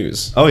the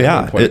news. Oh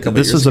yeah,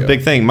 this is a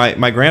big thing.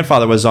 My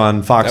grandfather was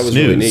on Fox That was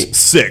News. really neat.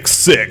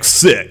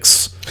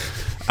 666.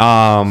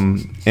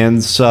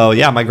 And so,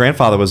 yeah, my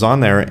grandfather was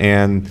on there,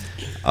 and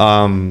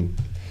that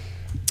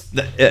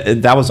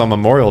was on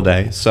Memorial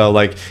Day. So,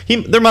 like,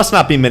 there must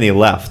not be many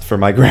left for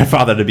my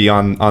grandfather to be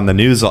on the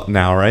news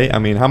now, right? I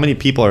mean, how many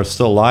people are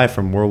still alive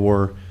from World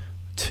War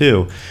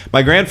II?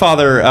 My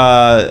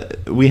grandfather,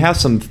 we have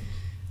some.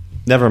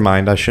 Never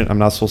mind. I'm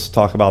not supposed to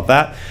talk about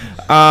that.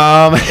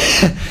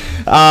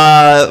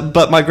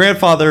 But my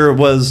grandfather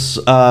was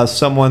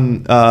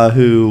someone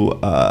who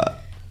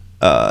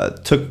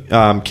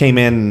came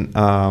in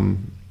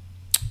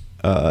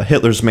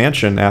Hitler's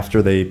mansion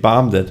after they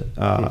bombed it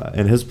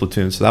in his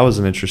platoon. So that was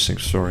an interesting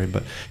story.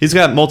 But he's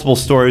got multiple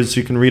stories.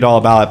 You can read all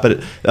about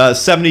it. But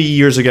 70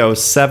 years ago,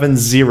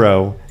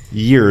 70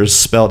 years,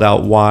 spelled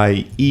out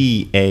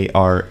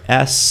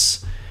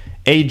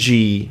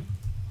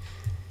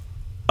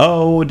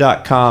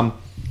YEARSAGO.com.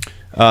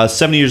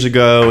 70 years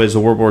ago is a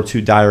World War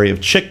II diary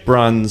of Chick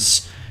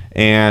Bruns.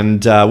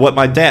 And what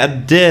my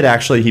dad did,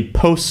 actually, he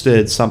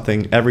posted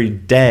something every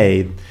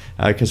day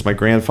because my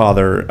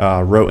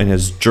grandfather wrote in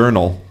his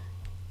journal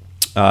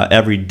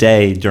every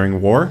day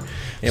during war.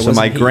 So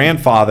my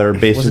grandfather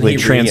basically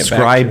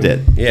transcribed it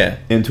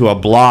into a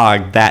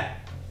blog that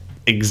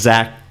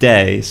exact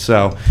day.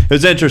 So it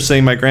was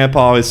interesting. My grandpa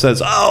always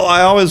says, "Oh,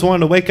 I always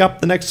wanted to wake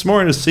up the next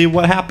morning to see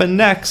what happened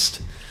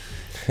next."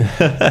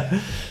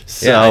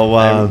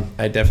 So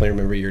I definitely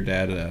remember your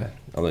dad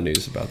on the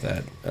news about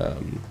that.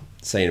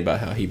 Saying about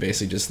how he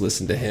basically just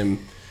listened to him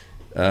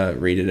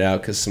read it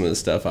out because some of the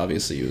stuff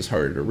obviously was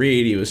harder to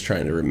read. He was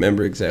trying to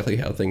remember exactly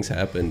how things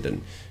happened,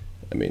 and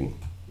I mean,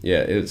 yeah,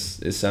 it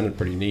sounded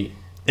pretty neat.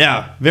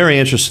 Yeah, very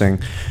interesting.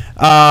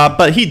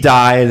 But he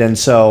died, and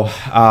so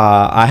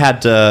I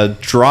had to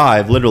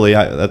drive. Literally,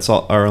 that's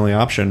our only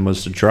option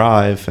was to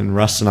drive, and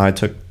Russ and I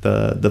took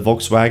the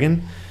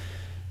Volkswagen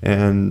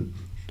and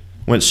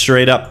went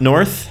straight up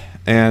north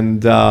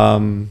and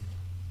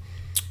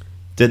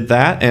did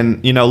that.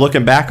 And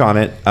looking back on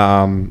it,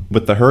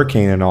 with the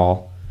hurricane and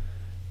all,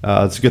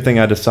 it's a good thing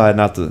I decided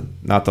not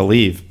to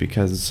leave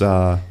because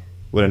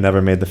would have never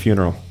made the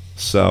funeral.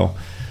 So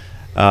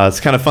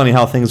it's kind of funny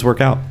how things work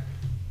out.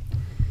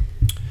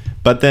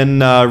 But then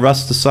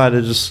Russ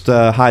decided to just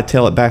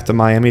hightail it back to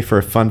Miami for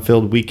a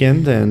fun-filled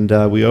weekend, and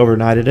we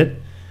overnighted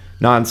it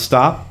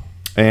nonstop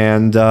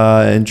and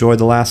enjoyed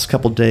the last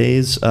couple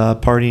days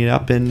partying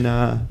up in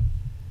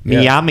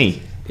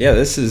Miami. Yeah,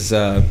 this is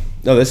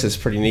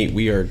pretty neat.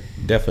 We are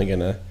definitely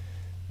gonna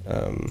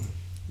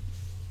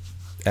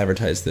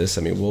advertise this.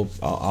 I mean,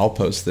 I'll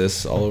post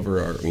this all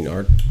over our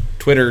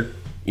Twitter,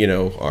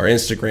 our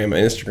Instagram. My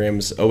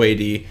Instagram's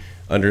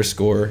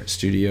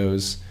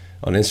OAD_studios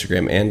on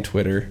Instagram and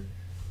Twitter.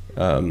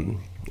 And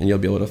you'll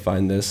be able to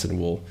find this, and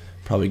we'll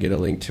probably get a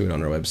link to it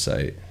on our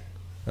website,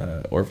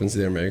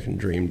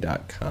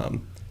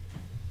 orphansoftheamericandream.com.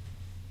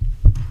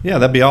 Yeah,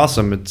 that'd be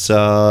awesome. He's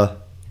a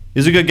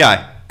good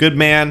guy, good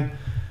man,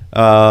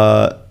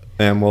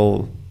 and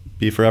will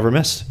be forever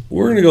missed.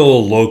 We're going to go a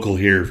little local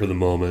here for the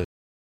moment.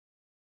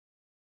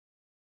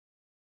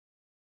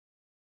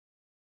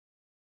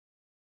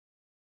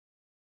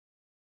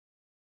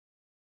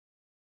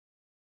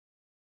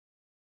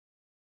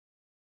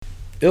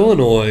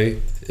 Illinois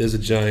is a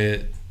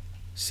giant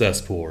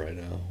cesspool right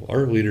now.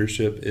 Our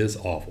leadership is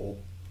awful.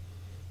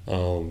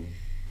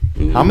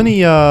 How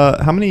many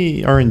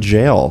are in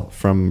jail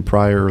from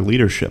prior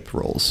leadership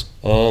roles?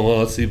 Well,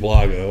 let's see,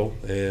 Blago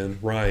and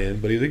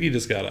Ryan, but I think he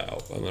just got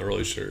out. I'm not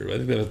really sure. I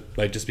think that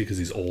might just be because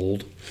he's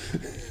old.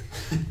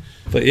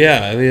 But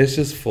yeah, I mean, it's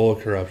just full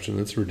of corruption.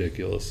 It's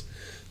ridiculous.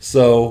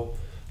 So,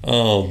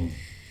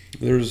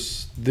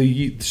 there's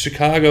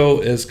Chicago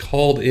is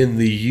called in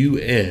the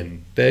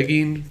UN,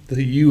 begging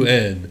the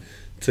UN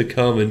to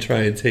come and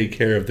try and take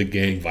care of the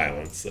gang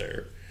violence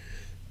there.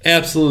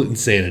 Absolute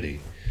insanity.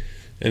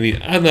 I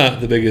mean, I'm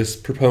not the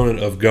biggest proponent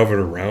of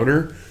Governor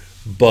Rauner,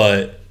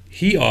 but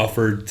he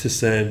offered to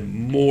send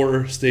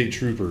more state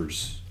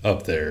troopers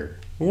up there.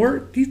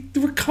 We're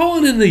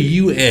calling in the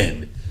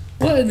UN.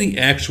 What in the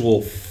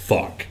actual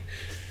fuck?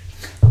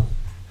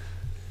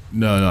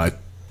 No,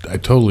 I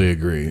totally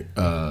agree.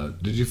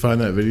 Did you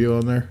find that video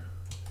on there?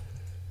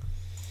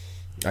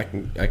 I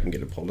can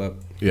get it pulled up.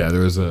 Yeah,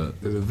 there's a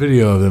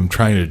video of them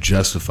trying to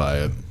justify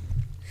it,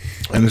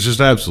 and it's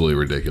just absolutely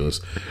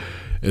ridiculous.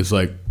 It's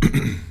like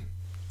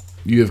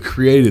you have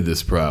created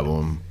this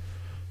problem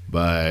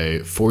by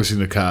forcing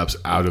the cops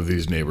out of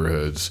these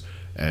neighborhoods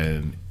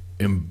and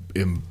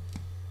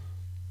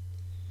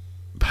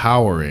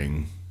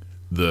empowering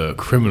the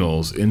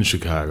criminals in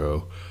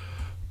Chicago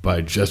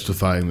by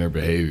justifying their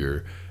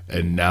behavior,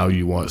 and now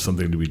you want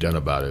something to be done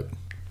about it.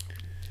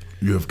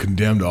 You have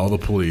condemned all the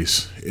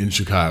police in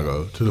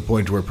Chicago to the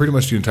point where pretty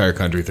much the entire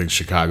country thinks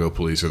Chicago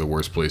police are the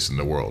worst place in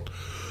the world.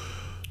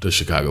 Does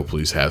Chicago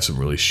police have some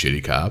really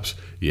shitty cops?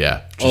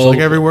 Yeah, just like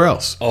everywhere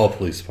else. All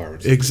police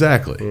departments.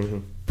 Exactly. Mm-hmm.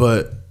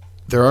 But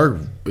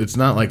it's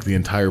not like the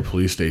entire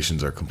police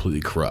stations are completely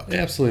corrupt.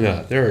 Absolutely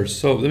not.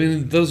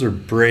 Those are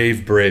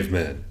brave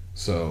men.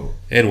 So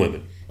and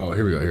women. Oh,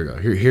 here we go.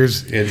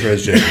 Here's and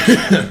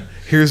transgenders.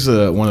 Here's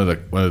one of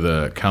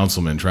the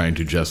councilmen trying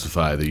to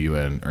justify the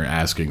UN or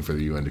asking for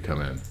the UN to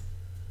come in.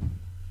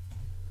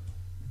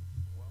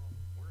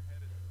 We're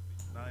headed to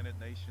the United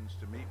Nations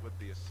to meet with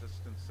the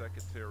Assistant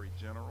Secretary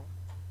General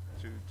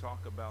to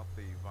talk about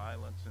the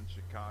violence in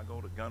Chicago,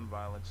 the gun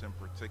violence in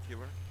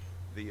particular,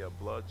 the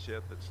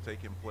bloodshed that's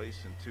taking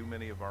place in too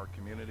many of our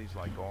communities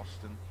like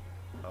Austin,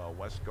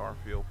 West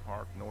Garfield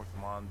Park, North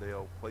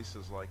Mondale,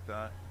 places like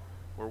that,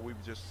 where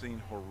we've just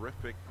seen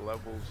horrific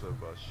levels of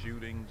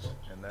shootings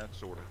and that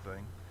sort of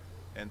thing.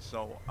 And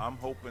so I'm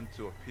hoping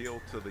to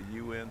appeal to the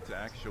UN to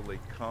actually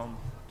come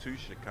to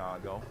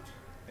Chicago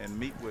and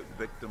meet with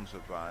victims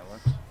of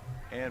violence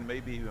and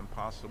maybe even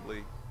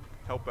possibly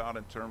help out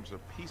in terms of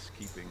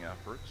peacekeeping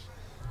efforts,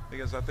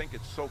 because I think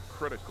it's so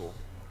critical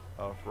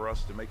for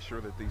us to make sure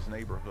that these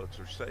neighborhoods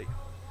are safe.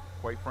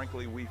 Quite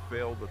frankly, we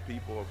failed the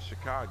people of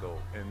Chicago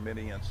in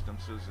many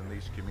instances in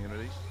these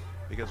communities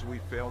because we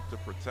failed to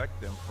protect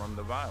them from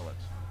the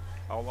violence.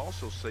 I'll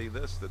also say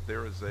this, that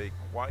there is a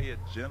quiet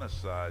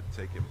genocide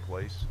taking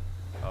place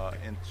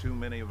in too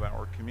many of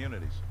our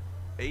communities.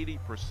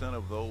 80%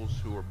 of those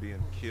who are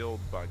being killed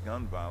by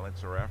gun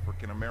violence are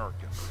African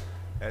American,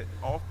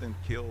 often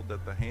killed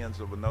at the hands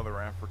of another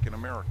African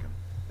American.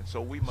 And so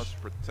we must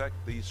protect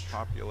these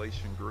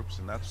population groups,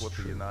 and that's what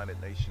the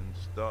United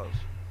Nations does.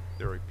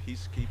 They're a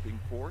peacekeeping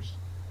force.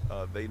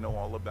 They know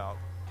all about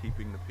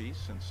keeping the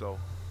peace, and so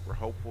we're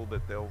hopeful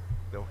that they'll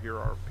hear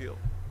our appeal.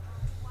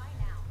 Why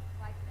now?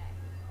 Why today?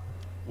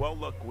 Well,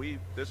 look,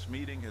 this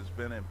meeting has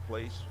been in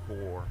place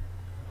for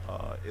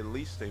at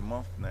least a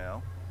month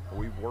now.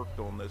 We've worked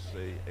on this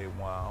a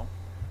while.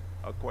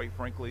 Quite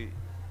frankly,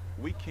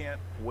 we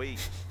can't wait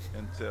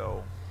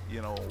until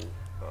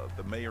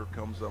the mayor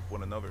comes up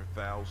with another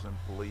 1,000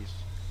 police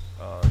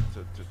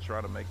to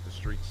try to make the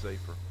streets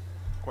safer.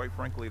 Quite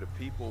frankly, the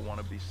people want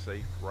to be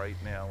safe right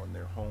now in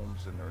their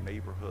homes and their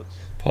neighborhoods.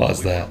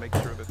 Pause that.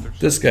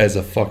 This guy's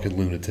a fucking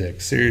lunatic.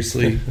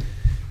 Seriously,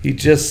 he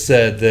just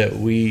said that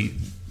we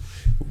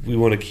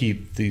want to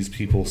keep these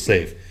people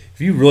safe. If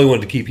you really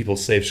wanted to keep people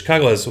safe,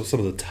 Chicago has some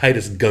of the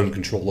tightest gun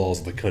control laws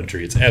in the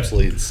country. It's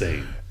absolutely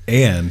insane.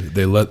 And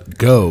they let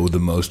go the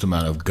most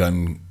amount of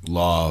gun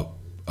law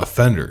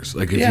offenders.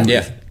 Like they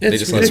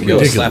just let them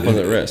go, slap on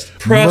the wrist.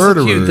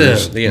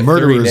 Murderers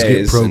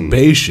get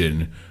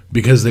probation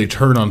because they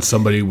turn on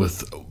somebody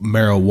with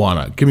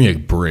marijuana. Give me a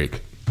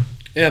break.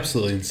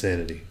 Absolutely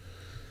insanity.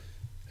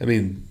 I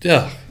mean,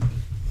 yeah.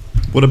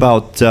 What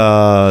about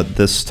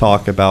this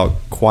talk about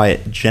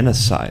quiet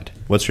genocide?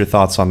 What's your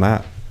thoughts on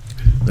that?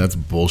 That's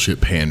bullshit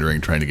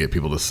pandering, trying to get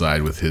people to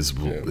side with his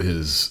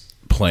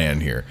plan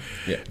here.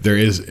 Yeah. There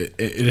is.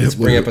 Let's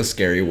bring up a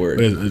scary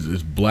word.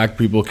 Is black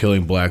people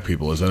killing black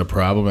people? Is that a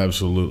problem?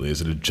 Absolutely.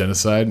 Is it a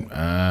genocide?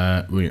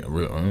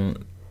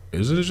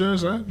 Is it a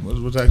genocide?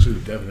 What's actually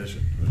the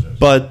definition?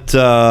 But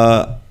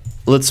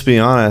let's be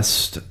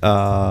honest.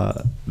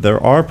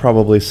 There are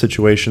probably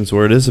situations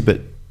where it is a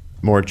bit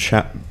more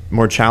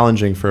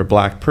challenging for a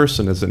black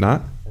person, is it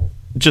not?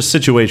 Just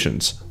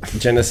situations.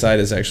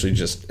 Genocide is actually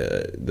just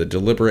the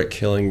deliberate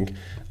killing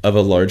of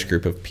a large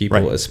group of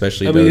people, right.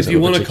 Especially if you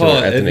want to call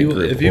it ethnic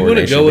group. If you want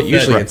to go with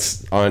usually that,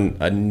 it's on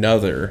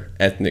another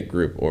ethnic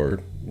group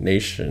or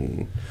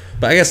nation.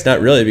 But I guess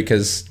not really,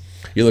 because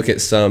you look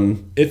at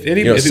some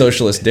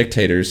socialist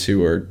dictators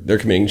they're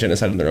committing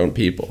genocide on their own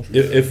people.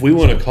 If we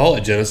want to call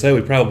it genocide,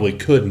 we probably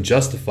could and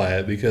justify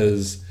it,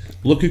 because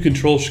look who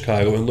controls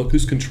Chicago, and look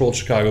who's controlled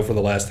Chicago for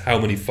the last how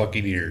many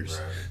fucking years.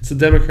 It's the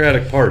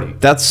Democratic Party.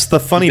 That's the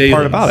funny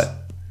part about it.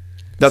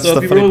 So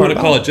if you really want to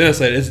call it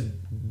genocide, it's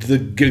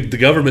the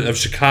government of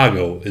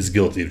Chicago is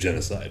guilty of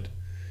genocide.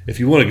 If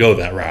you want to go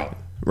that route.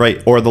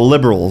 Right, or the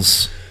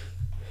liberals.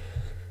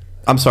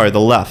 I'm sorry, the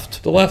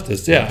left. The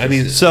leftists, yeah. I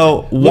mean,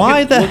 so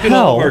look at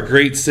all of our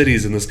great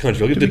cities in this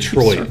country. Look at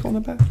Detroit.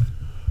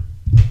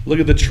 Look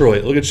at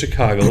Detroit. Look at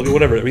Chicago. Look at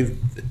whatever. I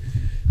mean,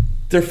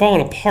 they're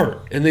falling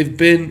apart, and they've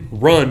been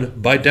run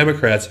by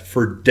Democrats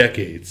for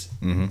decades.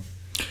 Mm-hmm.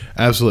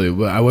 Absolutely.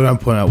 But I want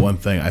to point out one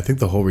thing. I think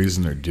the whole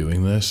reason they're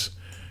doing this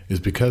is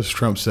because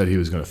Trump said he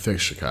was going to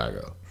fix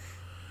Chicago.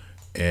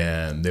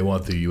 And they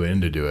want the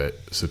UN to do it,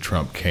 so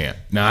Trump can't.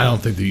 Now, I don't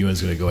think the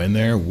UN's going to go in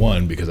there.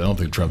 One, because I don't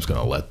think Trump's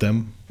going to let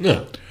them.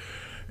 No.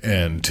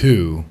 And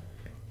two,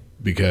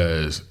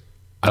 because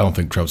I don't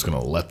think Trump's going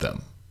to let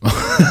them.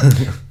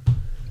 I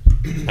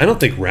don't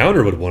think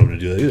Rauner would want him to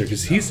do that either,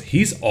 because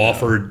he's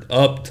offered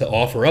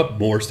up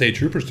more state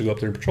troopers to go up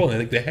there and patrol, and I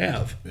think they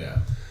have. Yeah.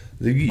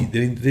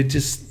 They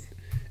just,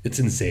 it's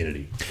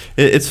insanity.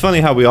 It's funny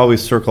how we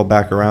always circle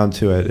back around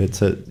to it.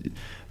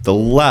 The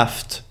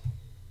left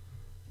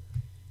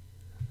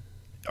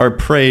are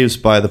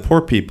praised by the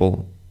poor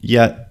people,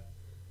 yet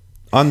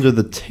under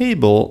the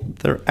table,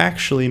 they're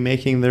actually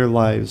making their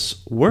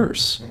lives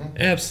worse.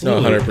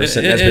 Absolutely. No,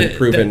 100%. That's been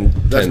proven.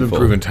 That's been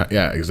proven.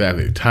 Yeah,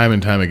 exactly. Time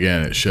and time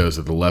again, it shows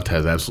that the left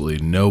has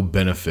absolutely no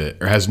benefit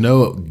or has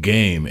no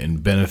game in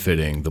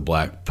benefiting the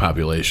black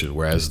population,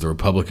 whereas the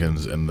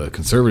Republicans and the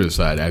conservative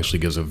side actually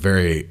gives a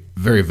very,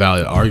 very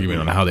valid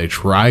argument on how they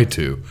try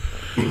to.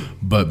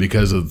 But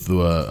because of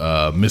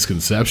the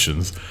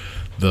misconceptions,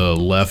 the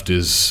left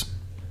is...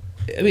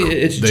 I mean,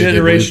 it's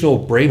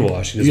generational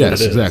brainwashing. Yes,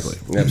 what it is.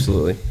 Exactly.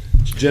 Absolutely.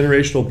 It's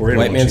generational brainwashing.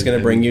 White man's going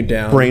to bring you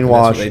down.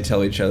 Brainwash. That's what they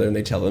tell each other, and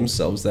they tell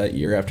themselves that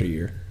year after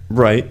year.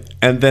 Right.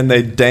 And then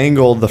they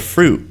dangle the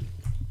fruit.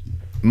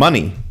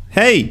 Money.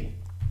 Hey,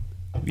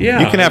 yeah,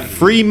 you can have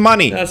free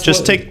money.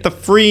 Just take the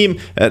free...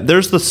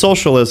 there's the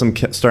socialism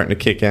starting to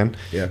kick in.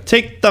 Yeah.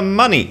 Take the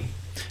money.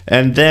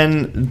 And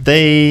then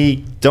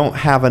they don't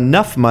have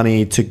enough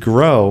money to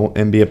grow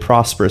and be a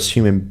prosperous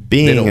human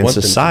being in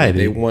society.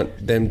 They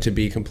want them to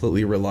be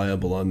completely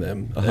reliable on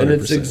them. 100%. And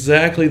it's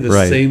exactly the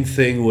same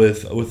thing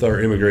with our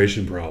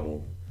immigration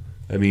problem.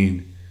 I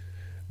mean,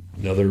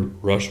 another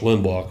Rush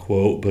Limbaugh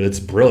quote, but it's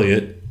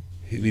brilliant.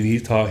 I mean,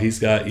 he's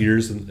got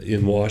ears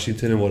in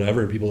Washington and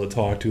whatever, and people that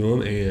talk to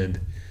him,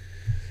 and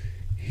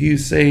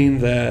he's saying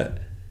that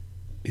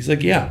he's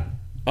like, yeah,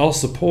 I'll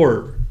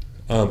support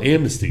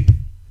amnesty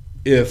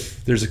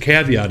if there's a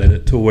caveat in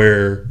it to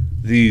where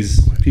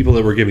these people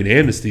that we're giving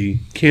amnesty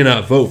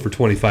cannot vote for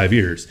 25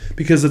 years,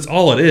 because that's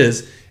all it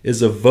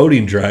is a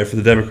voting drive for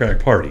the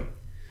Democratic Party.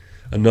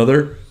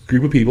 Another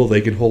group of people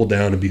they can hold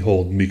down and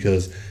beholden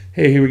because,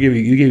 hey, here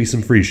you gave me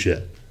some free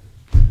shit.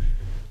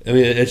 I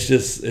mean, it's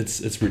just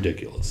it's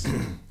ridiculous.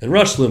 And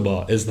Rush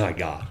Limbaugh is not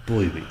God,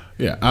 believe me.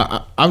 Yeah,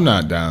 I'm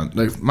not down.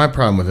 Like, my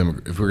problem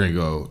with if we're gonna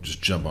go just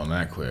jump on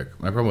that quick,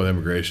 my problem with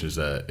immigration is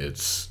that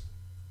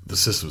the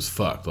system's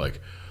fucked.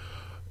 Like,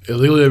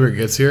 illegal immigrant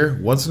gets here.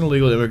 Once an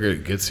illegal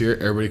immigrant gets here,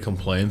 everybody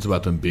complains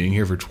about them being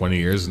here for 20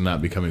 years and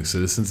not becoming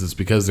citizens. It's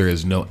because there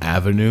is no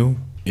avenue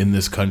in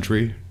this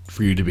country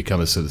for you to become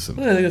a citizen.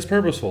 Well, I think it's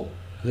purposeful.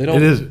 They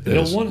don't. They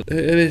don't want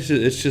it.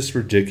 It's just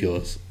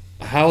ridiculous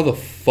how the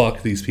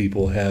fuck these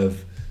people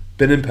have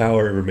been in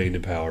power and remained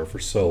in power for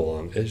so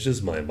long. It's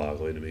just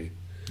mind-boggling to me.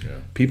 Yeah.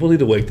 People need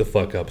to wake the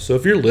fuck up. So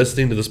if you're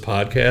listening to this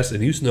podcast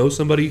and you know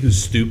somebody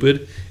who's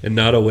stupid and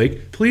not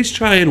awake, please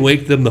try and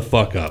wake them the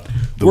fuck up.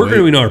 We're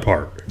doing our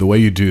part. The way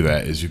you do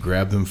that is you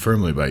grab them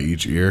firmly by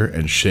each ear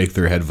and shake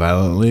their head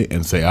violently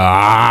and say,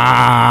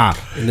 ah!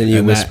 And then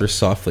you whisper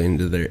softly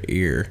into their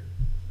ear,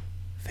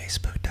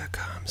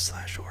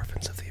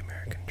 Facebook.com/Orphans of the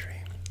American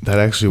Dream. That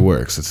actually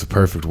works. It's the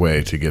perfect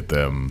way to get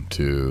them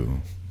to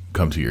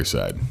come to your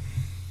side.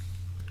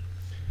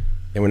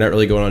 And we're not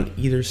really going on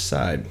either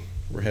side.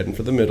 We're heading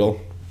for the middle,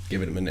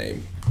 giving them a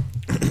name.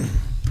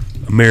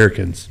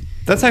 Americans.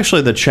 That's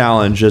actually the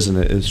challenge, isn't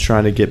it? Is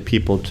trying to get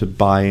people to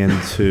buy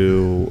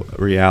into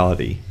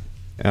reality.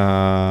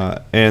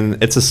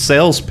 And it's a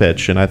sales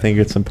pitch, and I think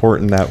it's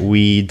important that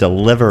we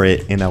deliver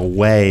it in a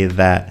way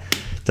that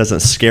doesn't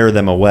scare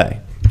them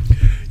away.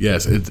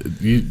 Yes,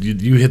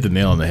 you hit the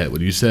nail on the head.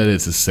 When you said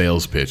it's a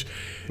sales pitch,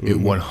 it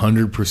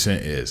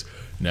 100% is.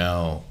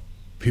 Now,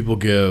 people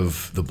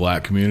give the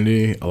black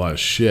community a lot of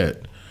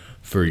shit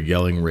for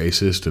yelling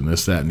racist and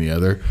this, that, and the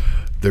other.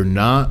 They're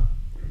not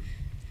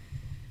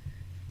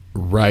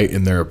right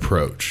in their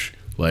approach.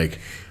 Like,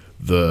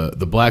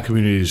 the black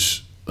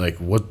communities, like,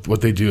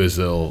 what they do is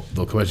they'll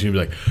come at you and be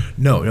like,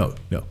 no,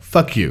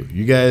 fuck you.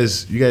 You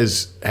guys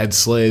had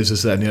slaves,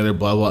 this, that, and the other,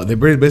 blah, blah. They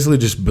basically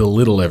just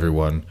belittle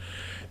everyone,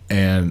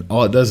 and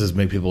all it does is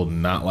make people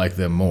not like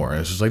them more.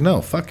 And it's just like,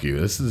 no, fuck you.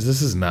 This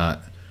is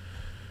not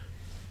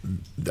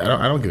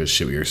I don't give a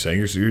shit what you're saying.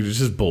 You're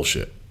just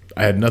bullshit.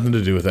 I had nothing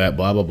to do with that.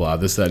 Blah blah blah.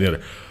 This that the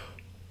other.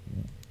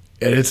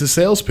 And it's a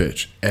sales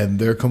pitch, and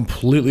they're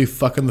completely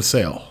fucking the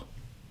sale.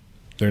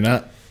 They're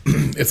not.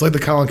 It's like the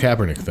Colin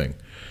Kaepernick thing.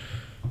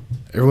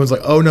 Everyone's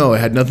like, "Oh no, it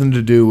had nothing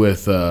to do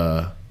with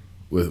the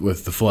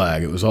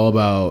flag. It was all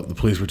about the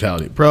police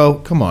brutality." Bro,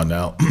 come on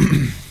now.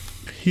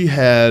 He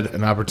had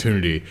an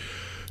opportunity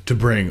to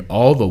bring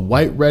all the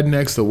white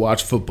rednecks that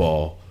watch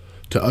football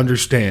to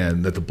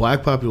understand that the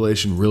black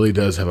population really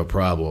does have a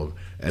problem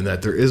and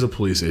that there is a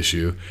police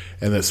issue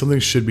and that something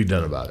should be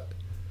done about it.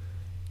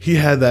 He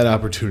had that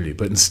opportunity,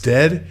 but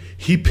instead,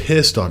 he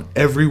pissed on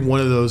every one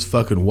of those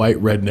fucking white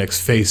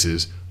rednecks'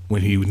 faces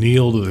when he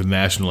kneeled to the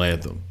national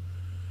anthem.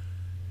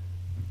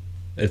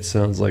 It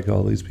sounds like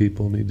all these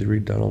people need to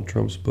read Donald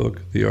Trump's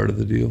book, The Art of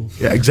the Deal.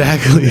 Yeah,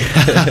 exactly.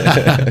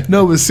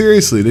 No, but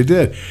seriously, they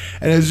did.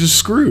 And it was just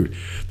screwed.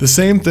 The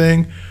same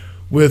thing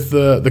with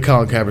the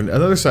Colin Kaepernick,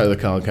 another side of the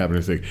Colin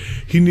Kaepernick thing.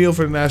 He kneeled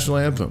for the national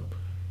anthem.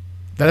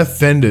 That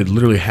offended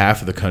literally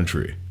half of the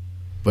country.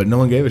 But no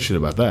one gave a shit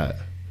about that.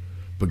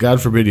 But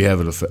God forbid you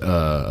have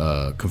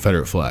a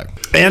Confederate flag.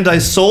 And I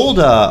sold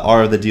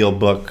Art of the Deal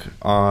book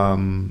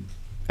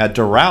at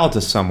Doral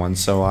to someone,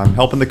 so I'm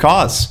helping the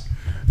cause.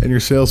 And your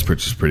sales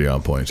pitch is pretty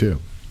on point, too.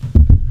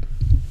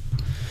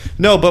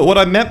 No, but what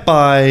I meant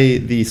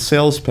by the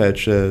sales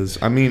pitch is,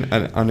 I mean,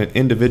 on an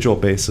individual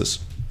basis,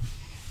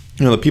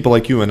 you know, the people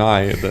like you and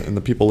I, and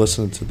the people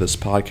listening to this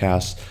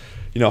podcast,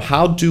 you know,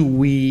 how do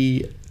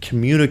we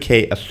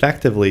communicate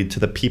effectively to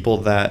the people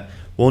that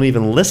won't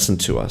even listen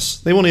to us?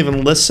 They won't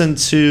even listen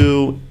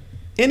to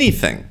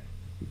anything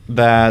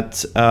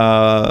that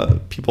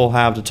people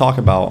have to talk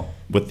about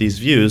with these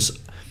views.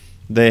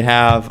 They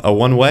have a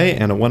one-way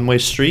and a one-way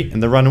street,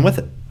 and they're running with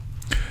it.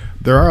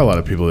 There are a lot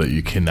of people that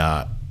you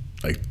cannot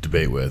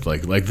debate with,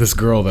 like this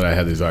girl that I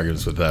had these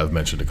arguments with that I've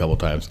mentioned a couple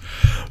times.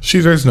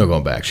 There's no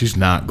going back. She's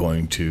not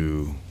going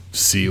to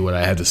see what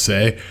I had to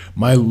say.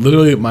 My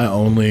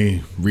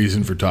only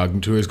reason for talking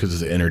to her is because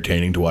it's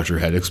entertaining to watch her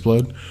head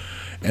explode,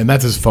 and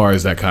that's as far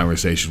as that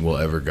conversation will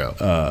ever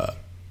go.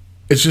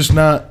 It's just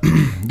not.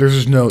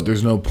 There's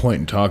no point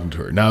in talking to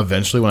her. Now,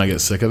 eventually, when I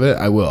get sick of it,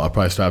 I will. I'll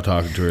probably stop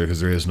talking to her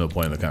because there is no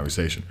point in the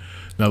conversation.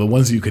 Now, the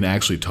ones that you can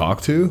actually talk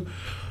to,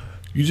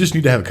 you just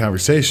need to have a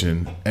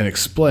conversation and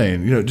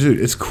explain. You know, dude,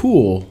 it's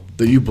cool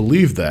that you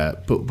believe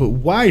that, but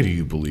why do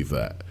you believe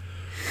that?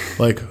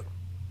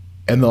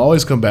 And they'll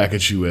always come back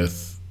at you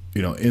with,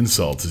 you know,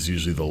 insults is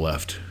usually the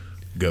left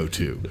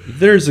go-to.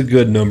 There's a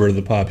good number of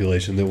the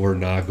population that we're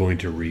not going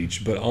to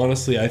reach, but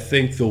honestly, I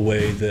think the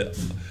way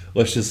that,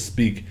 let's just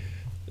speak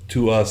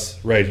to us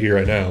right here,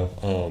 right now,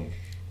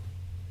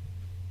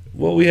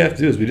 what we have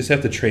to do is we just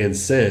have to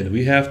transcend.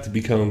 We have to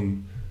make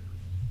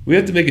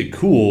it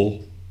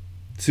cool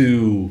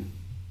to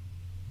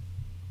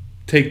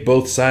take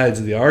both sides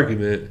of the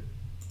argument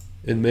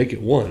and make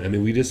it one. I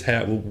mean,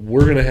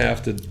 we're going to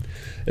have to.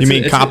 You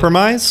mean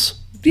compromise?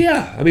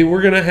 Yeah. I mean,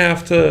 we're going to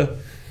have to.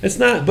 It's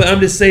not, but I'm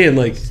just saying,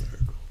 like,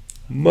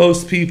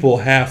 most people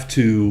have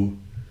to.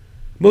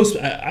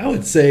 I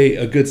would say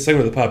a good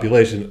segment of the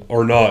population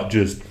are not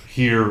just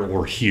here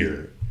or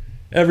here.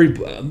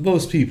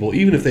 Most people,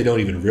 even if they don't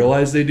even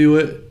realize they do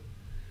it,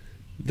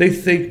 they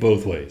think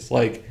both ways.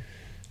 Like,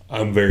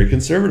 I'm very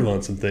conservative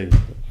on some things.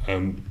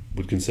 I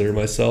would consider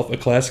myself a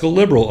classical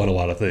liberal on a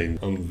lot of things.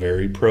 I'm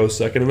very pro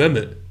Second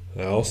Amendment.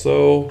 I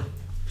also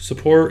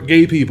support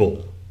gay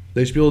people.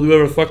 They should be able to do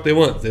whatever the fuck they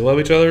want. If they love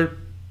each other,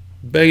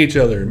 bang each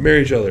other,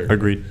 marry each other.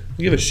 Agreed.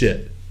 I give a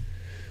shit.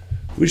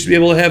 We should be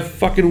able to have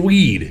fucking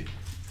weed.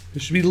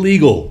 It should be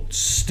legal. It's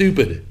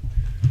stupid.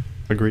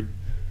 Agreed.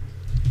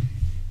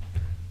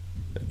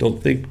 I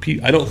don't think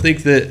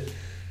that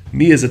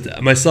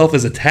myself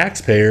as a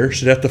taxpayer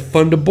should have to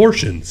fund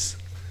abortions.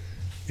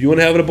 If you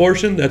want to have an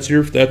abortion, that's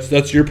your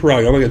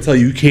prerogative. I'm not going to tell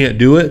you can't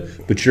do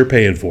it, but you're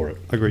paying for it.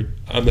 Agreed.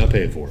 I'm not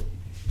paying for it.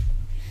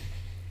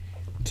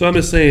 So I'm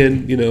just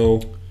saying, you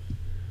know.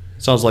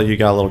 Sounds like you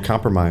got a little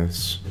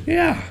compromise.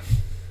 Yeah.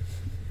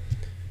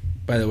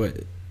 By the way,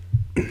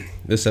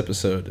 this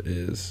episode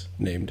is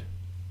named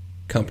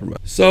Compromise.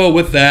 So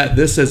with that,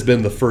 this has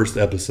been the first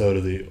episode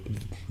of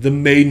the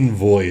maiden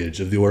voyage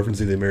of the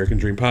Orphans of the American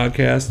Dream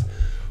podcast.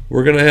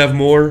 We're going to have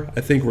more.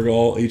 I think we're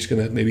all each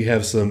going to maybe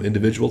have some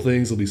individual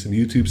things. There'll be some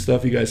YouTube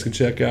stuff you guys can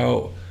check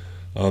out.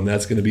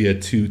 That's going to be a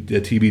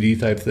TBD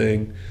type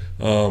thing.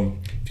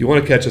 If you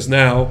want to catch us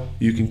now,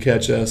 you can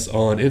catch us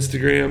on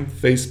Instagram,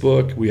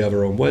 Facebook. We have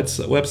our own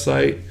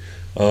website.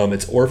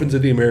 It's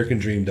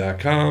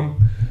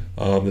orphansoftheamericandream.com.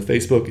 The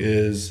Facebook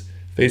is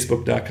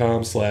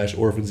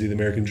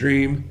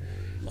facebook.com/orphansoftheamericandream.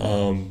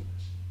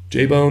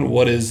 J-Bone,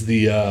 what is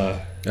the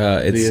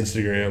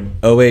Instagram?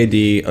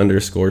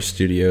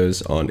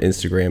 OAD_studios on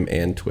Instagram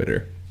and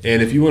Twitter.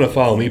 And if you want to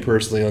follow me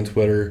personally on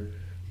Twitter,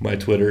 my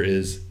Twitter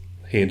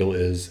handle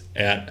is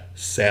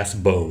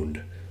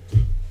 @sassboned.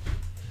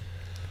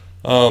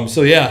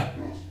 So yeah,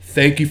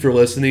 thank you for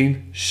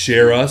listening.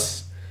 Share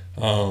us.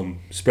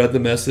 Spread the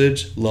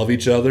message. Love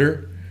each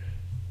other.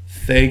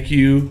 Thank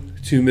you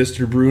to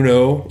Mr.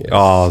 Bruno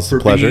Oh, it's a for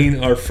pleasure.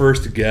 being our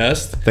first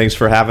guest. Thanks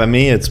for having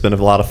me. It's been a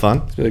lot of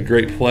fun. It's been a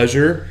great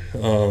pleasure.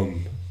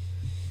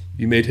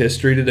 You made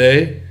history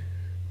today.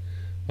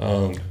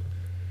 But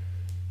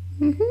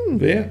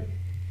yeah,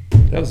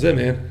 that was it,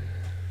 man.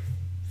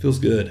 Feels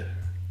good.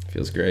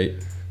 Feels great.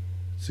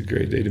 It's a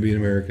great day to be an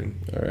American.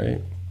 All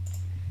right.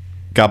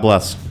 God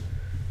bless.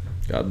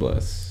 God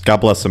bless. God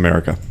bless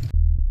America.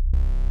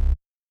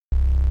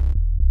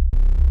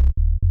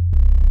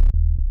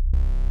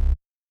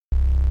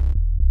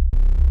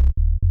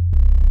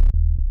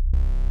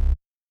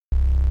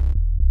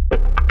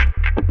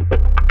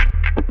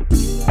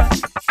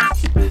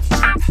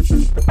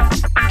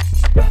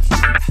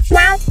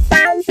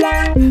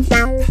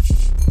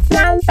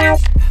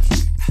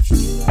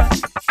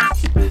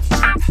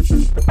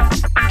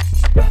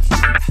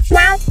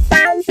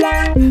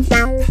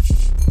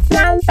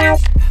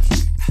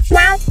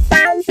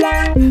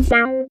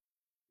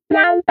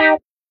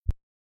 Wow.